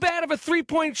so bad of a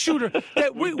 3-point shooter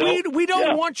that we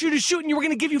don't want you to shoot, and we're going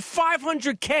to give you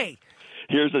 $500K.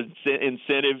 Here's an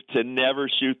incentive to never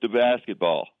shoot the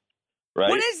basketball. Right?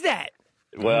 What is that?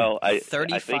 Well, I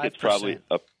think it's probably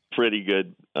a pretty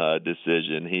good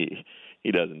decision.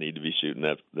 He doesn't need to be shooting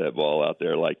that ball out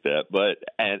there like that.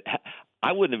 And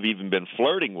I wouldn't have even been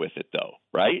flirting with it, though,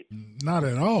 right? Not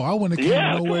at all. I wouldn't have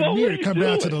come nowhere near it. Come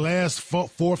down to the last 4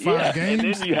 or 5 games.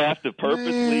 And then you have to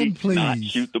purposely not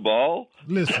shoot the ball.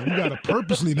 Listen, you got to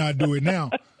purposely not do it now.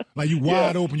 Like, you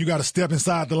wide open, you got to step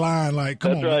inside the line. Like,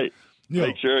 come on. That's right. Yo,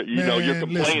 make sure, you're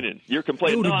complaining. Listen, you're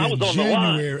complaining. No, I was on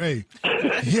January. The line.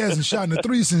 Hey, he hasn't shot in a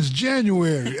 3 since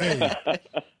January. Hey.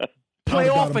 Play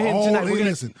off of him tonight.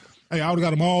 Listen. Hey, I would have got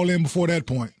them all in before that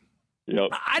point. Yep.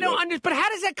 I don't understand, but how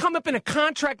does that come up in a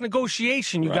contract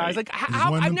negotiation, you guys? Like,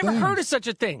 I've never heard of such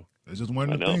a thing. It's just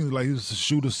one of the things. Like, you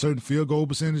shoot a certain field goal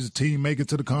percentage, the team make it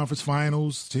to the conference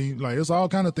finals. It's all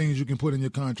kind of things you can put in your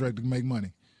contract to make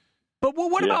money. But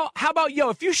what about, how about,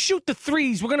 if you shoot the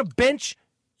threes, we're going to bench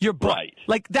your butt. Right.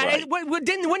 Like that. Right. When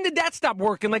did that stop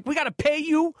working? Like, we got to pay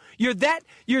you. You're that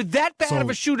bad of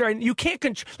a shooter, and you can't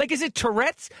control. Like, is it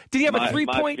Tourette's? Did he have a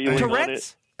 3-point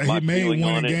Tourette's? And he made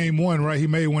one in game one, right? He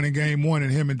made one in game one,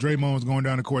 and him and Draymond was going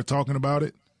down the court talking about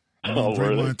it. And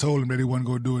Draymond told him that he wasn't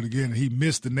going to do it again, and he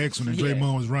missed the next one, and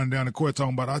Draymond was running down the court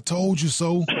talking about, I told you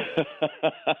so.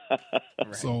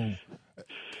 Right. So,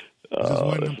 just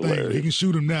one of them things. He can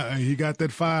shoot him now. He got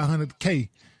that $500K.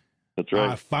 That's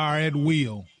right. I fire at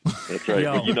will. That's right.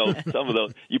 But, you know, some of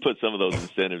those, you put some of those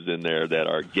incentives in there that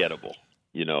are gettable.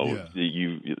 You know,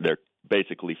 they're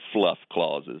basically fluff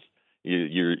clauses.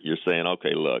 You're saying,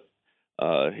 okay, look,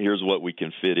 here's what we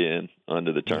can fit in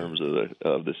under the terms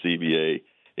of the CBA.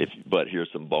 But here's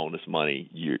some bonus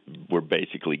money we're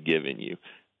basically giving you.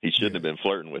 He shouldn't have been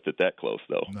flirting with it that close,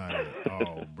 though.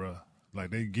 Bro. Like,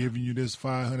 they giving you this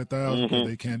 $500,000 because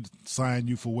they can't sign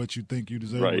you for what you think you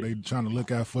deserve. Right. They trying to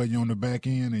look out for you on the back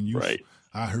end, and you. Right.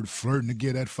 I heard flirting to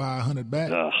get that $500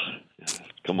 back.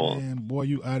 Come on, man, boy,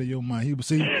 you out of your mind.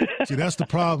 See, that's the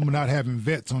problem with not having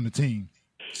vets on the team.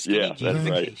 Yeah, that's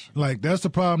right. Like, that's the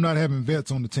problem not having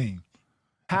vets on the team.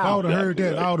 How? If I would have heard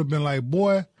that, I would have been like,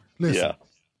 boy, listen, are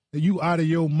you out of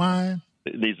your mind?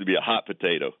 It needs to be a hot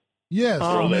potato. Yes,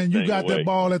 man, you got away. that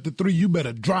ball at the 3, you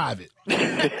better drive it.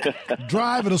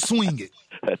 Drive it or swing it.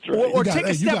 That's right. Or take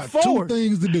a step forward. 2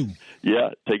 things to do. Yeah,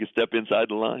 take a step inside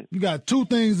the line. You got 2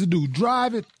 things to do.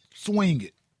 Drive it, swing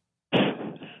it.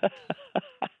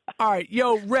 All right,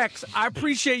 yo, Rex, I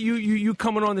appreciate you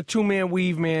coming on the two-man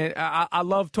weave, man. I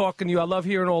love talking to you. I love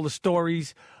hearing all the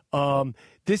stories.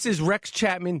 This is Rex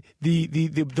Chapman,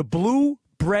 the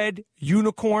blue-bred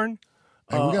unicorn.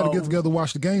 Hey, we got to get together,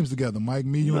 watch the games together, Mike,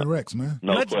 me, you, and Rex, man.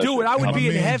 Let's do it. I would be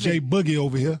in heaven. Jay Boogie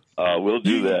over here. We'll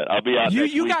do that. I'll be out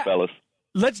next week, fellas.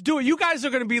 Let's do it. You guys are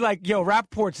going to be like, yo,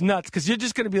 Rappaport's nuts, because you're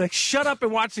just going to be like, shut up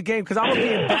and watch the game, because I'm going to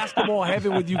be in basketball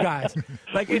heaven with you guys.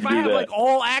 Like, if I have, like,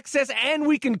 all access and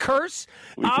we can curse,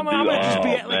 I'm going to just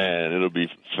be... Man, it'll be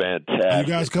fantastic.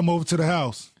 You guys come over to the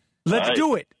house. Let's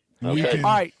do it. Okay.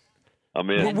 All right. I'm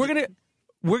in. We're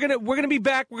gonna be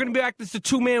back. We're gonna be back. This is the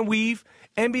two-man weave.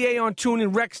 NBA on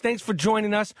TuneIn. Rex, thanks for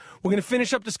joining us. We're gonna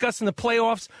finish up discussing the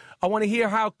playoffs. I want to hear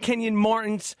how Kenyon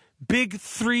Martin's big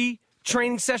 3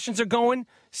 training sessions are going.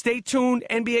 Stay tuned.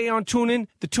 NBA on TuneIn.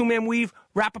 The two-man weave.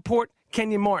 Rappaport,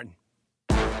 Kenyon Martin.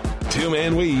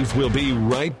 Two-Man Weave will be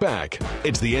right back.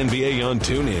 It's the NBA on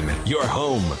TuneIn, your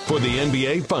home for the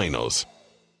NBA Finals.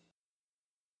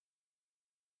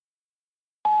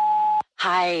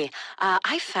 Hi.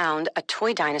 I found a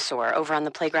toy dinosaur over on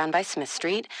the playground by Smith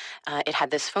Street. It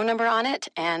had this phone number on it,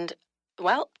 and,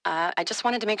 well, I just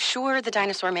wanted to make sure the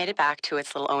dinosaur made it back to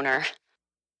its little owner.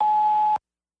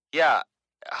 Yeah,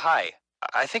 hi.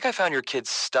 I think I found your kid's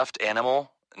stuffed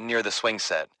animal near the swing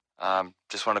set.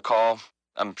 Just want to call.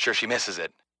 I'm sure she misses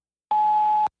it.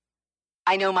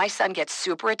 I know my son gets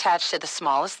super attached to the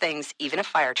smallest things, even a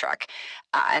fire truck,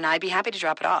 and I'd be happy to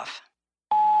drop it off.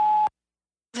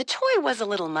 The toy was a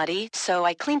little muddy, so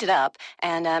I cleaned it up,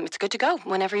 and it's good to go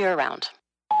whenever you're around.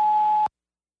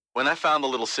 When I found the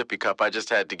little sippy cup, I just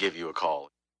had to give you a call.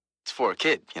 It's for a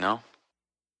kid, you know?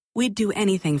 We'd do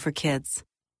anything for kids.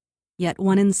 Yet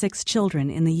 1 in 6 children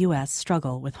in the U.S.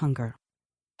 struggle with hunger.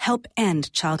 Help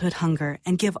end childhood hunger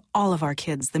and give all of our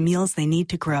kids the meals they need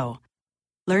to grow.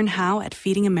 Learn how at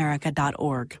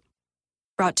feedingamerica.org.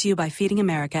 Brought to you by Feeding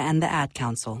America and the Ad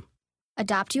Council.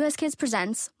 Adopt US Kids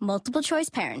presents Multiple Choice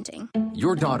Parenting.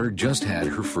 Your daughter just had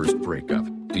her first breakup.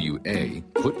 Do you A,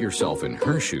 put yourself in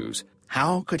her shoes?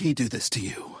 How could he do this to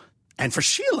you? And for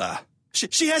Sheila,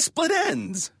 she has split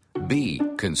ends. B,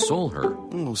 console her?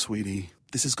 Oh, sweetie,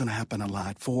 this is going to happen a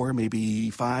lot. 4, maybe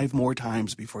 5 more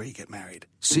times before you get married.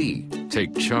 C,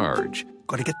 take charge.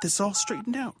 Got to get this all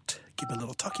straightened out. Give a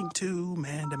little talking to,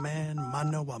 man to man,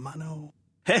 mano a mano.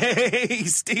 Hey,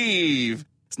 Steve!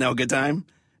 It's now a good time?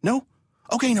 No?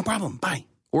 Okay, no problem. Bye.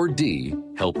 Or D,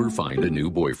 help her find a new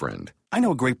boyfriend. I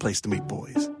know a great place to meet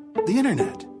boys. The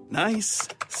internet. Nice,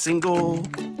 single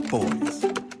boys.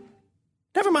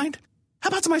 Never mind. How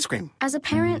about some ice cream? As a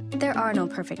parent, there are no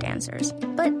perfect answers.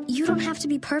 But you don't have to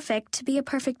be perfect to be a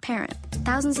perfect parent.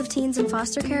 Thousands of teens in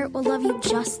foster care will love you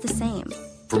just the same.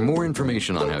 For more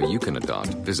information on how you can adopt,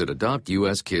 visit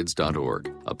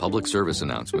adoptuskids.org. A public service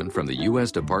announcement from the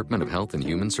U.S. Department of Health and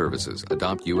Human Services,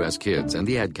 Adopt U.S. Kids, and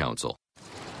the Ad Council.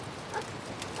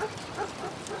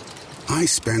 I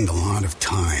spend a lot of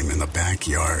time in the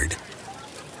backyard.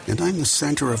 And I'm the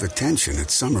center of attention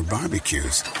at summer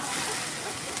barbecues.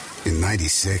 In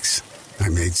 '96, I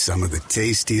made some of the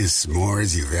tastiest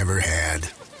s'mores you've ever had.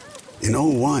 In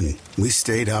 2001, we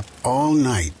stayed up all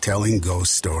night telling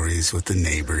ghost stories with the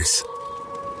neighbors.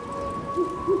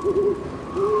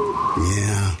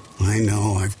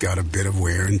 know I've got a bit of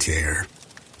wear and tear.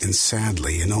 And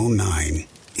sadly, in '09,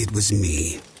 it was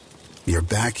me, your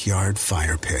backyard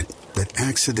fire pit, that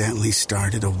accidentally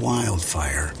started a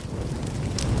wildfire.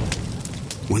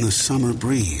 When a summer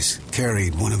breeze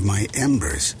carried one of my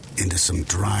embers into some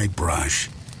dry brush.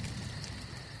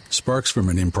 Sparks from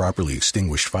an improperly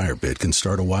extinguished fire pit can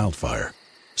start a wildfire.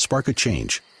 Spark a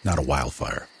change, not a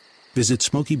wildfire. Visit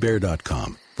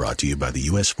SmokeyBear.com, brought to you by the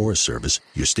U.S. Forest Service,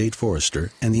 your state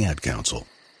forester, and the Ad Council.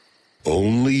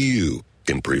 Only you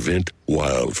can prevent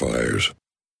wildfires.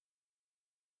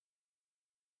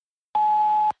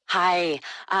 Hi.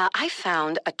 I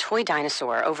found a toy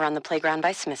dinosaur over on the playground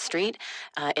by Smith Street.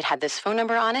 It had this phone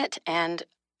number on it, and,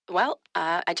 well,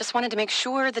 I just wanted to make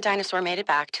sure the dinosaur made it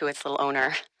back to its little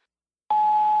owner.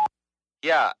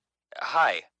 Yeah,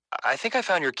 hi. I think I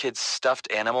found your kid's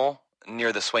stuffed animal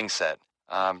near the swing set.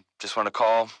 Just want to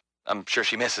call. I'm sure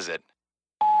she misses it.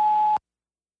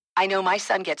 I know my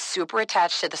son gets super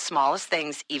attached to the smallest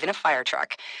things, even a fire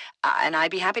truck, and I'd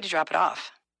be happy to drop it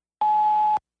off.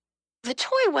 The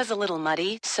toy was a little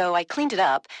muddy, so I cleaned it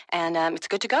up, and it's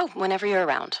good to go whenever you're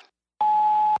around.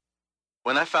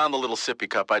 When I found the little sippy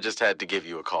cup, I just had to give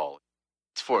you a call.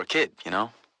 It's for a kid, you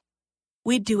know?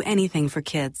 We'd do anything for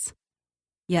kids.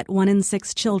 Yet 1 in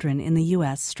 6 children in the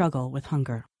U.S. struggle with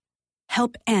hunger.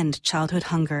 Help end childhood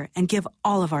hunger and give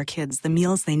all of our kids the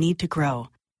meals they need to grow.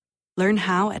 Learn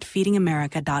how at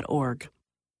feedingamerica.org.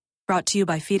 Brought to you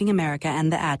by Feeding America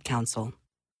and the Ad Council.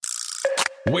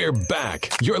 We're back.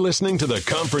 You're listening to the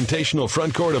confrontational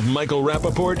front court of Michael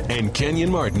Rappaport and Kenyon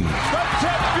Martin. That's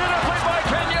set beautifully by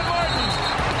Kenyon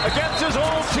Martin against his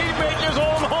old teammate in his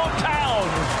own hometown.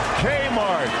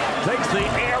 Kmart takes the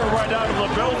air right out of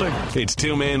the building. It's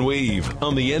Two-Man Weave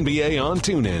on the NBA on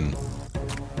TuneIn.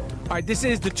 All right, this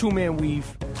is the Two-Man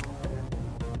Weave.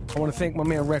 I want to thank my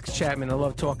man Rex Chapman. I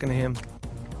love talking to him.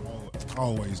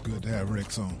 Always good to have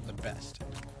Rex on. The best.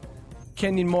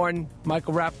 Kenyon Martin,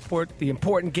 Michael Rappaport. The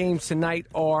important games tonight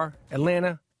are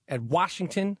Atlanta at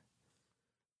Washington,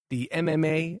 the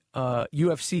MMA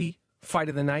UFC fight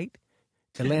of the night.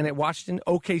 Atlanta at Washington,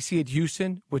 OKC at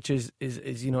Houston, which is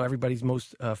everybody's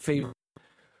most favorite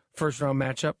first round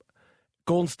matchup.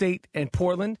 Golden State and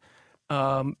Portland.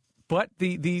 But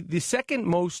the second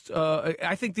most,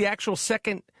 I think the actual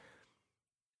second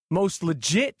most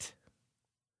legit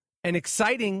and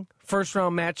exciting first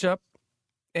round matchup,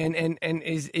 and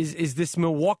is this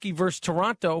Milwaukee versus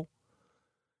Toronto.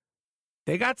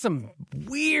 They got some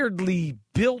weirdly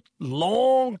built,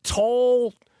 long,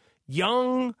 tall,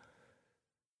 young.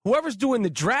 Whoever's doing the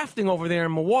drafting over there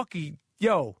in Milwaukee,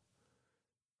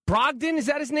 Brogdon, is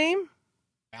that his name?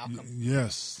 Malcolm.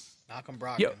 Yes. Malcolm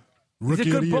Brogdon. Yo,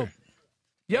 Rookie of the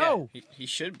year. He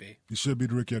should be. He should be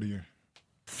the rookie of the year.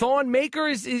 Thon Maker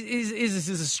is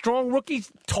a strong rookie,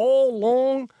 tall,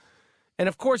 long, and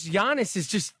of course Giannis is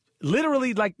just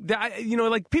literally like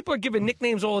people are giving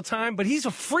nicknames all the time, but he's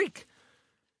a freak.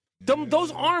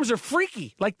 Those arms are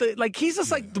freaky. He's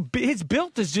just his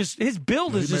build is just.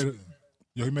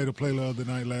 He made a play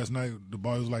last night. The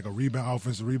ball was like a rebound,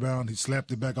 offensive rebound. He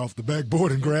slapped it back off the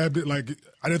backboard and grabbed it. Like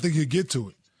I didn't think he'd get to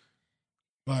it.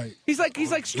 He's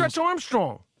like Stretch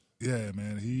Armstrong. Yeah,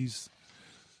 man. He's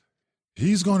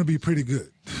going to be pretty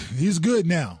good. He's good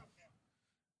now.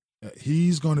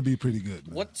 He's going to be pretty good.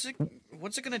 Man. What's it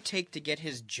going to take to get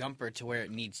his jumper to where it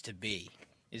needs to be?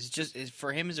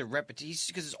 For him as a repetition,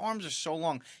 because his arms are so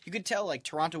long. You could tell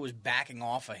Toronto was backing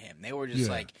off of him. They were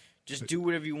just just do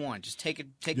whatever you want. Just take the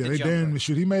jumper.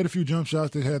 He made a few jump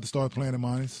shots. They had to start playing in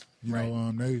minus.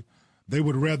 They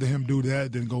would rather him do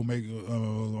that than go make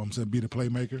be the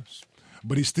playmaker.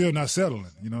 But he's still not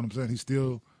settling. You know what I'm saying? He's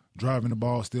still driving the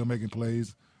ball, still making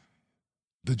plays.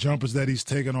 The jumpers that he's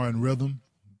taking are in rhythm,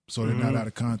 so they're not out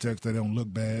of context. They don't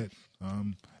look bad.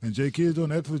 And J. Kidd's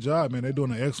doing an excellent job, man. They're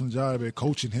doing an excellent job at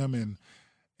coaching him,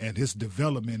 and his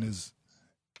development is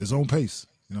on pace.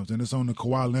 You know what I'm saying? It's on the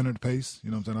Kawhi Leonard pace.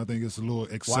 You know what I'm saying? I think it's a little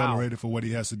accelerated for what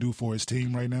he has to do for his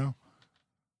team right now.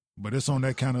 But it's on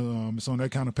that kind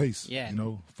of pace. Yeah. You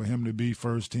know, for him to be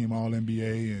first team All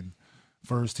NBA and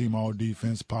first team All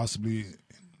Defense, possibly, you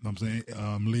know what I'm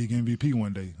saying, league MVP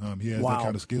one day. He has that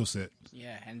kind of skill set.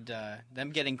 Yeah, and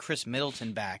them getting Chris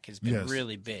Middleton back has been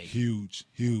really big. Huge.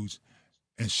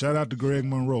 And shout out to Greg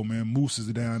Monroe, man. Moose is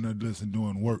down there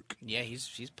doing work. Yeah, he's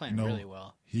playing really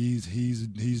well. He's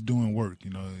doing work.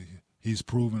 You know, he's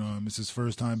proven it's his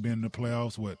first time being in the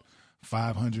playoffs.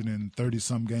 530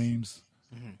 some games.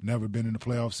 Never been in the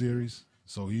playoff series,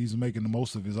 so he's making the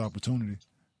most of his opportunity.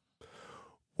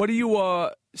 What do you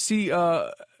see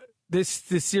this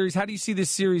series? How do you see this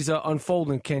series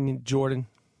unfolding, Kenyon, Jordan?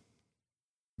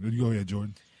 You go ahead,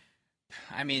 Jordan.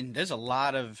 I mean, there's a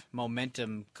lot of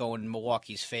momentum going in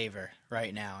Milwaukee's favor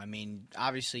right now. I mean,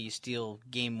 obviously you steal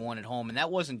Game 1 at home, and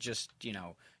that wasn't just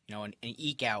an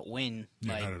eke out win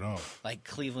not at all. like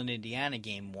Cleveland Indiana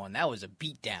Game 1. That was a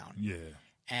beatdown. Yeah.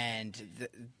 And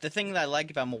the thing that I like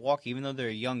about Milwaukee, even though they're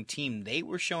a young team, they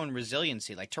were showing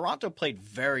resiliency. Like Toronto played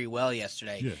very well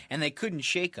yesterday, and they couldn't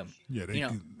shake them. Yeah,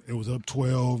 it was up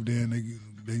 12. Then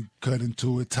they cut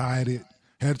into it, tied it,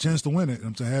 had a chance to win it.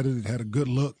 I'm saying had a good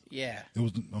look. Yeah, it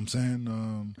was. I'm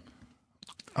saying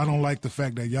I don't like the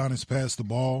fact that Giannis passed the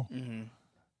ball when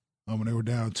they were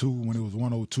down 2, when it was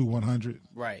 102-100.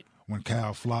 Right. When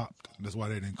Kyle flopped, that's why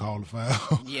they didn't call the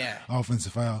foul. Yeah,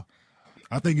 offensive foul.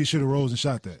 I think he should have rose and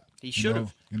shot that. He should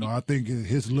have. I think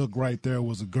his look right there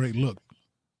was a great look.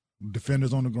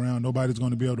 Defenders on the ground, nobody's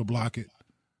going to be able to block it.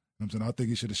 I'm saying I think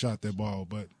he should have shot that ball,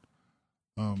 but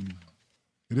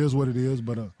it is what it is.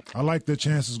 But I like their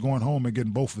chances going home and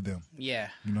getting both of them. Yeah.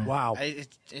 Wow.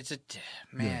 It's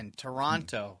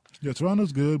Toronto. Yeah,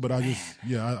 Toronto's good, but I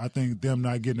think them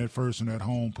not getting that first one at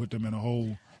home put them in a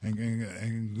hole,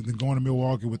 and going to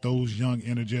Milwaukee with those young,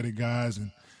 energetic guys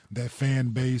and that fan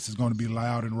base is going to be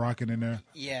loud and rocking in there.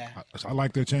 Yeah, I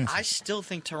like their chances. I still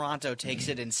think Toronto takes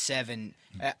it in 7.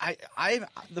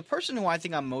 The person who I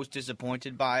think I'm most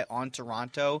disappointed by on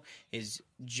Toronto is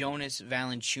Jonas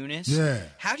Valanciunas. Yeah,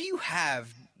 how do you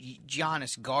have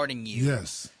Giannis guarding you?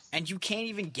 Yes, and you can't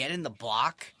even get in the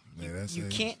block. Yeah,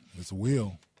 can't. It's a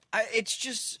wheel. It's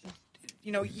just.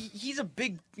 He's a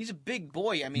big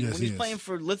boy. I mean, yes, when he's playing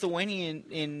for Lithuania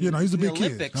in he's a big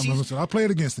Olympics, kid. I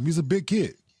played against him. He's a big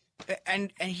kid.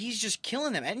 And he's just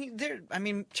killing them.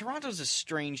 And Toronto's a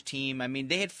strange team. I mean,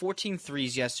 they had 14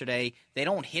 threes yesterday. They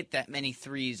don't hit that many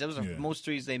threes. That was the most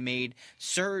threes they made.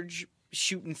 Serge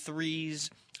shooting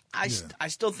threes. I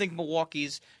still think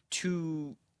Milwaukee's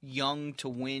too young to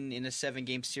win in a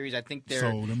 7-game series. I think they're.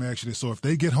 So let me ask you this: so if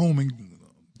they get home and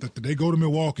they go to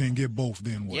Milwaukee and get both,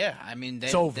 then what? Yeah, I mean,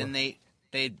 it's over.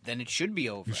 Then it should be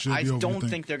over. I don't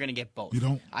think they're going to get both. You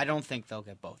don't? I don't think they'll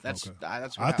get both. That's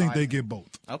I think they get both.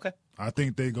 Okay. I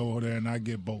think they go there and I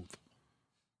get both.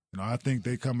 I think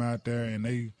they come out there and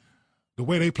the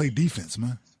way they play defense,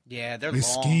 man. Yeah, they long.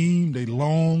 Scheme, they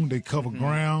long, they cover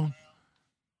ground.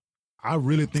 I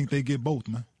really think they get both,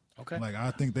 man. Okay. Like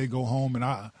I think they go home and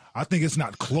I think it's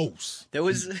not close. There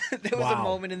was a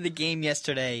moment in the game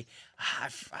yesterday.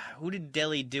 Who did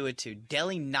Delhi do it to?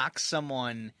 Delhi knocked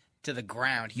someone to the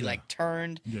ground. He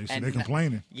turned. Yeah, so they're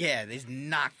complaining. Yeah, they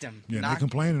knocked him. Yeah, they're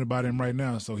complaining about him right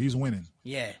now, so he's winning.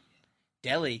 Yeah.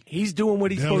 Delhi. He's doing what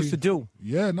he's supposed to do.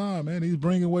 Yeah, man, he's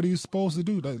bringing what he's supposed to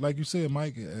do. Like you said,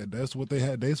 Mike, that's what they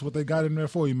had. That's what they got him there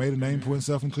for. He made a name for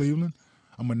himself in Cleveland.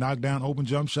 I'm going to knock down open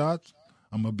jump shots.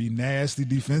 I'm going to be nasty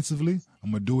defensively.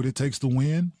 I'm going to do what it takes to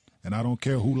win, and I don't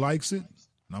care who likes it,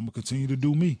 and I'm going to continue to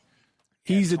do me.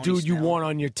 He's a dude you want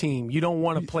on your team. You don't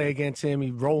want to play against him.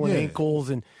 He's rolling ankles,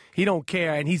 and he don't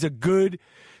care. And he's a good,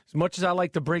 as much as I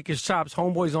like to break his chops,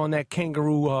 homeboy's on that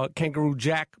Kangaroo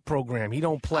Jack program. He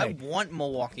don't play. I want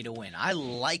Milwaukee to win. I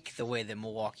like the way that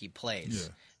Milwaukee plays.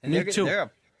 Yeah. And Me too.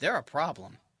 They're a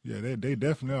problem. Yeah, they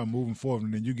definitely are moving forward.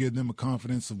 And then you give them a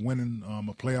confidence of winning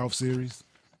a playoff series,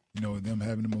 them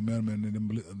having the momentum and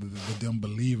them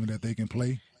believing that they can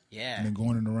play. Yeah. And then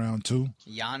going in round 2.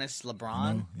 Giannis,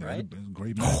 LeBron, right? It's a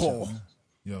great matchup, man.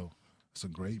 Yo, it's a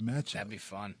great matchup. That'd be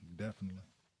fun. Definitely.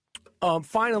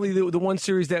 Finally, the one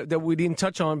series that we didn't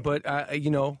touch on, but,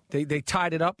 they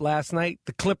tied it up last night,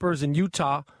 the Clippers in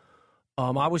Utah.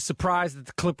 I was surprised that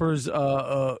the Clippers,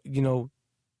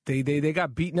 they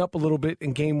got beaten up a little bit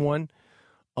in Game 1.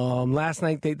 Last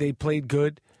night, they played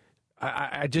good.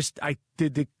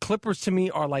 The Clippers to me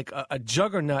are like a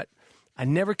juggernaut. I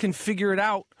never can figure it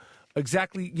out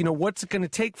exactly, what's it going to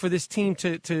take for this team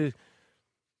to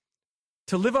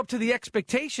live up to the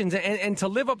expectations and to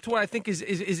live up to what I think is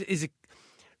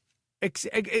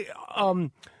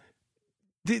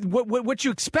what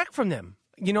you expect from them.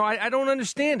 I don't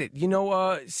understand it.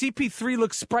 CP3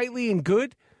 looks sprightly and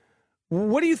good.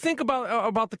 What do you think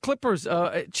about the Clippers'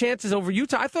 chances over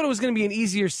Utah? I thought it was going to be an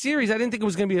easier series. I didn't think it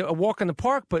was going to be a walk in the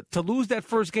park, but to lose that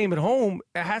first game at home,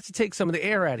 it has to take some of the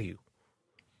air out of you.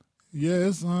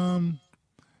 Yes,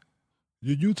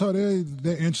 Utah, they're an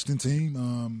interesting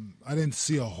team. I didn't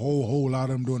see a whole lot of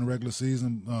them during the regular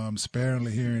season,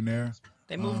 sparingly here and there.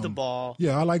 They move the ball.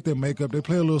 Yeah, I like their makeup. They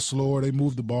play a little slower. They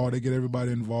move the ball. They get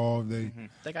everybody involved. They're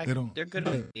good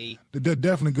on D. They're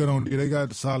definitely good on D. They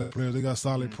got solid players. They got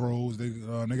solid pros. They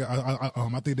got.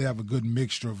 I think they have a good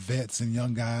mixture of vets and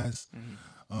young guys.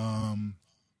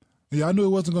 Yeah, I knew it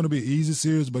wasn't going to be an easy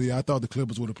series, but I thought the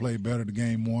Clippers would have played better the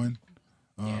Game 1.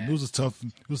 It was a tough.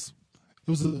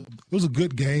 was a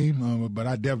good game, but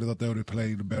I definitely thought they would have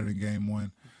played better in game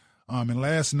one. And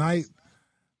last night,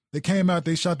 they came out,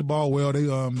 they shot the ball well.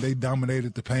 They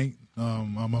dominated the paint.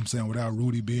 I'm saying without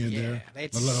Rudy being there, they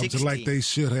had 60, like they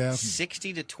should have.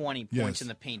 60 to 20 points in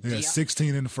the paint. Yeah,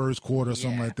 16 in the first quarter, or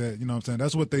something like that. You know what I'm saying?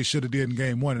 That's what they should have did in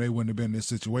game one, and they wouldn't have been in this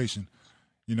situation.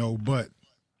 You know, but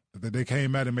they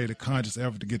came out and made a conscious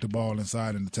effort to get the ball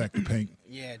inside and attack the paint.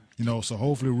 Yeah. You know, so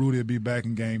hopefully Rudy will be back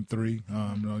in game three.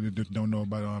 Don't know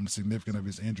about the significance of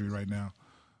his injury right now,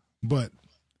 but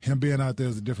him being out there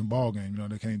is a different ball game. You know,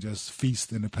 they can't just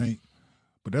feast in the paint.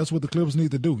 But that's what the Clippers need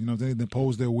to do. You know, they need to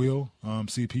impose their will.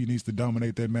 CP needs to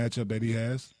dominate that matchup that he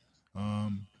has.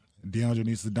 DeAndre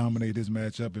needs to dominate his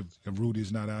matchup if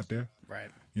Rudy's not out there. Right.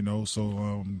 You know,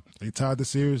 so they tied the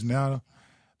series. Now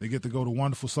they get to go to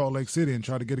wonderful Salt Lake City and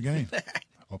try to get a game,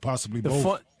 or possibly both.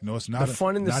 You know, it's not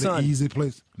an easy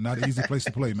place. Not an easy place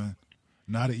to play, man.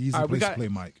 Not an easy place to play,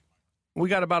 Mike. We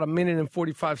got about a minute and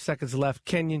 45 seconds left.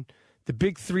 Kenyon, the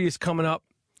big three is coming up.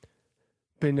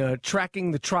 Been tracking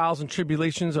the trials and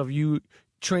tribulations of you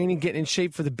training, getting in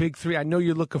shape for the big three. I know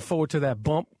you're looking forward to that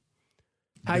bump.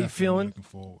 How you feeling? Looking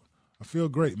forward. I feel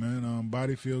great, man.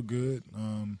 Body feel good.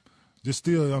 Just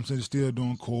still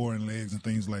doing core and legs and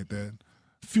things like that.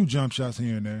 A few jump shots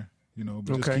here and there, you know,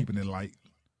 but just keeping it light.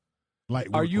 Light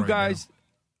work.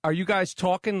 Are you guys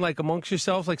talking like amongst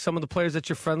yourselves, like some of the players that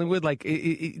you're friendly with?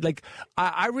 Like,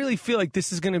 I really feel like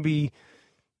this is going to be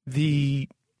the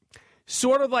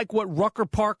sort of like what Rucker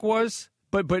Park was,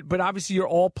 but obviously you're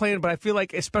all playing. But I feel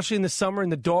like, especially in the summer, in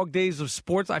the dog days of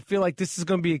sports, I feel like this is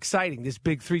going to be exciting, this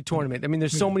big three tournament. I mean,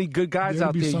 there's so many good guys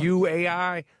out there,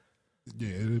 AI. Yeah,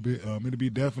 it'll be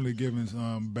definitely giving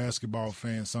basketball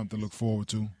fans something to look forward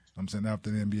to. I'm saying after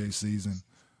the NBA season,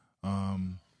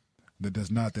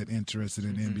 that's not that interested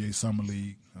in the NBA Summer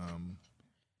League,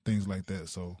 things like that.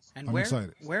 So I'm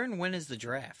excited. Where and when is the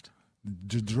draft?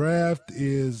 The draft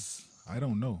is, I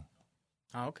don't know.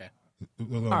 Oh, okay.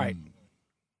 All right.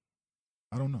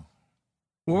 I don't know.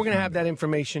 Well, we're going to have that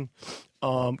information.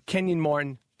 Kenyon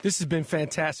Martin, this has been a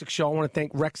fantastic show. I want to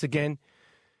thank Rex again.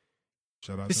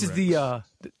 Shout out this to is Rex.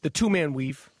 the two-man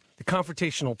weave, the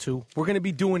confrontational two. We're going to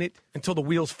be doing it until the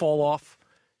wheels fall off,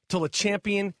 until a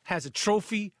champion has a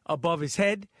trophy above his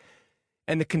head,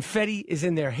 and the confetti is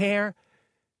in their hair.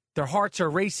 Their hearts are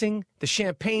racing. The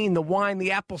champagne, the wine,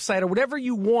 the apple cider, whatever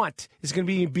you want is going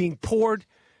to be being poured.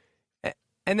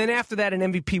 And then after that, an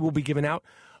MVP will be given out.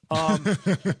 After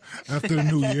the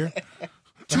new year.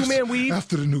 Two-man weave.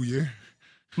 After the new year.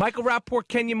 Michael Rappaport,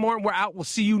 Kenyon Martin, we're out. We'll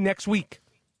see you next week.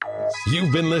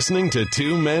 You've been listening to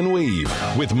Two Men Weave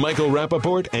with Michael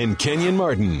Rappaport and Kenyon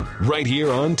Martin right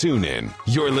here on TuneIn.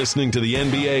 You're listening to the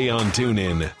NBA on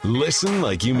TuneIn. Listen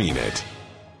like you mean it.